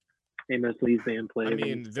Amos Lee's band plays. I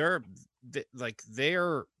mean, they're like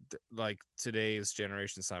today's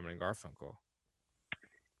generation Simon and Garfunkel.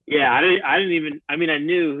 Yeah, I didn't even. I mean, I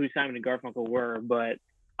knew who Simon and Garfunkel were, but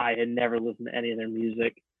I had never listened to any of their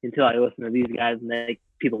music until I listened to these guys, and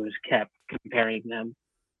people just kept comparing them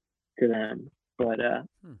to them. But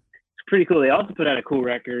it's pretty cool. They also put out a cool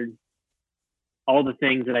record, All the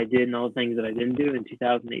Things That I Did and All the Things That I Didn't Do, in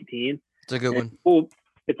 2018. It's a good one.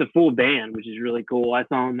 It's a full band, which is really cool. I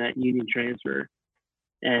saw them at Union Transfer,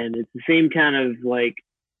 and it's the same kind of like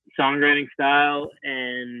songwriting style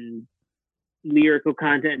and lyrical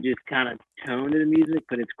content, just kind of tone to the music.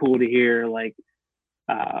 But it's cool to hear like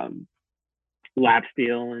lap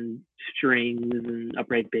steel and strings and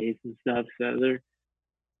upright bass and stuff. So they're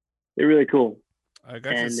really cool. I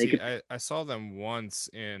got to see. I saw them once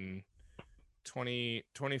in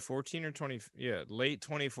 2014 or late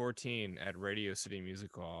 2014 at Radio City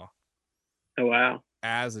Music Hall. Oh wow!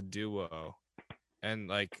 As a duo, and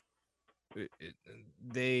like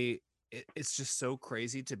it's just so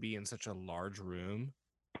crazy to be in such a large room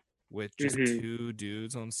with just two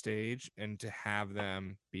dudes on stage and to have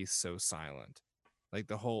them be so silent, like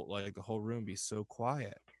the whole room be so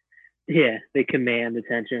quiet. Yeah, they command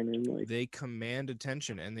attention and and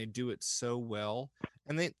they do it so well,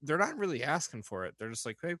 and they're not really asking for it. They're just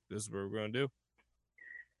like, hey, this is what we're going to do.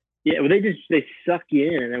 Yeah, well, they suck you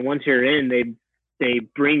in, and then once you're in, they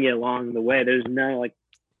bring you along the way. There's no like,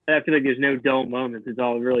 I feel like there's no dull moments. It's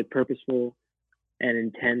all really purposeful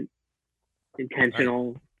and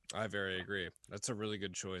intentional. I very agree. That's a really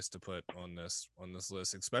good choice to put on this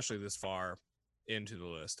list, especially this far into the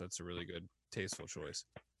list. That's a really good, tasteful choice.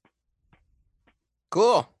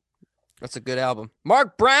 Cool. That's a good album.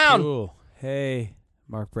 Mark Brown. Cool. Hey,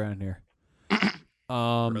 Mark Brown here.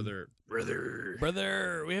 Brother.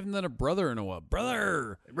 We haven't done a brother in a while.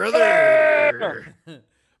 Brother.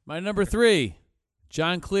 My number 3,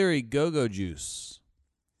 John Cleary, Go-Go Juice.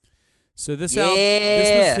 So this album,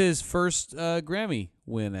 this was his first Grammy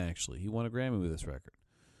win. Actually, he won a Grammy with this record.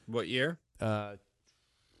 What year?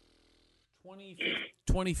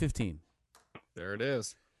 2015. There it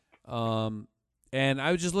is. And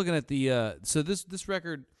I was just looking at the so this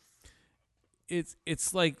record,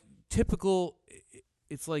 it's like typical.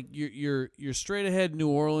 It's like your straight ahead New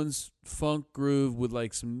Orleans funk groove with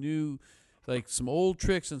like some old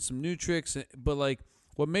tricks and some new tricks. But like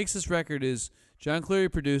what makes this record is John Cleary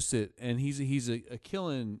produced it, and he's a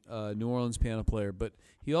killing New Orleans piano player. But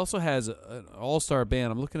he also has an all-star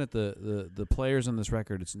band. I'm looking at the players on this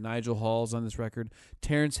record. It's Nigel Hall's on this record.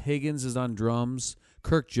 Terrence Higgins is on drums.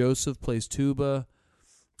 Kirk Joseph plays tuba.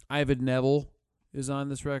 Ivan Neville is on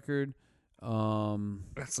this record.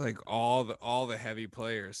 That's like all the heavy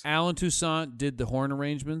players. Alan Toussaint did the horn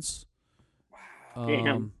arrangements.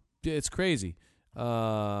 Wow. It's crazy. Who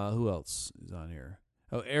else is on here?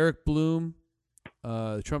 Oh, Eric Bloom,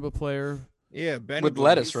 the trumpet player. Yeah, Benny with Bloom,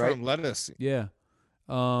 Lettuce, right? From Lettuce. Yeah.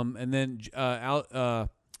 And then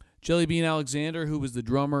Jelly Bean Alexander, who was the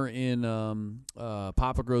drummer in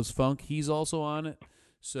Papa Grows Funk, he's also on it.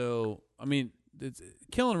 So I mean, it's a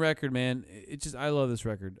killing record, man. I love this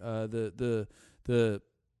record. The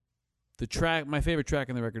track, my favorite track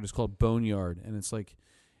on the record is called Boneyard, and it's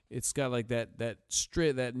got like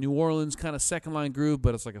that New Orleans kind of second line groove,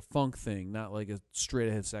 but it's like a funk thing, not like a straight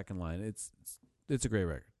ahead second line. It's a great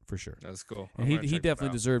record for sure. That's cool. And he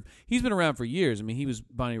definitely deserved. He's been around for years. I mean, he was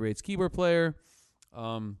Bonnie Raitt's keyboard player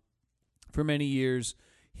for many years.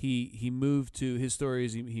 He moved to his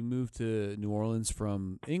stories. He moved to New Orleans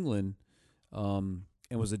from England, and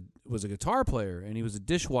was a guitar player, and he was a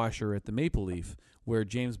dishwasher at the Maple Leaf, where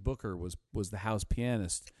James Booker was the house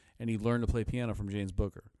pianist, and he learned to play piano from James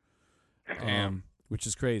Booker. Which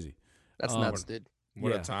is crazy. That's nuts, dude.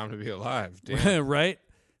 What a time to be alive, damn. Right?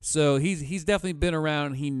 So he's definitely been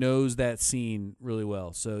around. He knows that scene really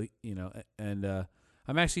well. So, and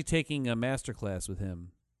I'm actually taking a master class with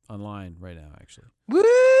him online right now, actually. Woo!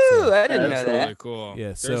 So, I didn't know That's that. really cool. Yeah,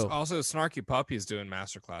 There's so also Snarky Puppy's doing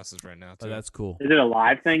master classes right now too. oh, that's cool. Is it a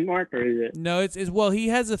live thing, Mark, or is it? No, it's well, he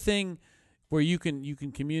has a thing where you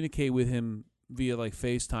can communicate with him via like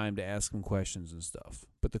FaceTime to ask him questions and stuff.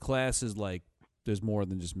 But the class is like there's more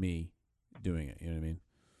than just me doing it. You know what I mean?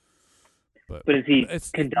 But is he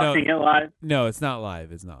conducting it live? No, it's not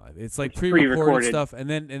live. It's not live. It's like It's pre-recorded pre-recorded stuff, and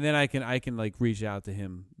then I can like reach out to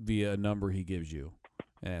him via a number he gives you,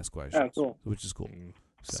 and ask questions. Oh, cool. Which is cool.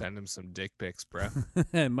 So. Send him some dick pics, bro.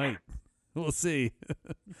 It might. We'll see.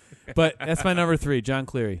 But that's my number 3, John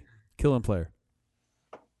Cleary, Killing Player.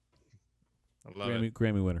 I love it.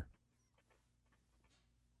 Grammy winner.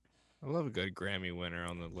 I love a good Grammy winner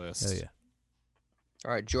on the list. Hell yeah.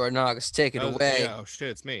 All right, Jordan August, take it away. Yeah, oh shit,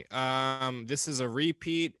 it's me. This is a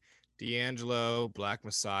repeat. D'Angelo, Black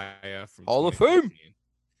Messiah from Hall of Fame.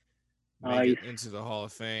 2015. Make it into the Hall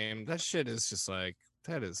of Fame. That shit is just like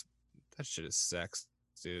that shit is sex,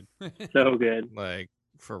 dude. So good. Like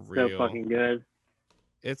for real. So fucking good.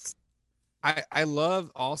 It's I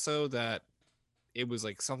love also that it was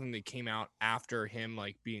like something that came out after him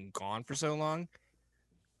like being gone for so long.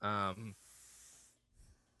 I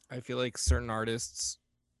feel like certain artists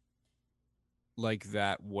like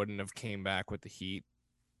that wouldn't have came back with the heat,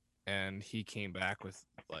 and he came back with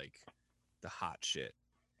like the hot shit.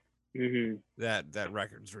 Mm-hmm. That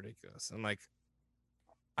record's ridiculous, and like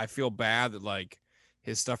I feel bad that like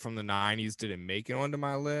his stuff from the 90s didn't make it onto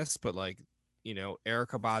my list, but like, you know,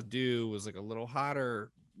 Erykah Badu was like a little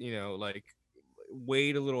hotter, you know, like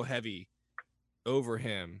weighed a little heavy over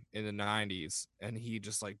him in the 90s, and he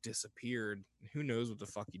just like disappeared. Who knows what the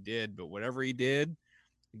fuck he did, but whatever he did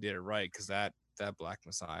it right, because that Black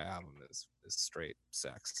Messiah album is straight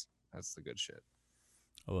sex. That's the good shit.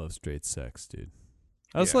 I love straight sex, dude.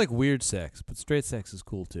 I also like weird sex, but straight sex is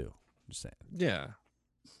cool too. Just saying. Yeah.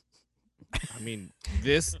 I mean,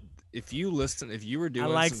 if you were doing I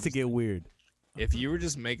likes to get weird. If you were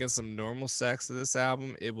just making some normal sex to this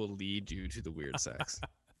album, it will lead you to the weird sex.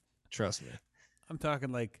 Trust me. I'm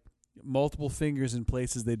talking like multiple fingers in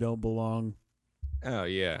places they don't belong. Oh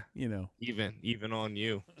yeah. You know. Even on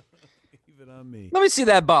you. Even on me. Let me see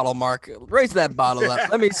that bottle, Mark. Raise that bottle up.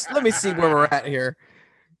 Let me see where we're at here.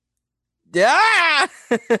 Yeah.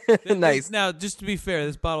 Nice. Now, just to be fair,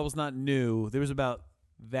 this bottle was not new. There was about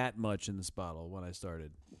that much in this bottle when I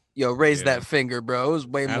started. Yo, raise that finger, bro. It was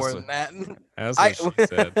way more than that. That's what she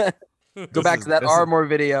said. Go back to that Armor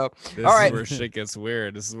video. This All right. is where shit gets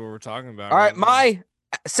weird. This is what we're talking about. All right, my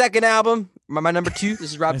second album, my number 2.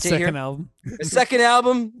 This is Rob Tate here. Second album. The second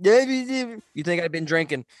album. You think I've been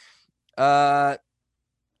drinking?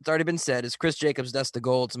 It's already been said. It's Chris Jacobs' "Dust to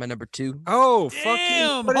Gold." It's my number 2. Oh,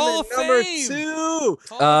 damn, fucking Hall of number Fame. 2.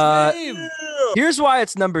 Hall of Fame. Here's why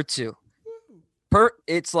it's number 2.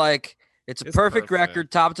 It's a perfect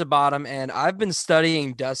record, top to bottom, and I've been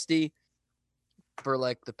studying Dusty for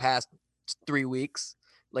like the past 3 weeks,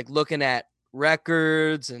 like looking at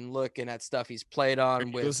records and looking at stuff he's played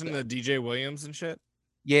on. Listen to DJ Williams and shit.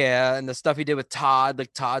 Yeah, and the stuff he did with Todd,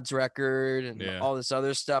 like Todd's record and all this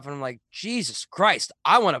other stuff. And I'm like, Jesus Christ,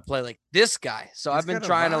 I want to play like this guy. So I've been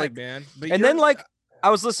trying to like, man. And then like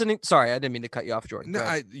I was listening. Sorry, I didn't mean to cut you off, Jordan.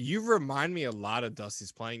 No, you remind me a lot of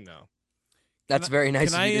Dusty's playing though. That's very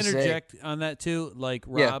nice. Can I interject say. on that too? Like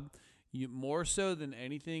Rob, you more so than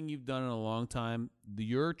anything you've done in a long time,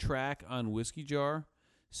 your track on Whiskey Jar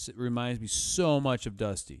reminds me so much of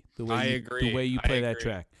Dusty. The way I agree. The way you play that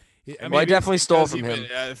track. I definitely stole from him.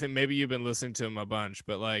 I think maybe you've been listening to him a bunch,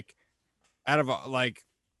 but like, out of like,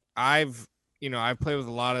 I've played with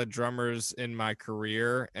a lot of drummers in my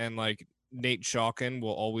career, and like Nate Shalkin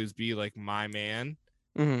will always be like my man.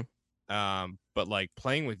 Mm-hmm. But like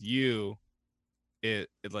playing with you, it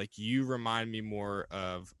like you remind me more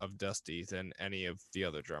of Dusty than any of the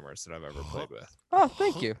other drummers that I've ever played with. Oh,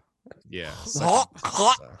 thank you. Yeah.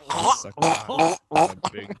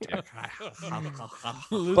 Big dick.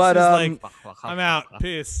 But like, I'm out.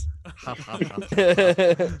 Peace.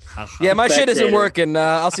 Yeah, my shit isn't working.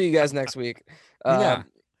 I'll see you guys next week.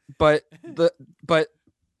 But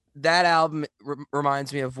that album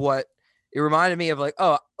reminds me of what it reminded me of. Like,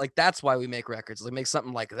 oh, like that's why we make records. Like make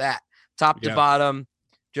something like that, top to bottom,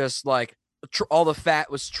 just like all the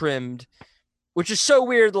fat was trimmed. Which is so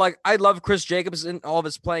weird. Like, I love Chris Jacobs and all of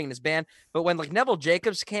his playing in his band. But when, like, Neville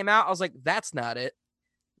Jacobs came out, I was like, that's not it.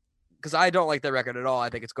 Because I don't like that record at all. I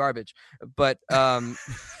think it's garbage. But I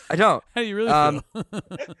don't. How do you really feel?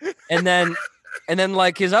 and then,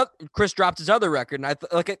 like, Chris dropped his other record. And I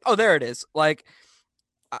like, oh, there it is. Like,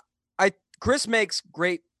 Chris makes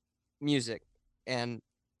great music. And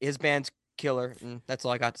his band's killer, and that's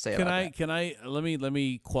all I got to say about that. Let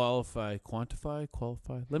me quantify.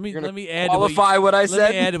 Let me add qualify what I said.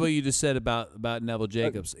 Let me add to what you just said about Neville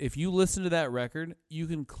Jacobs. If you listen to that record, you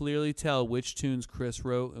can clearly tell which tunes Chris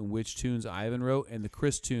wrote and which tunes Ivan wrote, and the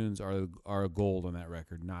Chris tunes are gold on that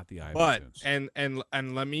record, not the Ivan tunes.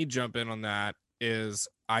 And let me jump in on that. Is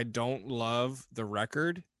I don't love the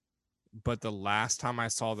record, but the last time I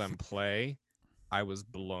saw them play, I was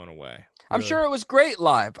blown away. I'm sure it was great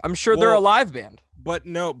live. I'm sure they're a live band. But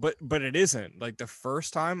no, but it isn't. Like the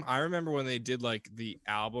first time, I remember when they did like the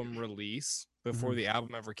album release before the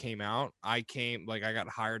album ever came out. I got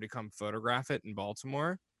hired to come photograph it in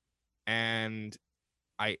Baltimore, and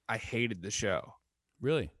I hated the show.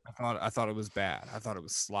 Really? I thought it was bad. I thought it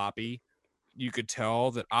was sloppy. You could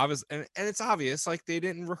tell that obvious, and it's obvious, like they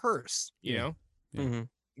didn't rehearse. You know,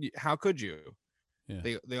 how could you?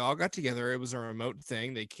 Yeah. They all got together. It was a remote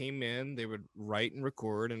thing. They came in, they would write and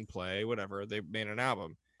record and play, whatever. They made an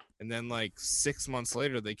album. And then like 6 months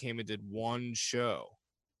later, they came and did one show.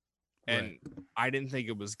 And I didn't think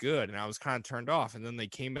it was good. And I was kind of turned off. And then they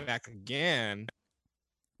came back again.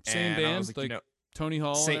 Same band, like Tony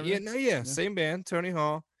Hall. Same band. Tony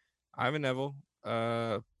Hall, Ivan Neville,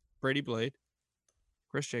 Brady Blade,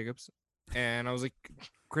 Chris Jacobs. And I was like,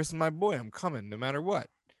 Chris is my boy. I'm coming no matter what.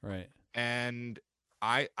 Right. And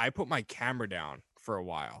I put my camera down for a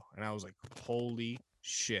while, and I was like, holy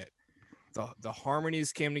shit. The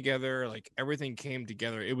harmonies came together, like everything came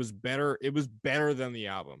together. It was better than the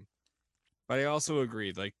album. But I also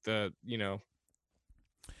agreed, like the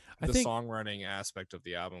songwriting aspect of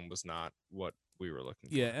the album was not what we were looking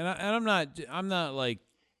for. Yeah, and I'm not like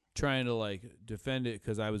trying to like defend it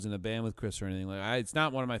because I was in a band with Chris or anything. Like it's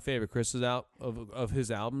not one of my favorite Chris's of his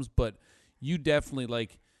albums, but you definitely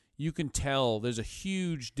like. You can tell there's a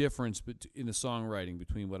huge difference in the songwriting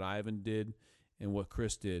between what Ivan did and what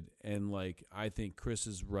Chris did, and like I think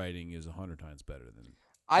Chris's writing is 100 times better than.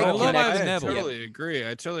 I totally agree.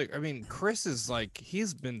 I mean, Chris is like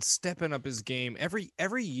he's been stepping up his game every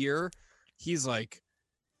year. He's like,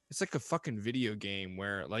 it's like a fucking video game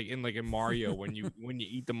where like in Mario when you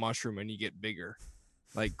eat the mushroom and you get bigger.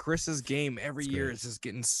 Like Chris's game every year is just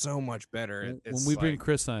getting so much better. When we bring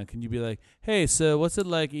Chris on, can you be like, "Hey, so what's it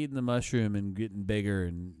like eating the mushroom and getting bigger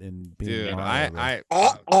and being?" Dude, the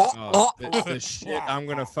shit I'm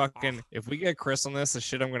gonna fucking if we get Chris on this, the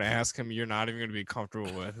shit I'm gonna ask him, you're not even gonna be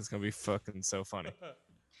comfortable with. It's gonna be fucking so funny.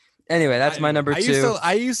 Anyway, that's my number two.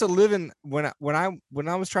 I used to live in when I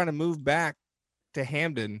was trying to move back to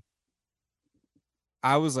Hamden.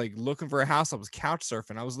 I was like looking for a house. I was couch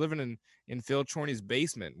surfing. I was living in Phil Chorney's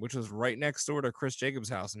basement, which was right next door to Chris Jacobs'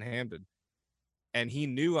 house in Hamden. And he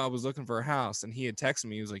knew I was looking for a house, and he had texted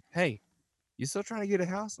me. He was like, "Hey, you still trying to get a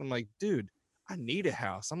house?" I'm like, "Dude, I need a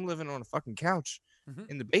house. I'm living on a fucking couch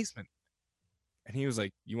in the basement." And he was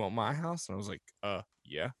like, "You want my house?" And I was like,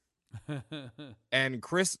 yeah." And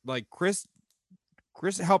Chris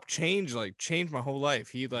helped change my whole life.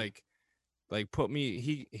 He put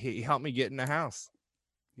me. He helped me get in a house.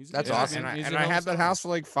 That's awesome. And I had that house for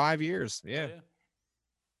like 5 years. Yeah.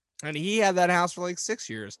 And he had that house for like 6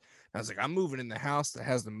 years. I was like, I'm moving in the house that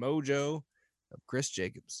has the mojo of Chris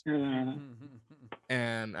Jacobs. And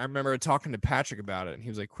I remember talking to Patrick about it. And he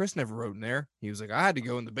was like, Chris never wrote in there. He was like, I had to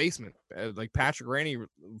go in the basement. Like Patrick Rainey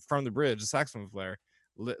from the Bridge, the saxophone player,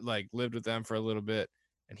 lived with them for a little bit.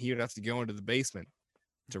 And he would have to go into the basement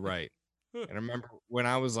to write. And I remember when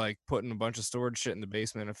I was like putting a bunch of storage shit in the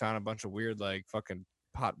basement and found a bunch of weird like fucking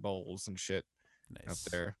pot bowls and shit up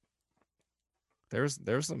there. There's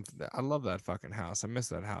some. I love that fucking house. I miss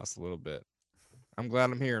that house a little bit. I'm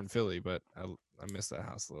glad I'm here in Philly, but I miss that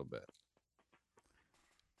house a little bit.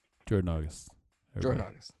 Jordan August.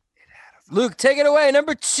 Luke, take it away.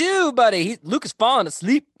 Number two, buddy. Luke is falling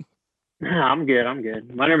asleep. I'm good.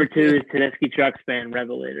 My number two is Tedeschi Trucks band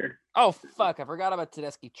Revelator. Oh, fuck. I forgot about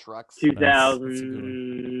Tedeschi Trucks.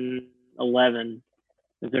 2011.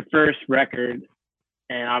 It was their first record,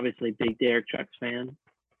 and obviously big Derek Trucks fan.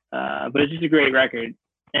 But it's just a great record.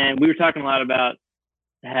 And we were talking a lot about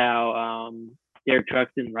how Derek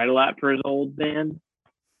Trucks didn't write a lot for his old band.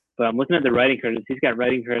 But I'm looking at the writing credits. He's got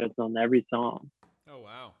writing credits on every song. Oh,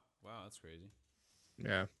 wow. Wow, that's crazy.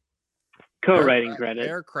 Yeah. Co-writing credits.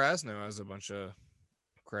 Eric Krasno has a bunch of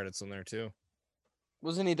credits on there, too.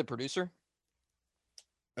 Wasn't he the producer?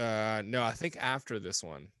 No, I think after this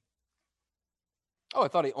one. Oh, I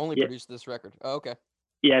thought he only produced this record. Oh, okay.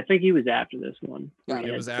 Yeah, I think he was after this one. Yeah,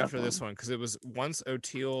 it was after this one because it was once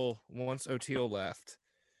O'Teal left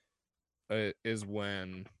is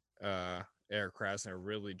when Eric Krasner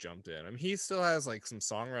really jumped in. I mean, he still has like some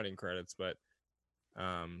songwriting credits, but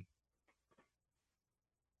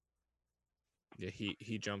yeah,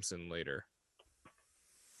 he jumps in later.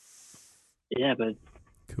 Yeah, but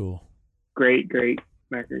cool. Great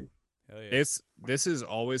record. Hell yeah. This is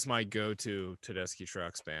always my go-to Tedeschi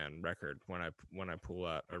Trucks band record when I pull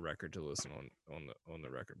out a record to listen on the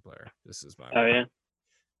record player. This is my yeah.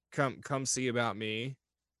 Come See About Me.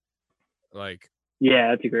 Like, yeah,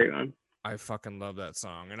 that's a great one. I fucking love that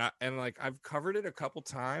song. And I've covered it a couple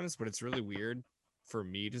times, but it's really weird for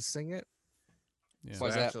me to sing it. Yeah.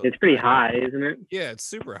 Why's I have that? to- It's pretty I- high, isn't it? Yeah, it's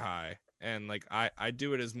super high, and like I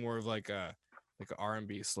do it as more of like a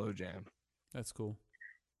R&B slow jam. That's cool.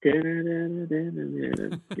 Yeah.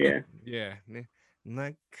 Yeah,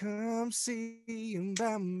 like come see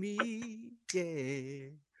about me, yeah,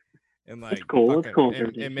 and like cool. It's fucking cool and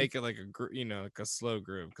transition. make it like like a slow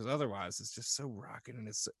groove, because otherwise it's just so rocking and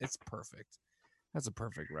it's perfect. That's a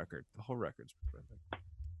perfect record. The whole record's perfect.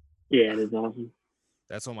 Yeah, it is awesome.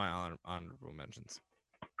 That's all my honorable mentions.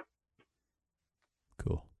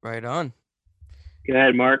 Cool. Right on. Go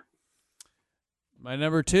ahead, Mark. My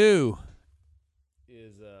number 2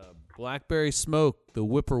 is Blackberry Smoke, the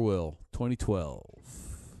Whippoorwill, 2012.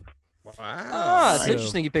 Wow. Ah, it's So-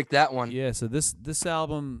 interesting you picked that one. Yeah, so this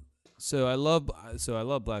album, so I love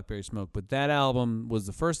Blackberry Smoke, but that album was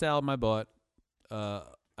the first album I bought.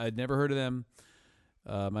 I'd never heard of them.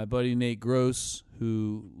 My buddy Nate Gross,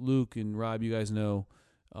 who Luke and Rob, you guys know,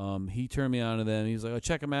 he turned me on to them. He's like, "Oh,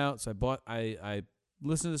 check them out." So I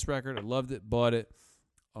listened to this record. I loved it. Bought it.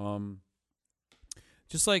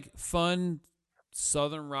 Just like fun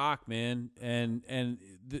Southern rock, man, and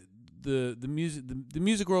the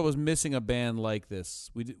music world was missing a band like this.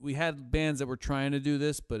 We had bands that were trying to do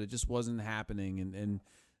this, but it just wasn't happening, and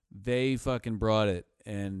they fucking brought it.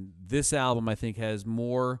 And this album, I think, has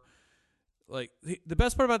more. Like the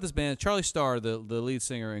best part about this band, Charlie Starr, the lead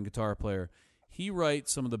singer and guitar player, he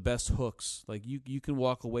writes some of the best hooks. Like you can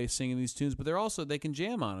walk away singing these tunes, but they can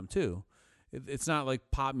jam on them too. It's not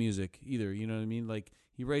like pop music either. You know what I mean? Like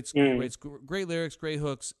he writes great lyrics, great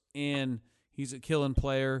hooks, and he's a killing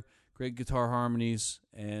player. Great guitar harmonies,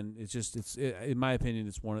 and in my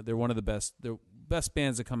opinion, they're one of the best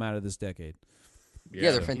bands that come out of this decade.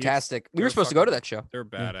 Yeah, they're fantastic. We they're were supposed to go to that show. They're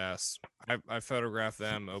badass. I photographed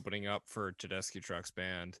them opening up for Tedeschi Trucks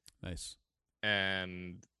band. Nice.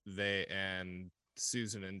 And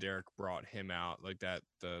Susan and Derek brought him out, like that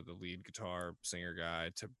the lead guitar singer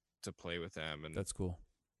guy, to play with them, and That's cool.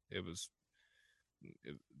 It was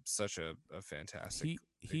such a fantastic.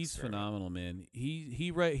 He's phenomenal, man.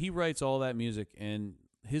 He writes all that music, and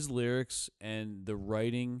his lyrics and the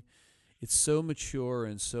writing, it's so mature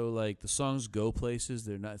and so like the songs go places.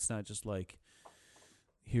 It's not just like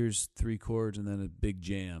here's 3 chords and then a big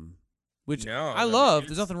jam, which I love.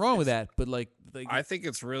 There's nothing wrong with that, but like I think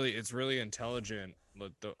it's really intelligent.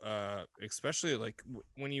 Especially like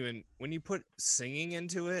when you put singing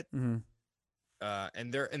into it, mm-hmm.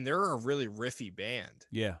 And they're a really riffy band.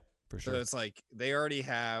 Yeah, for sure. So it's like they already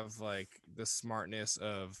have like the smartness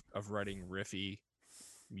of writing riffy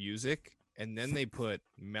music, and then they put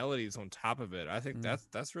melodies on top of it. I think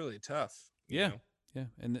that's really tough. You know? Yeah.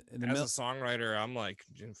 And as a songwriter, I'm like,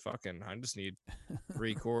 fucking, I just need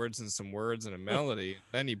 3 chords and some words and a melody.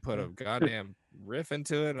 Then you put a goddamn riff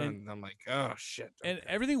into it, and I'm like, oh shit. Okay. And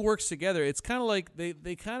everything works together. It's kind of like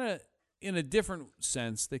they kind of, in a different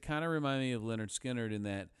sense, they kind of remind me of Leonard Skinner in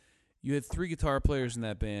that you had 3 guitar players in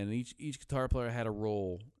that band, and each guitar player had a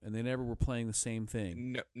role, and they never were playing the same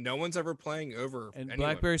thing. No one's ever playing over And anyone.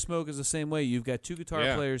 Blackberry Smoke is the same way. You've got 2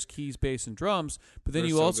 guitar players, keys, bass, and drums, but then They're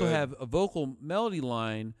you so also good. have a vocal melody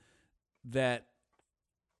line that,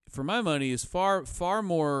 for my money, is far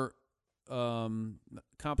more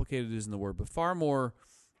complicated isn't the word, but far more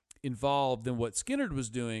involved than what Skinner was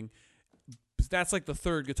doing. That's like the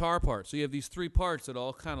 3rd guitar part. So you have these 3 parts that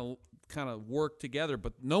all kind of work together,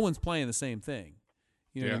 but no one's playing the same thing.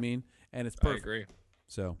 You know what I mean? And it's perfect. I agree.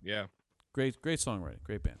 So yeah, great songwriting,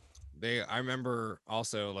 great band. I remember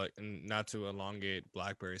also, like, and not to elongate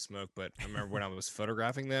Blackberry Smoke, but I remember when I was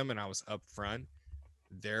photographing them and I was up front,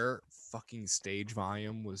 their fucking stage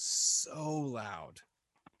volume was so loud.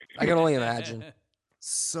 I can only imagine.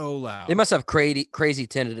 So loud. They must have crazy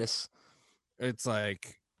tinnitus. It's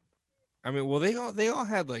like, I mean, well, they all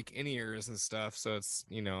had like in-ears and stuff, so it's,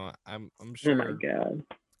 I'm sure. Oh my god.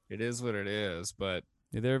 It is what it is, but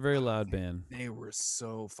Yeah, they're a very loud band. they were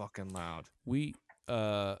so fucking loud.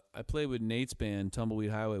 I played with Nate's band,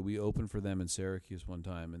 Tumbleweed Highway. We opened for them in Syracuse one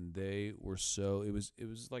time, and they were it was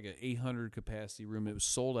like an 800 capacity room. It was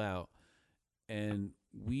sold out, and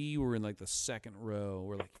we were in like the 2nd row.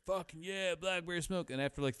 We're like, fucking yeah, Blackberry Smoke. And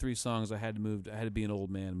after like 3 songs, I had to be an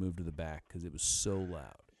old man and move to the back because it was so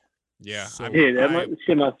loud. Yeah, Dude,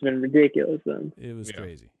 shit must have been ridiculous then. It was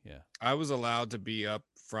crazy. Yeah, I was allowed to be up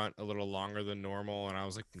front a little longer than normal, and I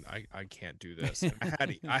was like, I can't do this. And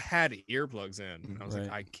I had earplugs in, and I was like,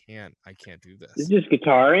 I can't do this. Is it just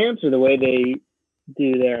guitar amps or the way they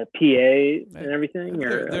do their PA and everything?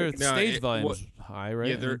 Their stage volume was high,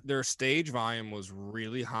 right? Yeah, their stage volume was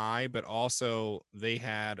really high, but also they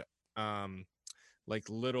had like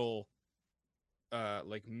little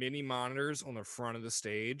like mini monitors on the front of the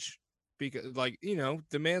stage because like,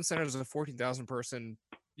 the Mann Center is a 14,000 person,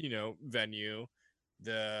 venue.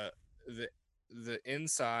 The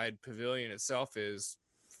inside pavilion itself is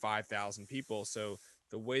 5,000 people. So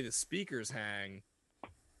the way the speakers hang,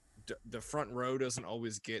 the front row doesn't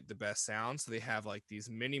always get the best sound. So they have like these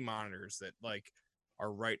mini monitors that like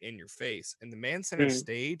are right in your face. And the Mann Center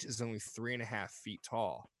stage is only 3.5 feet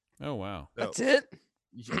tall. Oh, wow. So, That's it?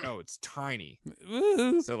 it's tiny.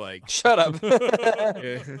 Woo. So like, Shut up.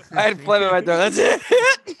 I had phlegm in my throat. That's it.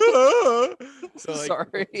 so like,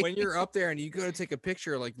 Sorry. when you're up there and you go to take a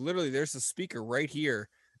picture, like literally there's a speaker right here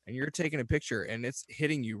and you're taking a picture and it's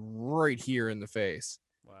hitting you right here in the face.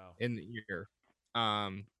 Wow. In the ear.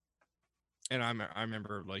 And I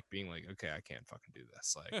remember like being like, okay, I can't fucking do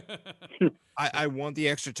this. Like, I want the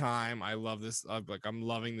extra time. I love this. I'm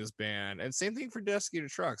loving this band. And same thing for Desiccated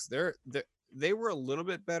Trucks. They were a little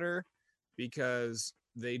bit better because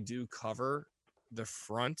they do cover the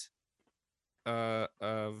front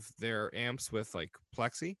of their amps with like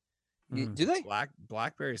plexi. Do they?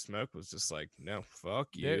 Blackberry Smoke was just like, no, fuck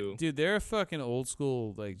you, Dude. They're a fucking old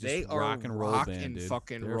school, like just they are rock and roll band, dude.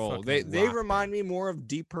 Fucking They're roll. fucking They rock remind band. me more of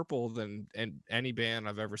Deep Purple than any band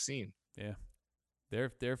I've ever seen. Yeah,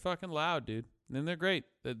 they're fucking loud, dude. And they're great.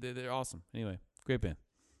 They're awesome. Anyway, great band.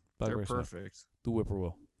 They're Blackberry Smoke. perfect. The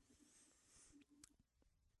Whippoorwill.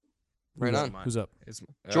 Right on. Who's up? It's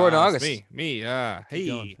Jordan it's August. Me. Keep going.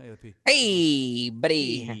 Hey. Hey, P. Hey,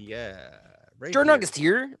 buddy. Yeah. Right Jordan here. August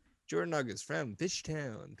here. Jordan August from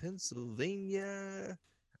Fishtown, Pennsylvania.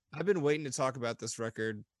 I've been waiting to talk about this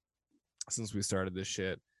record since we started this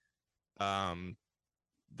shit.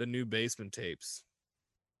 The new Basement tapes.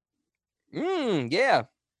 Yeah.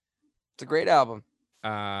 It's a great album.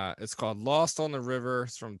 It's called Lost on the River.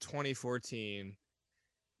 It's from 2014.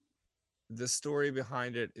 The story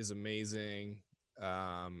behind it is amazing.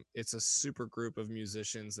 It's a super group of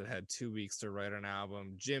musicians that had 2 weeks to write an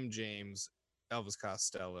album. Jim James, Elvis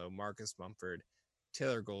Costello, Marcus Mumford,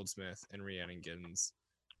 Taylor Goldsmith, and Rhiannon Giddens.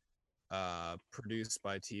 Produced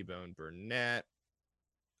by T-Bone Burnett.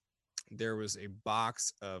 There was a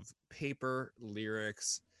box of paper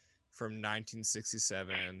lyrics from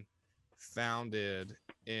 1967 founded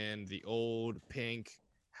in the old pink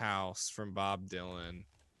house from Bob Dylan.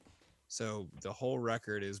 So the whole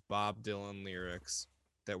record is Bob Dylan lyrics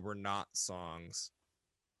that were not songs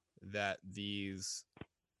that these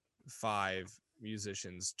 5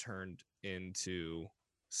 musicians turned into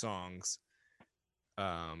songs.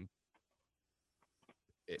 That's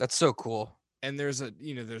so cool. And there's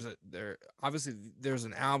obviously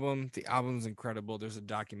an album. The album's incredible. There's a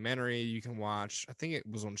documentary you can watch. I think it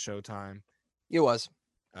was on Showtime. It was.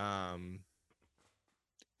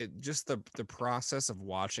 Just the process of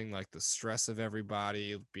watching like the stress of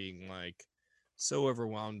everybody being like so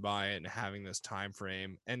overwhelmed by it and having this time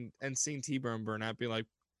frame and seeing T-Bone Burnett be like,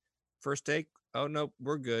 first take, oh no,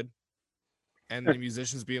 we're good. And the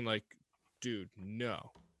musicians being like, dude,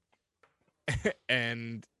 no.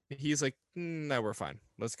 And he's like, no, we're fine.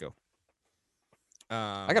 Let's go.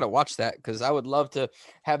 I gotta watch that because I would love to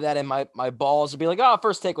have that in my balls and be like, oh,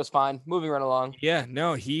 first take was fine. Moving right along. Yeah,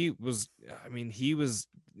 no, he was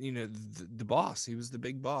the boss. He was the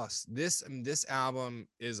big boss. This album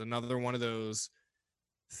is another one of those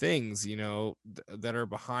things, that are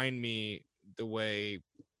behind me the way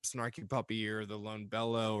Snarky Puppy or the Lone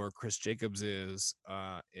Bellow or Chris Jacobs is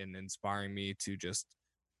in inspiring me to just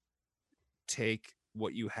take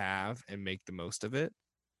what you have and make the most of it.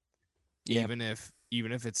 Yeah.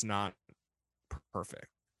 Even if it's not perfect.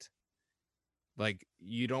 Like,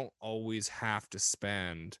 you don't always have to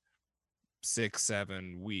spend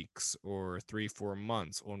 6-7 weeks or 3-4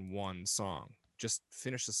 months on one song. Just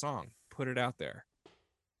finish the song, put it out there.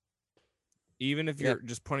 Even if you're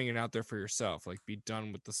just putting it out there for yourself, like, be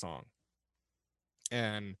done with the song.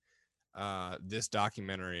 And this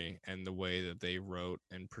documentary and the way that they wrote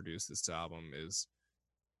and produced this album is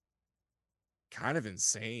kind of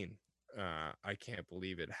insane. I can't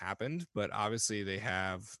believe it happened, but obviously they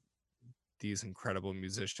have these incredible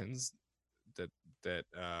musicians that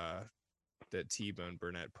T-Bone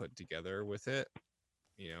Burnett put together with it.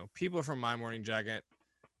 People from My Morning Jacket,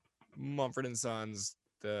 Mumford and Sons,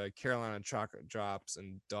 the Carolina Chocolate Drops,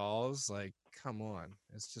 and Dolls. Like, come on,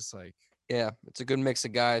 it's just like, yeah, it's a good mix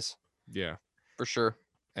of guys. Yeah, for sure.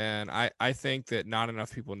 And I think that not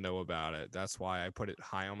enough people know about it. That's why I put it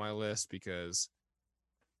high on my list, because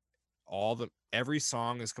every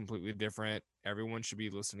song is completely different. Everyone should be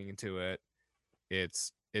listening to it.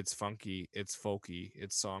 It's funky, it's folky,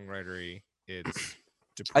 it's songwritery, it's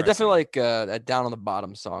depressing. I definitely like that Down on the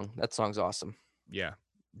Bottom song. That song's awesome. Yeah,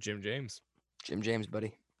 Jim James,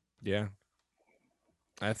 buddy. Yeah.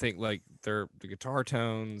 I think like the guitar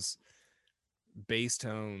tones, bass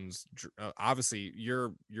tones. Obviously,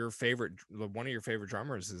 your favorite, one of your favorite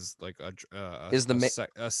drummers is like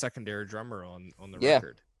a secondary drummer on the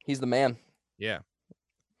record. He's the man. Yeah.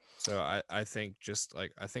 So I think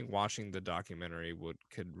watching the documentary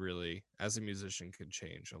could really, as a musician, could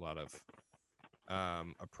change a lot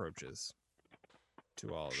of approaches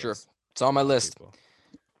to all of this. It's on my list. People.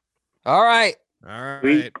 All right.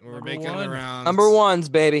 We're making the rounds. Number ones,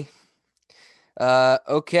 baby.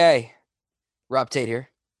 Okay. Rob Tate here.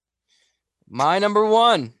 My number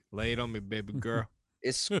one. Lay it on me, baby girl.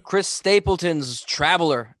 Is Chris Stapleton's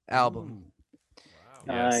Traveler album.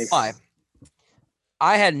 Wow. Nice. Why?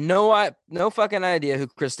 I had no fucking idea who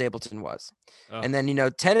Chris Stapleton was. And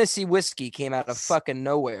then, Tennessee Whiskey came out of fucking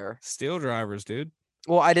nowhere. Steel Drivers, dude.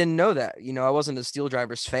 Well, I didn't know that. I wasn't a Steel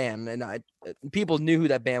Drivers fan, and people knew who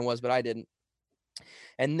that band was, but I didn't.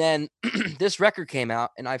 And then this record came out,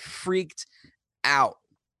 and I freaked out.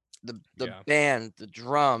 The band, the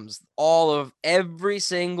drums, every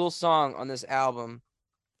single song on this album,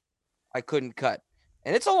 I couldn't cut.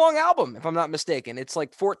 And it's a long album, if I'm not mistaken. It's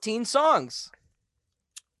like 14 songs.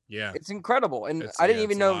 Yeah, it's incredible, and I didn't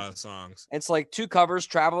even know. A lot of songs. It's like two covers.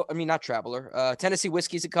 Not Traveler. Tennessee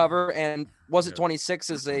Whiskey's a cover, and Was It 26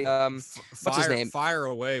 is a what's his name? Fire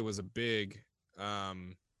Away was a big.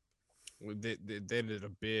 They did a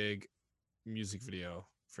big music video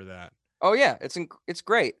for that. Oh yeah, it's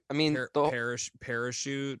great. I mean,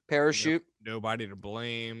 Parachute. Nobody to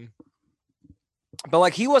Blame. But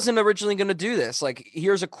like, he wasn't originally going to do this. Like,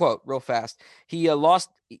 here's a quote real fast. He lost.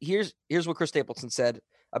 Here's what Chris Stapleton said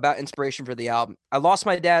about inspiration for the album. I lost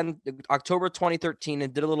my dad in October 2013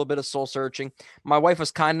 and did a little bit of soul searching. My wife was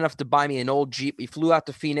kind enough to buy me an old Jeep. We flew out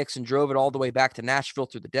to Phoenix and drove it all the way back to Nashville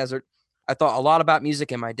through the desert. I thought a lot about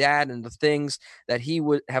music and my dad and the things that he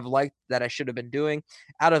would have liked that I should have been doing.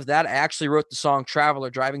 Out of that, I actually wrote the song Traveler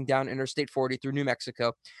driving down Interstate 40 through New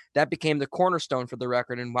Mexico. That became the cornerstone for the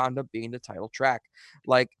record and wound up being the title track.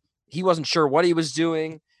 Like, he wasn't sure what he was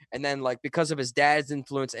doing. And then, like, because of his dad's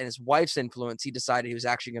influence and his wife's influence, he decided he was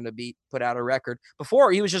actually going to put out a record.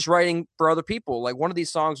 Before, he was just writing for other people. Like, one of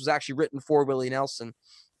these songs was actually written for Willie Nelson.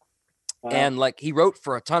 Wow. And, like, he wrote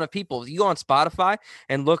for a ton of people. If you go on Spotify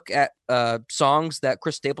and look at songs that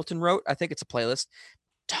Chris Stapleton wrote, I think it's a playlist.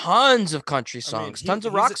 Tons of country songs, tons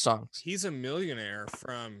of rock songs. He's a millionaire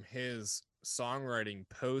from his songwriting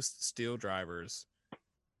post Steel Drivers.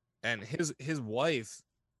 And his wife...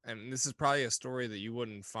 And this is probably a story that you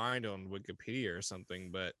wouldn't find on Wikipedia or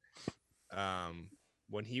something, but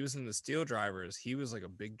when he was in the Steel Drivers, he was like a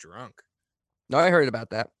big drunk. No, I heard about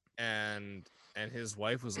that. And his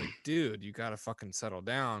wife was like, "Dude, you gotta fucking settle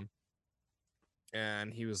down."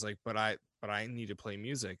 And he was like, "But I need to play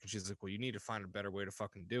music." And she's like, "Well, you need to find a better way to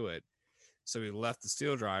fucking do it." So he left the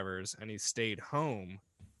Steel Drivers and he stayed home,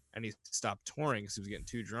 and he stopped touring because he was getting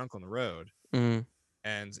too drunk on the road. Mm-hmm.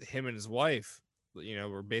 And him and his wife,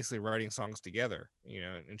 were basically writing songs together,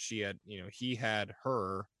 and she had, he had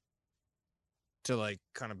her to like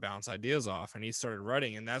kind of bounce ideas off, and he started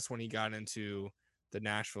writing, and that's when he got into the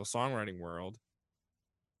Nashville songwriting world.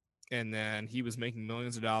 And then he was making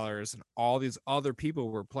millions of dollars, and all these other people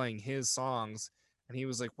were playing his songs, and he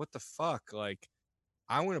was like, what the fuck? Like,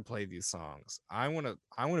 I want to play these songs. I want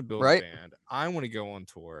to build a band. I want to go on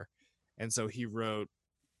tour. And so he wrote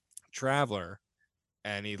Traveler,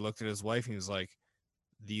 and he looked at his wife and he was like,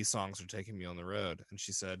 these songs are taking me on the road. And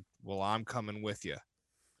she said, well, I'm coming with you.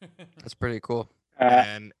 That's pretty cool.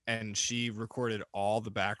 And she recorded all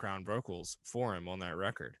the background vocals for him on that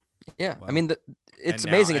record. Yeah. Wow. I mean, it's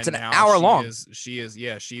amazing. It's an hour long. She's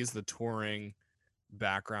the touring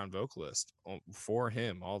background vocalist for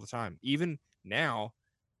him all the time. Even now,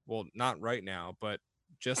 well, not right now, but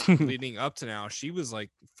just leading up to now, she was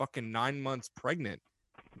like fucking 9 months pregnant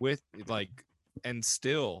with and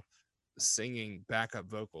still singing backup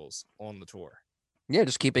vocals on the tour. Yeah,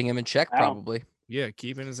 just keeping him in check, probably. Yeah,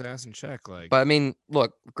 keeping his ass in check. But I mean,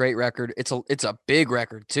 look, great record. It's a big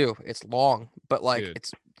record too. It's long, but Dude.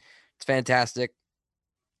 It's fantastic.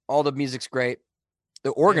 All the music's great.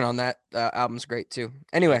 The organ on that album's great too.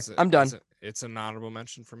 Anyway, I'm done. It's an honorable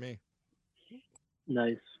mention for me.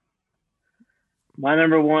 Nice. My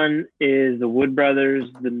number one is the Wood Brothers,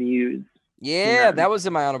 The Muse. Yeah, that was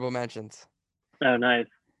in my honorable mentions. Oh, nice.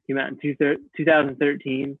 Came out in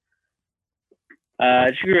 2013.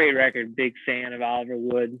 It's a great record. Big fan of Oliver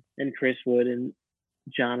Wood and Chris Wood and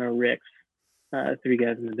John O'Ricks. Three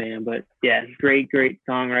guys in the band. But yeah, great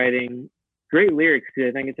songwriting. Great lyrics too.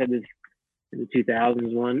 I think it said this in the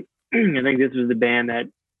 2000s one. I think this was the band that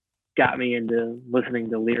got me into listening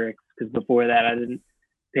to lyrics, because before that I didn't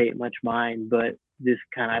pay it much mind. But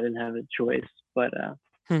I didn't have a choice. But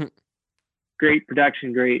great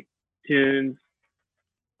production, great tunes,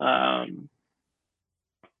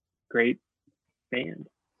 great band.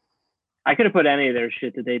 I could have put any of their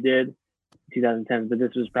shit that they did in 2010, but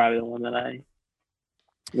this was probably the one that I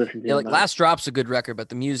listened to. Yeah, like Last Drop's a good record, but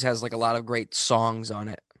the Muse has like a lot of great songs on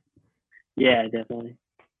it. Yeah, definitely.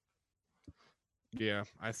 Yeah,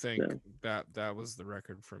 I think that was the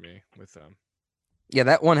record for me with them. Yeah,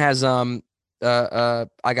 that one has I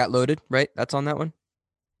Got Loaded, right? That's on that one.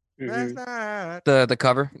 Mm-hmm. The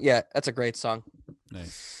cover. Yeah, that's a great song.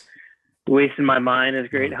 Nice. Wasting My Mind is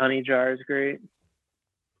great. Honey Jar is great.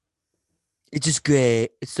 It's just great.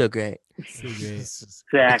 It's so great.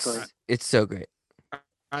 Exactly. It's so great.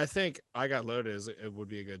 I think I Got Loaded it would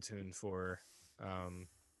be a good tune for Hambone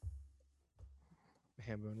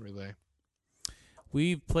Relay.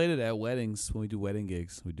 We've played it at weddings when we do wedding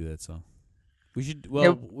gigs. We do that song. We should.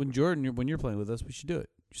 Well, when you're playing with us, we should do it.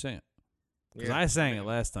 You sang it because I sang it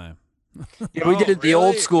last time. Yeah, we did it the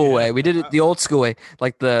old school way. We did it the old school way,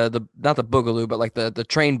 like the not the boogaloo, but like the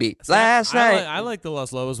train beat. Last night, I like the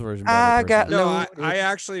Los Lobos version. I got no. I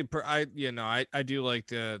actually I do like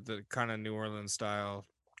the kind of New Orleans style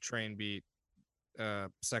train beat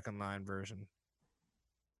second line version.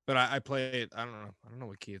 But I play it. I don't know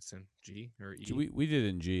what key it's in. G or E. We did it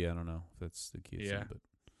in G. I don't know if that's the key. It's in, but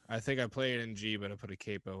I think I play it in G, but I put a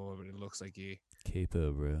capo over it. It looks like E.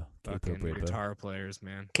 Capo, bro. Fucking guitar players,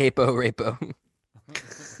 man. Capo Rapo.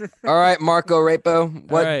 All right, Marco Rapo.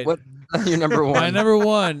 What your number one? My number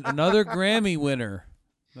one, another Grammy winner.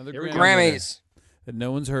 Another Grammys that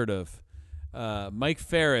no one's heard of. Mike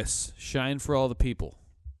Ferris, "Shine for All the People."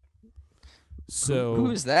 So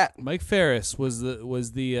who is that? Mike Ferris was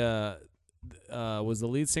the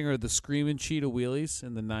lead singer of the Screamin' Cheetah Wheelies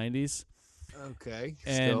in the 90s. Okay,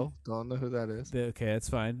 and still don't know who that is. Okay, that's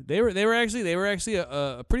fine. They were actually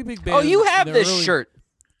a pretty big band. Oh, you have this shirt?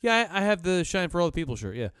 Yeah, I have the "Shine for All the People"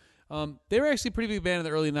 shirt. Yeah, they were actually a pretty big band in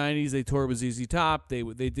the early 90s. They toured with ZZ Top. They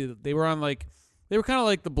were kind of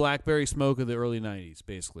like the Blackberry Smoke of the early 90s,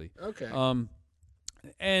 basically. Okay.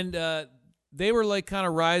 And they were like kind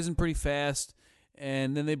of rising pretty fast,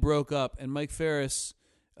 and then they broke up. And Mike Ferris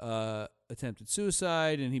attempted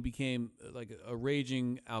suicide, and he became like a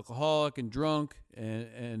raging alcoholic and drunk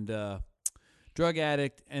and drug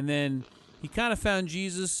addict. And then he kind of found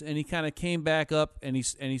Jesus, and he kind of came back up, and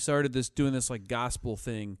he started doing this like gospel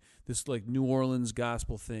thing, this like New Orleans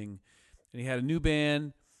gospel thing. And he had a new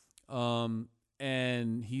band,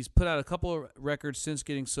 and he's put out a couple of records since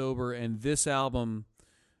getting sober. And this album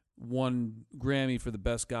won Grammy for the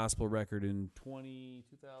best gospel record in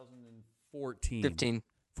 2014.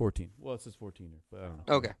 14. Well, it says 14 here, but I don't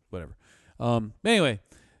know. Okay. Whatever. Anyway,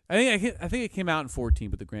 I think it came out in 14,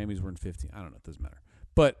 but the Grammys were in 15. I don't know. It doesn't matter.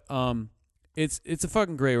 But it's a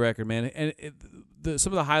fucking great record, man. And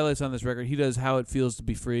some of the highlights on this record, he does "How It Feels to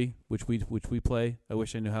Be Free," which we play. I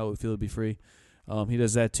wish I knew how it would feel to be free. He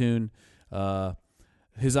does that tune.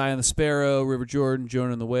 "His Eye on the Sparrow," "River Jordan,"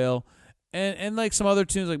 "Jonah and the Whale," and like some other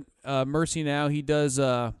tunes like "Mercy Now." He does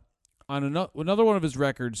on another one of his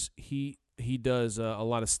records. He does a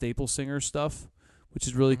lot of Staple Singer stuff, which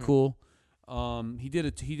is really cool. He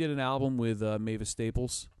did an album with Mavis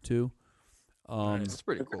Staples too. That's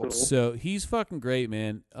pretty cool. So he's fucking great,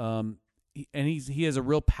 man. He has a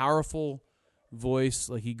real powerful voice.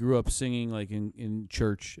 Like he grew up singing like in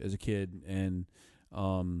church as a kid, and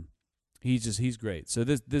he's great. So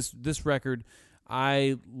this record,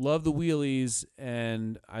 I love the Wheelies,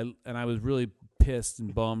 and I was really pissed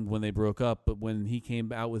and bummed when they broke up. But when he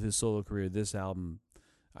came out with his solo career, this album,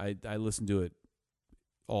 I listen to it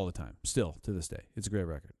all the time, still to this day. It's a great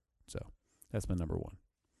record. So that's my number one.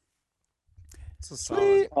 It's a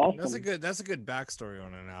solid. Awesome. That's a good backstory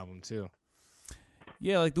on an album too.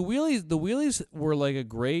 Yeah, like the Wheelies were like a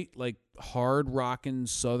great like hard rockin'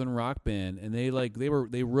 southern rock band, and they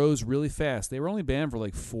rose really fast. They were only banned for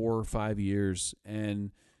like 4 or 5 years, and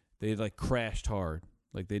they like crashed hard.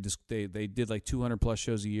 Like they did like 200 plus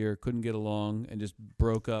shows a year, couldn't get along, and just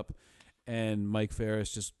broke up. And Mike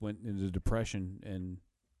Ferris just went into depression and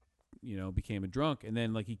became a drunk, and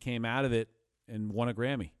then like he came out of it and won a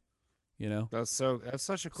Grammy. That's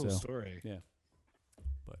such a cool story. Yeah.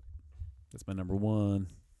 But that's my number one.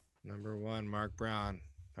 Number one, Mark Brown.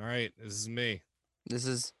 All right, this is me. This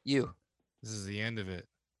is you. This is the end of it.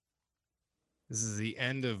 This is the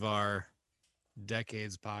end of our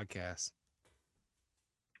Decades podcast.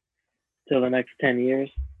 Till the next 10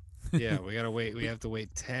 years. Yeah, we gotta wait. We have to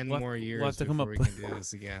wait 10 more years to before we can do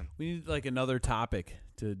this again. We need like another topic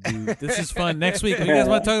to do. This is fun. Next week. What do you guys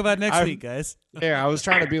want to talk about next week, guys? Yeah, I was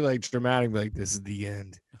trying to be like dramatic, like this is the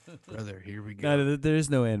end. Brother, here we go. No, there is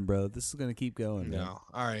no end, bro. This is gonna keep going. Man. No.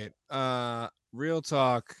 All right. Real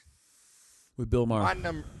talk. With Bill Maher. My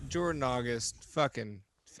number, Jordan August, fucking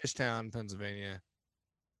Fishtown, Pennsylvania.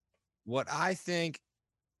 What I think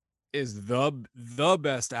is the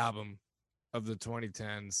best album of the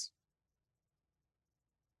 2010s.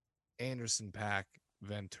 Anderson .Paak,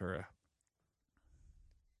 Ventura.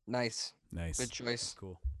 Nice. Good choice.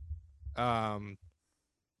 Cool.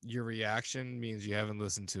 Your reaction means you haven't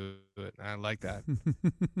listened to it. I like that.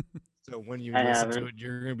 So when you I listen to haven't. it,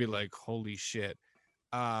 you're gonna be like, "Holy shit!"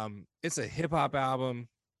 It's a hip hop album.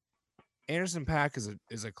 Anderson .Paak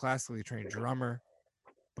is a classically trained drummer,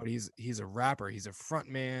 but he's a rapper. He's a front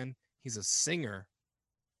man. He's a singer.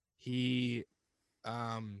 He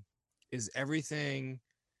is everything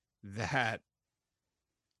that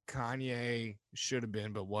Kanye should have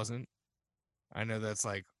been but wasn't. I know that's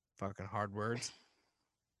like fucking hard words.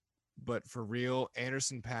 But for real,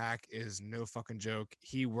 Anderson .Paak is no fucking joke.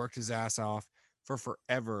 He worked his ass off for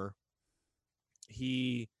forever.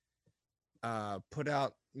 He put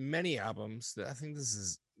out many albums. I think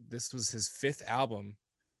this was his 5th album.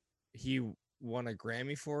 He won a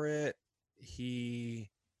Grammy for it. He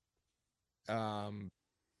let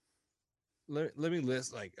me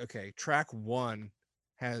list, like, okay, track 1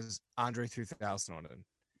 has Andre 3000 on it.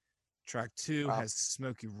 Track 2 has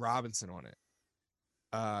Smokey Robinson on it.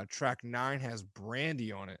 Track 9 has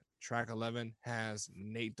Brandy on it. Track 11 has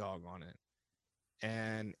Nate Dogg on it.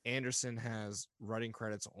 And Anderson has writing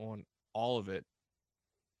credits on all of it.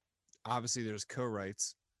 Obviously, there's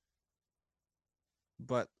co-writes.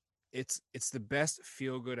 But it's the best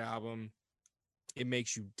feel-good album. It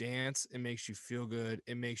makes you dance. It makes you feel good.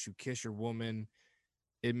 It makes you kiss your woman.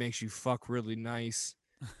 It makes you fuck really nice.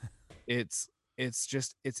 It's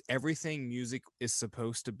everything music is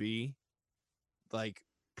supposed to be, like,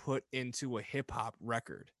 put into a hip hop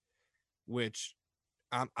record, which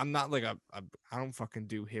I'm not like I don't fucking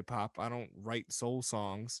do hip hop. I don't write soul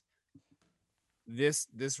songs.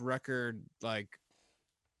 This record, like,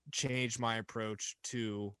 changed my approach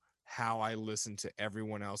to how I listen to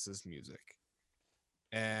everyone else's music.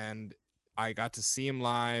 And I got to see him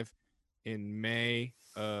live in May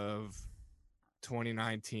of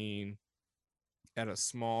 2019 at a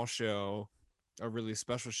small show, a really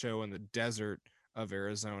special show in the desert of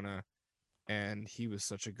Arizona, and he was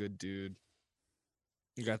such a good dude.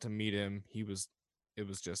 You got to meet him. It was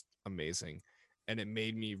just amazing. And it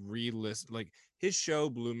made me re-listen. Like, his show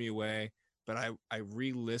blew me away, but I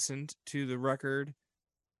re-listened to the record,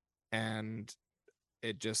 and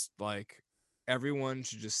it just, like, everyone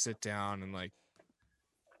should just sit down and, like,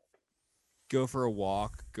 go for a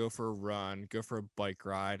walk, go for a run, go for a bike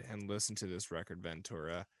ride, and listen to this record,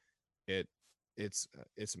 Ventura. It's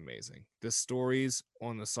amazing. The stories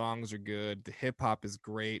on the songs are good. The hip hop is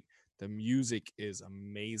great. The music is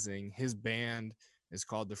amazing. His band is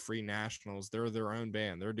called the Free Nationals. They're their own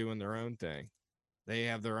band. They're doing their own thing. They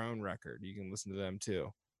have their own record. You can listen to them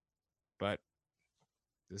too. But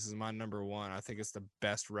this is my number 1. I think it's the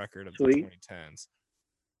best record of the 2010s.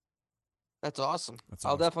 That's awesome.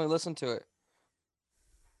 I'll awesome. definitely listen to it.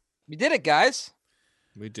 We did it, guys.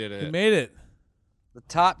 We did We it. made it. The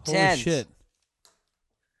top Holy 10. shit.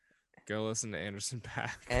 Go listen to Anderson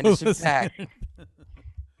 .Paak. Anderson .Paak.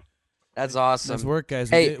 That's awesome. Nice work, guys.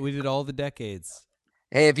 Hey. We did all the decades.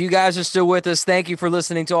 Hey, if you guys are still with us, thank you for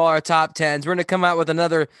listening to all our top 10s. We're going to come out with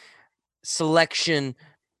another selection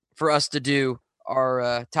for us to do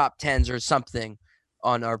our top 10s or something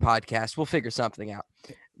on our podcast. We'll figure something out.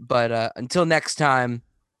 But until next time,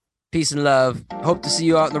 peace and love. Hope to see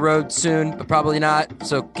you out on the road soon, but probably not.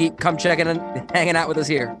 So come checking and hanging out with us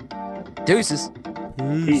here. Deuces.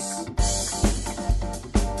 Peace.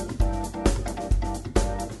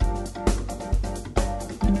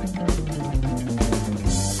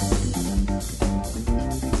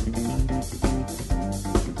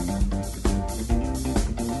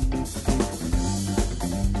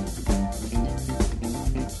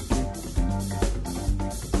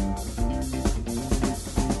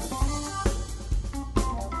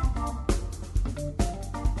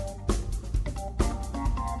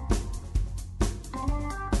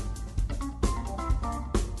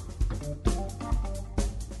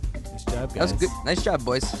 That was good. Nice job,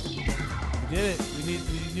 boys. We did it. We need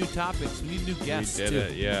new topics. We need new guests. We did too.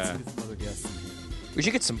 it, yeah. Let's get some other guests in here. We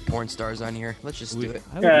should get some porn stars on here. Let's just do it.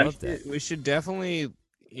 I would Yeah. love that. We should definitely,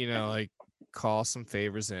 like, call some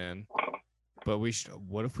favors in. But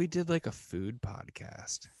what if we did, like, a food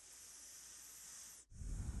podcast?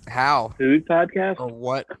 How? Food podcast? Or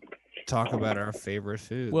what? Talk about our favorite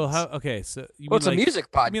foods. Well, okay, so you Well, mean it's a like,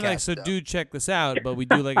 music podcast. I mean, like, so though. dude, check this out. But we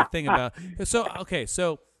do like a thing about.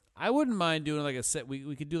 So I wouldn't mind doing like a set.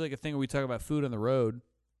 We could do like a thing where we talk about food on the road,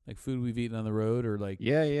 like food we've eaten on the road, or like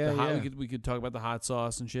we could talk about the hot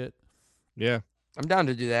sauce and shit. Yeah. I'm down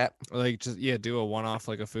to do that. Like just do a one-off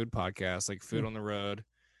like a food podcast, like food on the road,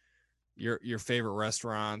 your favorite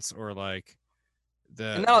restaurants, or like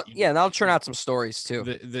that'll turn out some stories too.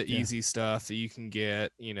 The easy stuff that you can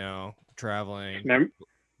get, traveling.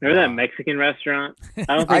 Remember that Mexican restaurant?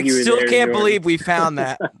 I don't think I you were still there, can't Jordan. believe we found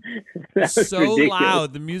that. That was So ridiculous.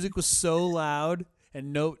 loud. The music was so loud,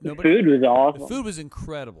 and The nobody. food was awesome. The food was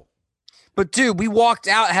incredible. But dude, we walked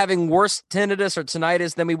out having worse tinnitus or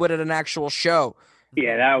tinnitus than we would at an actual show.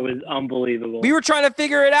 Yeah, that was unbelievable. We were trying to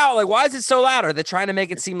figure it out. Like, why is it so loud? Are they trying to make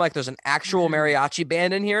it seem like there's an actual mariachi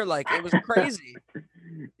band in here? Like, it was crazy.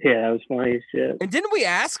 Yeah, that was funny as shit. And didn't we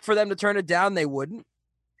ask for them to turn it down? They wouldn't.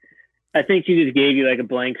 I think she just gave you like a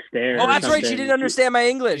blank stare. Oh, or that's right. She something. didn't understand my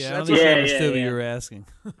English. Yeah, I That's don't think what- I Yeah, understood what yeah. you were asking.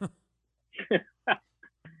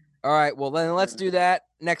 All right. Well, then let's do that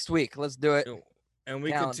next week. Let's do it. And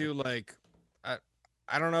we Calendar. could do like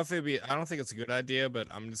I don't know if it'd be I don't think it's a good idea, but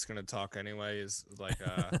I'm just gonna talk anyway, is like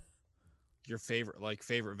your favorite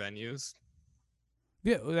venues.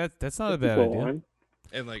 Yeah, that's not a That's bad a cool idea. one.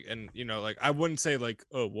 And like I wouldn't say like,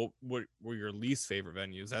 oh, what were your least favorite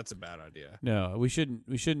venues? That's a bad idea. No, we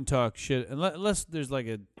shouldn't talk shit unless there's like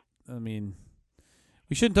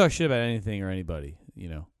we shouldn't talk shit about anything or anybody,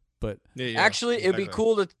 But Yeah, Actually, it'd be exactly.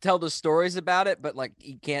 cool to tell the stories about it, but like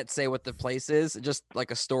you can't say what the place is. Just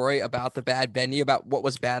like a story about the bad venue, about what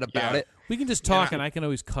was bad about Yeah. it. we can just talk, and I can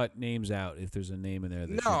always cut names out if there's a name in there. That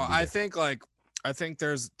No, shouldn't be I there. think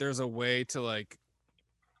there's a way to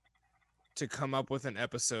to come up with an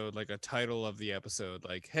episode, like a title of the episode,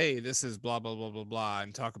 like, hey, this is blah blah blah blah blah,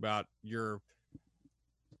 and talk about your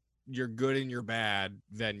good and your bad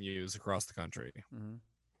venues across the country. Mhm.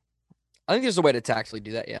 I think there's a way to tactfully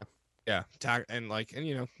do that. Yeah. Yeah, and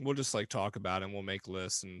we'll just like talk about it, and we'll make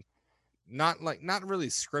lists, and not really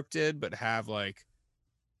scripted, but have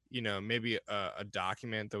maybe a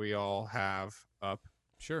document that we all have up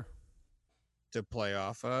Sure. to play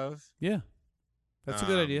off of. Yeah, that's a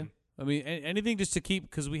good idea. Um, I mean, anything just to keep,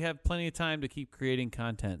 because we have plenty of time to keep creating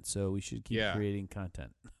content, so we should keep Yeah. creating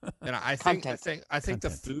content. And I think Content.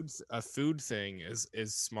 the food thing is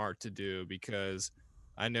smart to do, because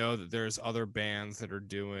I know that there's other bands that are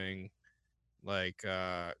doing like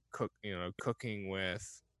cooking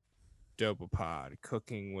with Dopapod,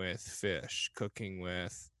 cooking with Fish, cooking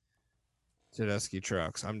with Tedeschi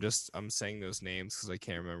Trucks. I'm saying those names because I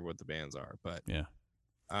can't remember what the bands are, but Yeah.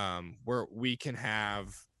 Where we can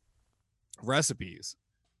have recipes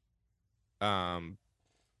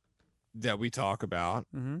that we talk about,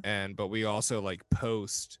 Mm-hmm. but we also like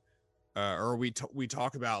post or we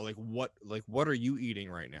talk about like what are you eating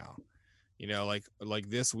right now, like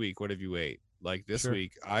this week, what have you ate? Like this Sure.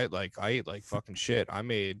 week I ate like fucking shit. I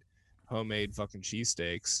made homemade fucking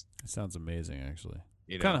cheesesteaks. It sounds amazing, actually.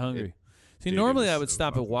 You know, Kind of hungry. See, dude, it normally was I would so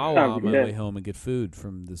stop at fucking good. Wawa Sounds on my good. way home and get food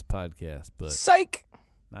from this podcast, but Psych.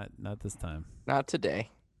 not this time. Not today.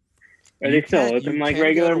 Are they still open like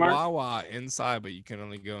regular go to Mark? Wawa inside, but you can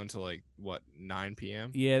only go until like 9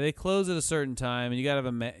 p.m. Yeah, they close at a certain time, and you gotta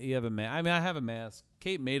have you have a mask. I mean, I have a mask.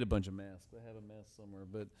 Kate made a bunch of masks. I have a mask somewhere,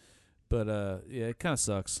 but yeah, it kind of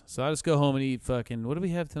sucks. So I just go home and eat fucking. What do we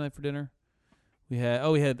have tonight for dinner? We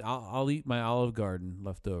had I'll eat my Olive Garden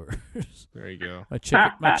leftovers. There you go. my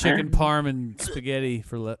chicken parm and spaghetti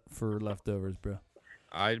for leftovers, bro.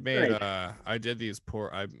 I made I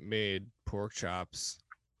made pork chops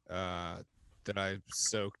that I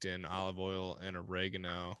soaked in olive oil and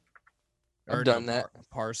oregano. I've done that.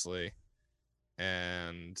 Parsley.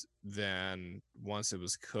 And then once it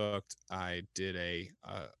was cooked, I did a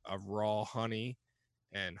raw honey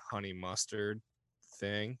and honey mustard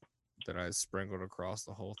thing that I sprinkled across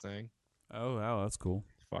the whole thing. Oh wow, that's cool.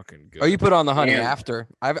 Fucking good. Oh, you put on the honey Damn. after.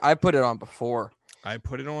 I put it on before. I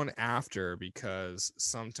put it on after because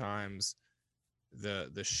sometimes the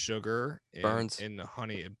sugar Burns. in the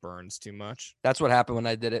honey, it burns too much. That's what happened when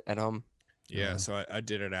I did it at home. Yeah, Yeah. so I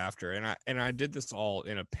did it after, and I did this all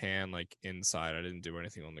in a pan, like inside. I didn't do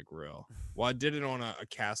anything on the grill. Well, I did it on a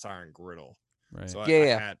cast iron griddle, Right. so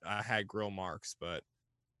Yeah. I had grill marks, but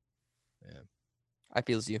yeah. I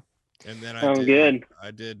feels you. And then Sounds good.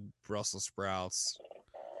 I did Brussels sprouts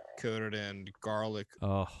coated in garlic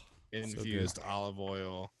Oh, infused olive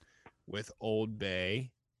oil with Old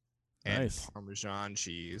Bay and Nice. Parmesan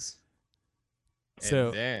cheese. And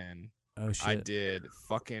So- then oh shit. I did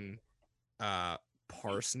fucking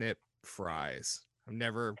parsnip fries. I've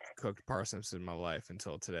never cooked parsnips in my life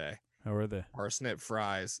until today. How are they? Parsnip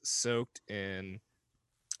fries soaked in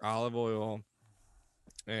olive oil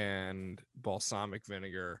and balsamic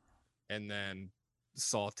vinegar, and then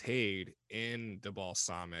sauteed in the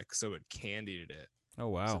balsamic, so it candied it. Oh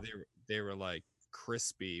wow. So they were like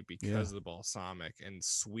crispy because of the balsamic and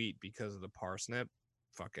sweet because of the parsnip.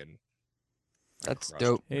 Fucking That's crushed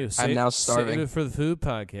dope. Hey, I'm now Save starving. it for the food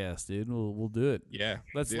podcast, dude. We'll do it. Yeah,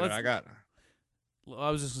 Let's.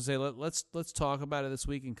 I was just gonna say let's talk about it this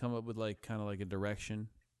week and come up with like kind of like a direction.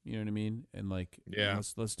 You know what I mean? And like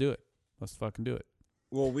let's do it. Let's fucking do it.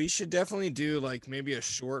 Well, we should definitely do like maybe a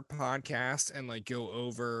short podcast and like go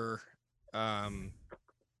over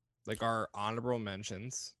like our honorable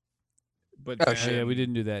mentions. But yeah, we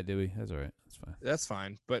didn't do that, did we? That's all right. That's fine. That's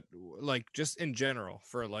fine. But like just in general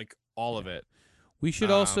for like all of it. We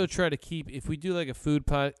should also try to keep, if we do like a food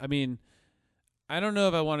pod. I mean, I don't know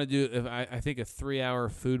if I want to do. If I think a 3-hour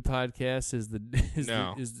food podcast is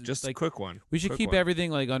just like, a quick one. We should keep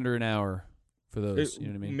everything like under an hour for those. You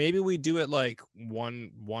know what I mean? Maybe we do it like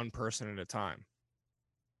one person at a time.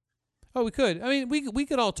 Oh, we could. I mean, we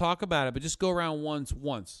could all talk about it, but just go around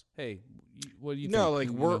once. Hey, what do you think? No, like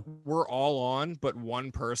we're all on, but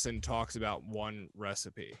one person talks about one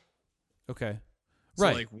recipe. Okay. So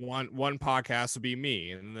right. Like one podcast would be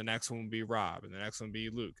me, and the next one would be Rob, and the next one would be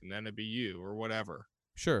Luke, and then it'd be you or whatever.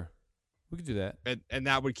 Sure. We could do that. And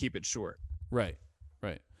that would keep it short. Right.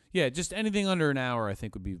 Yeah, just anything under an hour I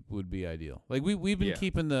think would be ideal. Like we've been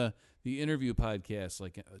keeping the interview podcast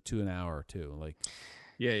like to an hour too. Like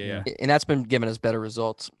Yeah. And that's been giving us better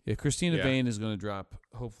results. Yeah, Christina Vane is going to drop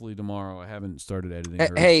hopefully tomorrow. I haven't started editing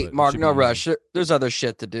her. Hey, Mark, no rush. There's other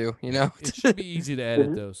shit to do, you know? It should be easy to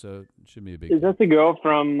edit, though, so it shouldn't be a big Is that the girl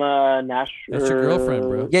from Nashville? That's your girlfriend,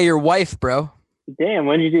 bro. Yeah, your wife, bro. Damn,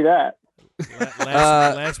 when did you do that?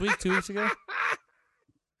 Last week, 2 weeks ago?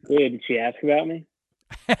 Dude, did she ask about me?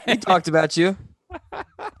 He talked about you.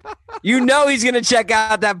 You know he's going to check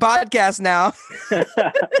out that podcast now.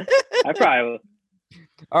 I probably will.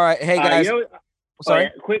 All right. Hey, guys.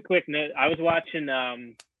 Sorry. Quick note. I was watching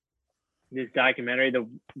this documentary, the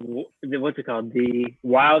what's it called? The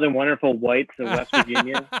Wild and Wonderful Whites of West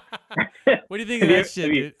Virginia. What do you think of that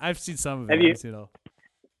shit, dude? I've seen some of it. I haven't seen it all.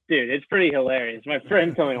 Dude, it's pretty hilarious. My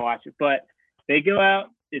friend told me to watch it. But they go out,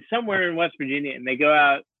 it's somewhere in West Virginia, and they go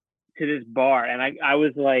out to this bar. And I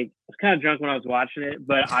was kind of drunk when I was watching it,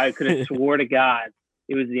 but I could have swore to God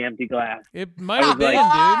it was the empty glass. It might have been,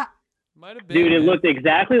 dude. Might have been. Dude, it looked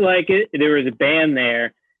exactly like it. There was a band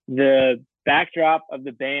there. The backdrop of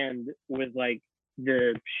the band was like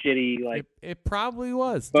the shitty, like it probably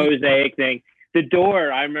was mosaic thing. The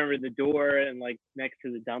door, I remember the door and like next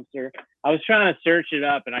to the dumpster. I was trying to search it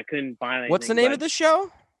up and I couldn't find anything. What's the name of the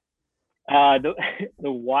show? The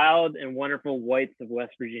Wild and Wonderful Whites of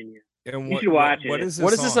West Virginia. And you should watch it. What is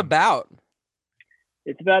this about?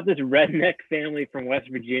 It's about this redneck family from West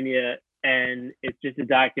Virginia, and it's just a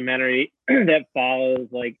documentary that follows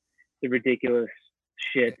like the ridiculous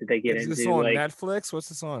shit that they get into. Is this on like, Netflix? What's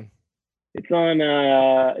this on? It's on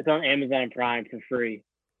Amazon Prime for free.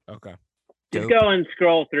 Okay. Just go and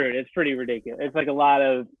scroll through it. It's pretty ridiculous. It's like a lot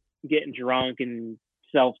of getting drunk and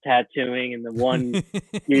self-tattooing, and the one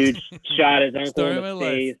dude shot his uncle in the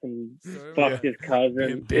face and fucked his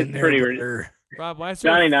cousin. It's pretty ridiculous. Rob, why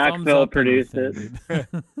Johnny Knoxville produced it.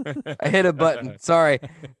 I hit a button. Sorry.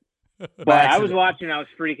 But I was watching. I was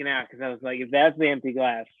freaking out because I was like, if that's the empty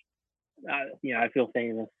glass, I feel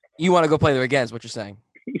famous. You want to go play there again? Is what you're saying?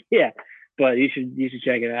 Yeah, but you should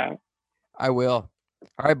check it out. I will.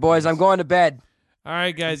 All right, boys. I'm going to bed. All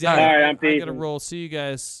right, guys. Yeah, all right, I'm I gotta roll. See you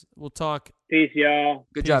guys. We'll talk. Peace, y'all.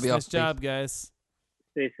 Good job, y'all. Nice job, guys.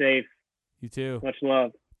 Stay safe. You too. Much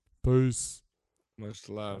love. Peace. Much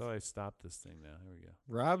love. How do I stop this thing now? Here we go.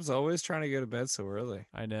 Rob's always trying to go to bed so early.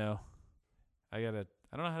 I know. I don't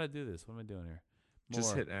know how to do this. What am I doing here?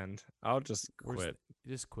 Just hit end. I'll just quit.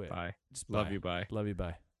 Just quit. Bye. Just love bye. you. Bye. Love you.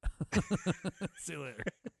 Bye. See you later.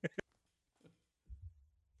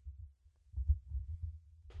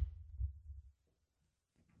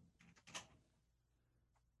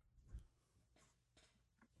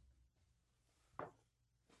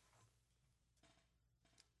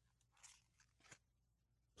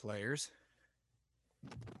 Players.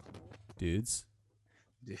 Dudes.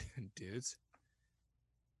 Dudes.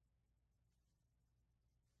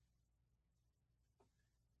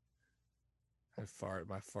 My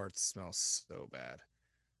farts smell so bad.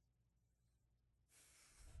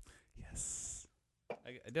 Yes.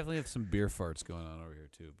 I definitely have some beer farts going on over here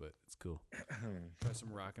too, but it's cool. Try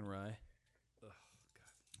some rock and rye. Oh,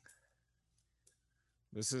 God.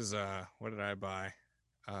 This is what did I buy?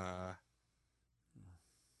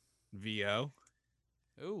 VO.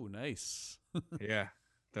 Oh, nice. Yeah,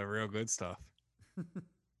 the real good stuff.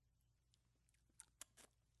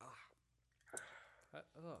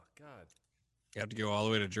 Oh God. You have to go all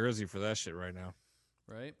the way to Jersey for that shit right now.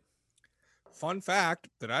 Right. Fun fact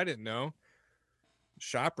that I didn't know: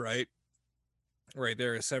 ShopRite, right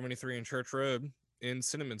there is 73 in Church Road in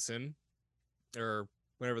Cinnaminson, or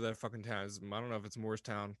whatever that fucking town is. I don't know if it's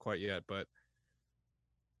Moorestown quite yet, but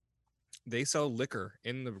they sell liquor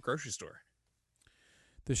in the grocery store.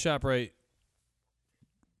 The shop right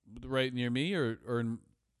near me, or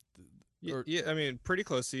Yeah, I mean, pretty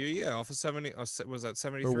close to you. Yeah, off of 70. Was that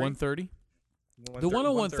 73? or 130? The one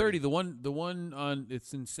on 130, the one on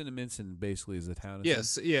it's in Cinnaminson, basically is the town.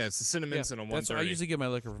 Yes, yeah, it's the Cinnaminson on 130. I usually get my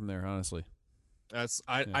liquor from there, honestly.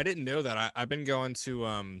 I didn't know that. I've been going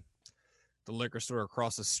to the liquor store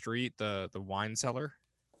across the street, the wine cellar.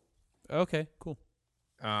 Okay, cool.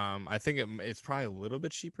 I think it's probably a little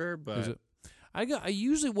bit cheaper, but Is it? I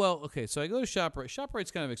usually so I go to ShopRite. ShopRite's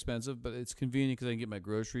kind of expensive, but it's convenient because I can get my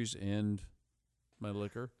groceries and my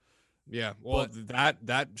liquor. yeah, well,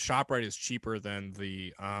 that ShopRite is cheaper than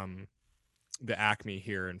the Acme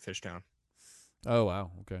here in Fishtown, Oh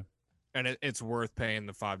wow, okay, and it's worth paying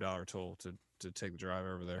the $5 toll to take the drive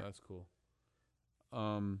over there. that's cool.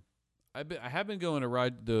 I have been going to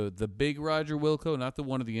the big Roger Wilco, not the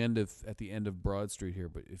one at the end of Broad Street here,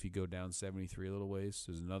 but if you go down 73 a little ways,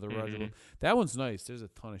 there's another Roger Wilco. That one's nice. There's a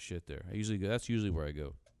ton of shit there. That's usually where I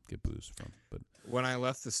go get booze from. But when I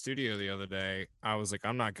left the studio the other day, I was like,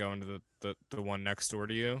 I'm not going to the one next door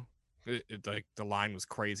to you. Like the line was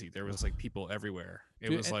crazy. There was like people everywhere. It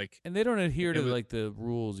was like, and they don't adhere to like the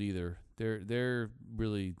rules either. They're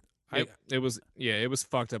really. It was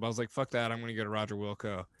fucked up. I was like, fuck that. I'm going to go to Roger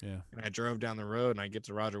Wilco. Yeah. And I drove down the road and I get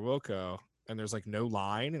to Roger Wilco and there's like no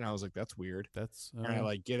line. And I was like, that's weird. And I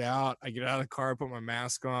like get out of the car, put my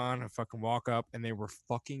mask on, I fucking walk up and they were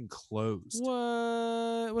fucking closed.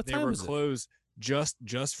 What they time were is closed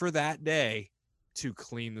just for that day to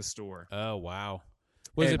clean the store. Oh, wow.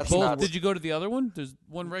 Was And it both? nuts. Did you go to the other one? There's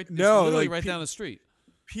one right No, literally like, right down the street.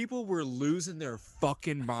 People were losing their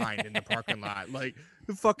fucking mind in the parking lot. Like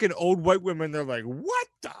the fucking old white women, they're like, what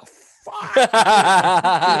the fuck?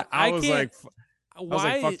 I was like,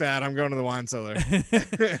 fuck that. I'm going to the wine cellar.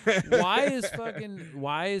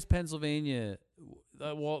 Why is Pennsylvania?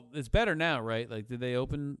 Well, it's better now, right? Like, did they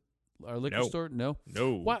open our liquor store? No.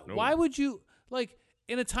 Why would you, like,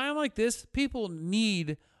 in a time like this, people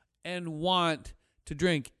need and want to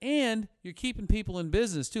drink, and you're keeping people in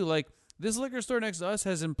business too. Like, this liquor store next to us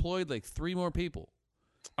has employed like 3 more people.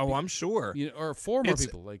 Oh, I'm sure. Or 4 more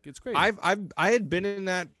people. Like, it's crazy. I had been in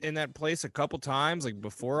that place a couple times, like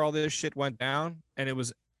before all this shit went down, and it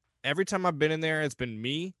was every time I've been in there, it's been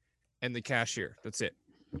me and the cashier. That's it.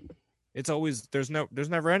 It's always there's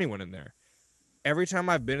never anyone in there. Every time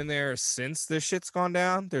I've been in there since this shit's gone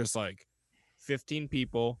down, there's like 15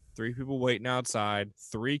 people, 3 people waiting outside,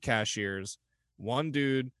 3 cashiers, 1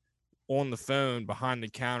 dude on the phone behind the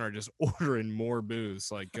counter just ordering more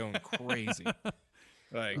booze, like going crazy.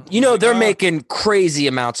 Like, they're making crazy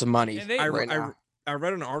amounts of money right now. I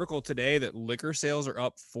read an article today that liquor sales are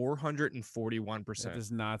up 441%. That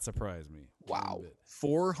does not surprise me. Wow.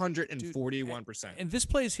 441%. And this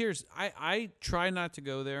place here is I try not to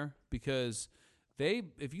go there because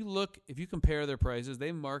if you compare their prices,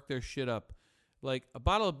 they mark their shit up. Like a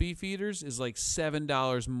bottle of Beefeaters is like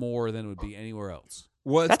 $7 more than it would be anywhere else.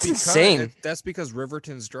 Well, that's insane. That's because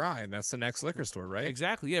Riverton's dry, and that's the next liquor store, right?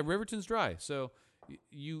 Exactly. Yeah, Riverton's dry. So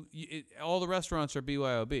all the restaurants are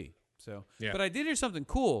BYOB. So, yeah. But I did hear something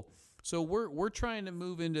cool. So we're trying to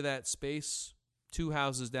move into that space 2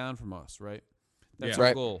 houses down from us, right? That's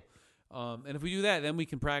our goal. And if we do that, then we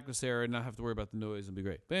can practice there and not have to worry about the noise and be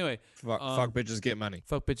great. But anyway, fuck bitches get money.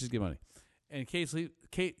 Fuck bitches get money. And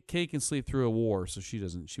Kate can sleep through a war, so she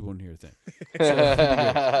won't hear a thing.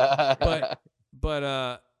 So,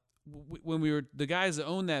 but when we were the guys that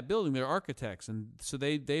own that building, they're architects, and so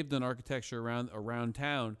they've done architecture around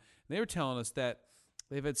town. And they were telling us that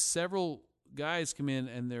they've had several guys come in,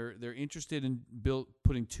 and they're interested in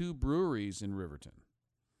putting 2 breweries in Riverton,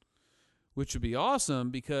 which would be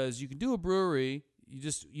awesome because you can do a brewery.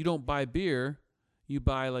 You don't buy beer, you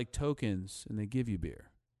buy like tokens, and they give you beer.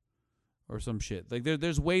 Or some shit. Like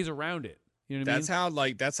there's ways around it. You know what I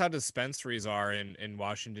mean? That's how dispensaries are in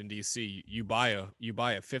Washington D.C. You buy a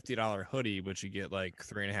 $50 hoodie, but you get like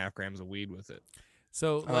 3.5 grams of weed with it.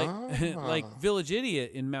 So like Village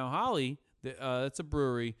Idiot in Mount Holly, that's a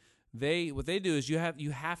brewery. What they do is you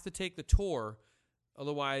have to take the tour,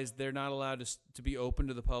 otherwise they're not allowed to be open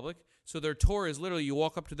to the public. So their tour is literally you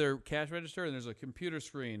walk up to their cash register and there's a computer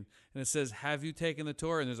screen and it says, "Have you taken the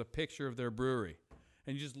tour?" and there's a picture of their brewery.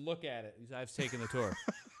 And you just look at it. I've taken the tour.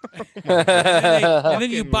 And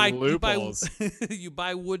then you buy loopholes. you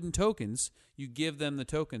buy wooden tokens. You give them the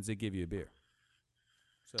tokens. They give you a beer.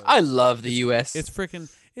 So I love the U.S. It's freaking.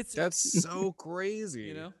 That's so crazy.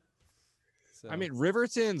 You know. So. I mean,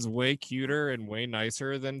 Riverton's way cuter and way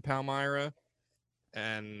nicer than Palmyra,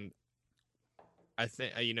 and I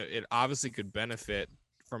think it obviously could benefit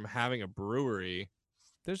from having a brewery.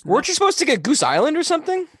 Weren't you supposed to get Goose Island or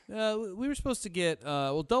something? We were supposed to get.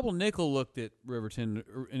 Double Nickel looked at Riverton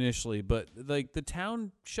initially, but like the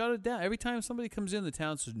town shut it down. Every time somebody comes in, the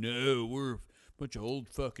town says, "No, we're a bunch of old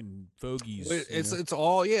fucking fogies." It's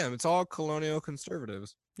all colonial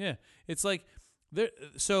conservatives. Yeah, it's like there.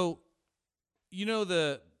 So,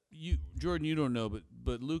 Jordan, you don't know,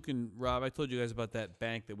 but Luke and Rob, I told you guys about that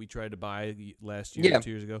bank that we tried to buy last year,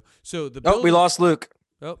 2 years ago. So the building, we lost Luke.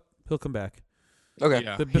 Oh, he'll come back. Okay.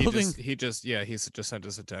 The building. He just sent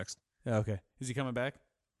us a text. Oh, okay. Is he coming back?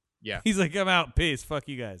 Yeah. He's like, I'm out. Peace. Fuck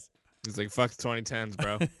you guys. He's like, fuck the 2010s,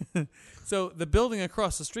 bro. So the building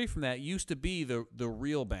across the street from that used to be the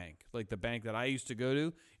real bank, like the bank that I used to go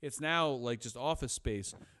to. It's now like just office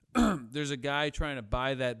space. There's a guy trying to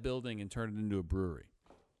buy that building and turn it into a brewery,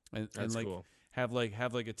 and like cool. have like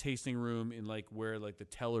a tasting room in like where like the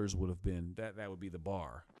tellers would have been. That would be the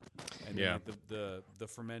bar, and then, like, the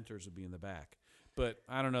fermenters would be in the back. But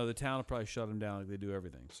I don't know. The town will probably shut them down like they do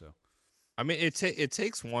everything. So, I mean, it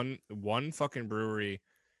takes one fucking brewery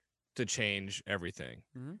to change everything.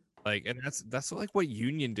 Mm-hmm. Like, and that's like what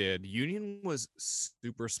Union did. Union was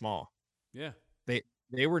super small. Yeah,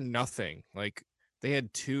 they were nothing. Like they had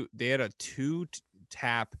a two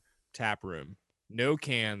tap room, no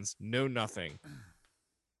cans, no nothing,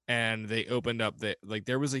 and they opened up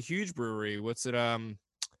there was a huge brewery. What's it?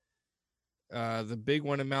 The big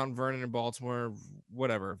one in Mount Vernon in Baltimore,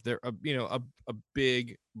 whatever. They're a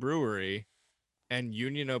big brewery, and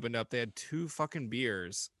Union opened up. They had 2 fucking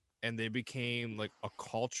beers, and they became like a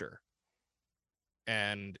culture.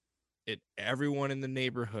 And everyone in the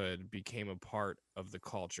neighborhood became a part of the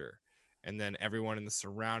culture, and then everyone in the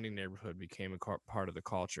surrounding neighborhood became a part of the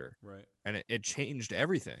culture. right. And it changed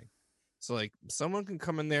everything. So like someone can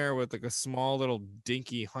come in there with like a small little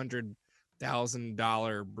dinky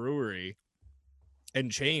 $100,000 brewery and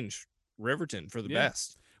change Riverton for the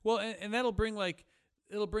best. Well, and that'll bring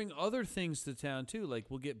it'll bring other things to town too. Like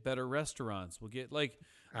we'll get better restaurants. We'll get like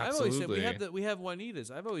I've always said we have Juanita's.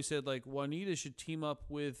 I've always said like Juanita's should team up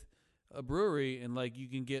with a brewery, and like you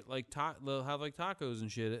can get like they'll have like tacos and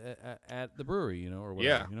shit at the brewery, or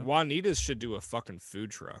whatever. Yeah, Juanita's should do a fucking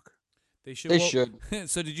food truck. They should.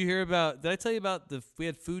 So did you hear about? Did I tell you about we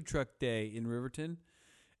had food truck day in Riverton?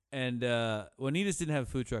 And Juanita's didn't have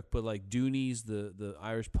a food truck, but like Dooney's, the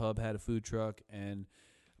Irish pub, had a food truck, and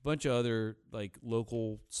a bunch of other like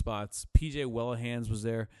local spots. PJ Wellahan's was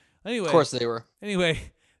there. Anyway, Of course they were.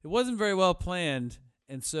 Anyway, it wasn't very well planned,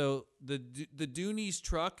 and so the Dooney's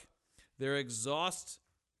truck, their exhaust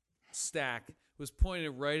stack was pointed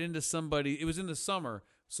right into somebody. It was in the summer,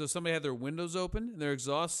 so somebody had their windows open, and their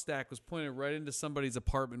exhaust stack was pointed right into somebody's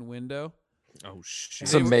apartment window. Oh shit!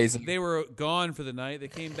 It's amazing. They were gone for the night. They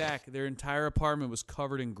came back. Their entire apartment was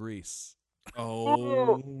covered in grease.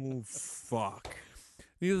 Oh fuck!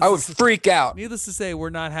 I would freak out. Needless to say,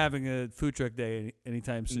 we're not having a food truck day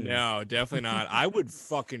anytime soon. No, definitely not. I would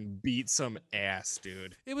fucking beat some ass,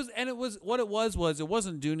 dude. It wasn't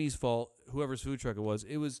Dooney's fault. Whoever's food truck it was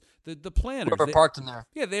the planners. Whoever parked in there.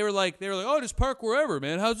 Yeah, they were like, oh, just park wherever,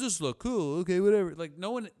 man. How's this look? Cool, okay, whatever. Like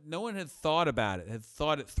no one had thought about it, had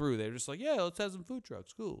thought it through. They were just like, yeah, let's have some food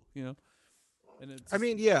trucks, cool, And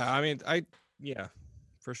yeah,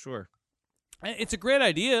 for sure. It's a great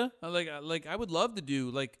idea. Like I would love to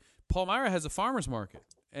do like Palmyra has a farmers market,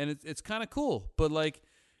 and it's kind of cool. But like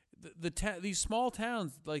these small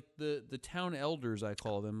towns, like the town elders, I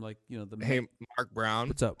call them, like Hey, Mark Brown,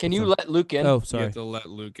 what's up? Can you let Luke in? Oh, you sorry. have to let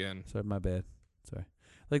Luke in. Sorry, my bad. Sorry.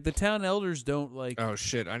 Like the town elders don't like. Oh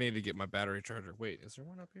shit! I need to get my battery charger. Wait, is there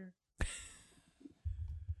one up here?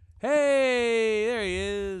 Hey, there he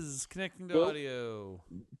is, connecting to audio.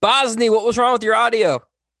 Bosny, what was wrong with your audio?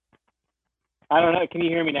 I don't know. Can you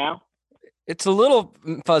hear me now? It's a little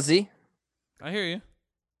fuzzy, I hear you.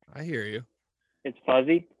 I hear you. It's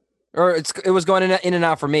fuzzy. or it was going in and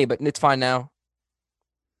out for me, but it's fine now.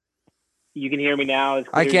 You can hear me now as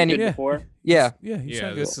I clear can. as you did Yeah. before. Yeah. Yeah,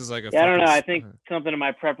 Yeah, this is like a. Yeah, I don't know. fucking I think something in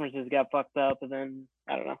my preferences got fucked up, and then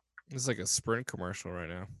I don't know. It's like a Sprint commercial right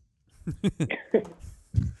now.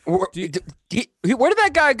 Where did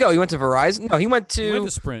that guy go? He went to Verizon? No, he went to. He went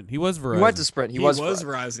to Sprint. He was Verizon. He went to Sprint. He was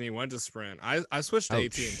Verizon. He went to Sprint. I switched to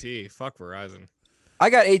AT&T. Fuck Verizon. I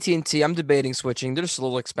got AT&T. I'm debating switching. They're just a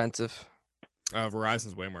little expensive.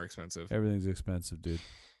 Verizon's way more expensive. Everything's expensive, dude.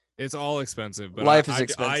 It's all expensive, but Life is I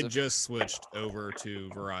expensive. just switched over to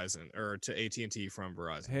Verizon or to AT&T from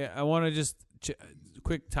Verizon. Hey, I want to just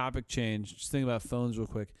quick topic change. Just think about phones real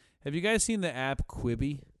quick. Have you guys seen the app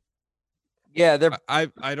Quibi? Yeah,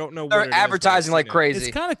 I don't know what they're it is, but I've advertising like seen it. crazy.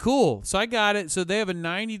 It's kind of cool. So I got it. So they have a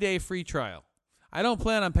 90-day free trial. I don't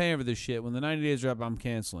plan on paying for this shit. When the 90 days are up, I'm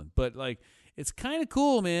canceling. But like, it's kind of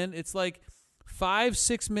cool, man. It's like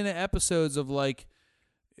 5-6 minute episodes of like,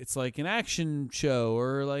 it's like an action show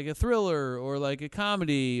or like a thriller or like a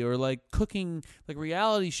comedy or like cooking, like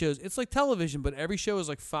reality shows. It's like television, but every show is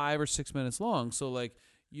like 5 or 6 minutes long. So like,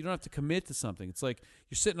 you don't have to commit to something. It's like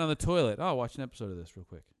you're sitting on the toilet. Oh, watch an episode of this real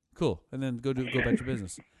quick. Cool, and then go about your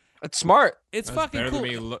business. It's smart. It's That's fucking better cool.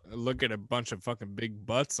 than me look at a bunch of fucking big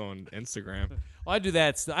butts on Instagram. Well, I do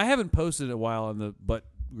that. I haven't posted in a while on the butt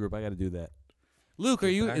group. I got to do that. Luke,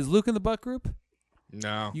 is Luke in the butt group?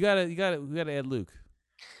 No. We gotta add Luke.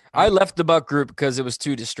 I left the butt group because it was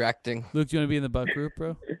too distracting. Luke, do you want to be in the butt group,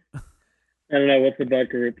 bro? I don't know what's the butt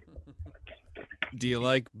group. Do you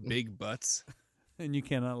like big butts? And you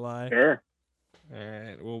cannot lie. Sure. All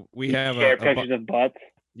right. Well, we have Share pictures of butts.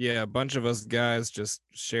 a bunch of us guys just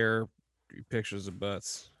share pictures of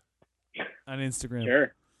butts. On Instagram.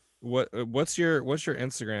 Sure. What's your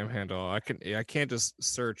Instagram handle? I can't just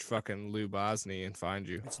search fucking Lou Bosny and find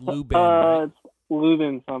you. It's Lubin, right? It's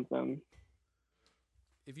Lubin something.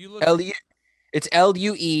 If you look, It's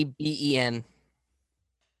LUEBEN.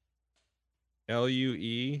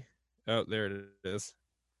 LUE. Oh, there it is.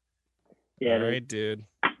 Yeah. All right, dude.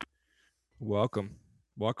 Welcome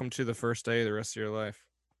to the first day of the rest of your life.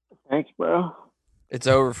 Thanks, bro. It's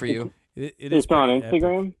over for you. it is It's on pretty epic.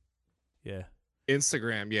 Instagram. Yeah.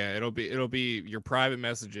 Instagram, yeah, it'll be your private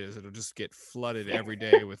messages. It'll just get flooded every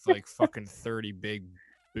day with like fucking 30 big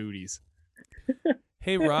booties.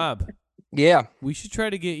 Hey, Rob, Yeah, we should try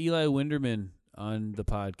to get Eli Winderman on the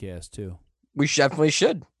podcast too. we definitely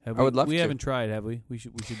should. Have I would love we to. haven't tried, have we? We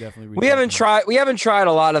should definitely. reach We out haven't to him. tried. We haven't tried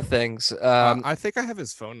a lot of things. I think I have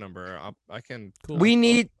his phone number. I can. Cool. We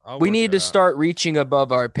need I'll we work need it to out. start reaching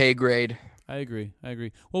above our pay grade. I agree.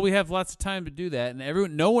 Well, we have lots of time to do that, and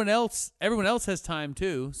everyone else has time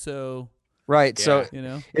too. So Right. Yeah. So you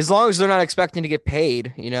know, as long as they're not expecting to get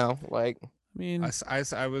paid, like I mean,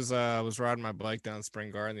 I was riding my bike down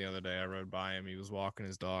Spring Garden the other day. I rode by him. He was walking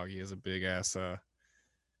his dog. He has a big ass,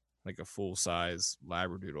 like a full size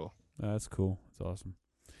Labradoodle. that's cool. That's awesome.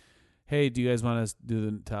 Hey, do you guys want to do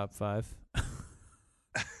the top 5?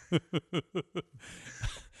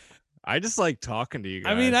 I just like talking to you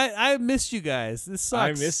guys. I mean, I missed you guys. This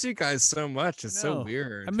sucks. I miss you guys so much. It's No. so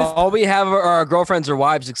weird. I miss. all we have are our girlfriends or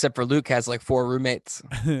wives, except for Luke has like 4 roommates.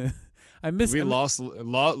 I miss. We lost.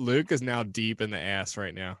 Luke is now deep in the ass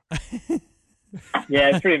right now. Yeah,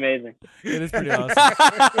 it's pretty amazing. It is pretty awesome.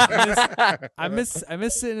 I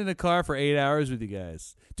miss sitting in a car for 8 hours with you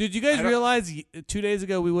guys. Dude, you guys realize 2 days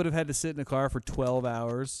ago we would have had to sit in a car for 12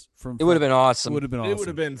 hours from It would have been It awesome. would have been awesome. It would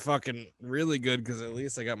have been fucking really good because at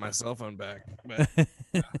least I got my cell phone back. But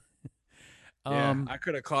yeah, I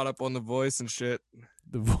could have caught up on the voice and shit.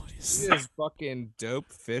 the voice. See this fucking dope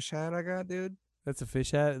fish hat I got, dude? That's a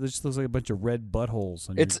fish hat. It just looks like a bunch of red buttholes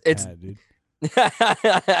on It's- your it's- hat, dude.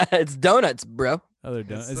 it's donuts, bro. Oh, they're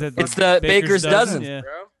done. It's Is the- that It's the Baker's dozen. Yeah,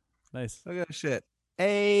 Bro, nice. look at that shit.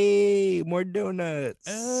 Hey, more donuts.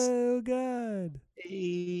 Oh God.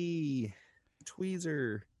 Hey,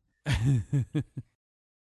 tweezer.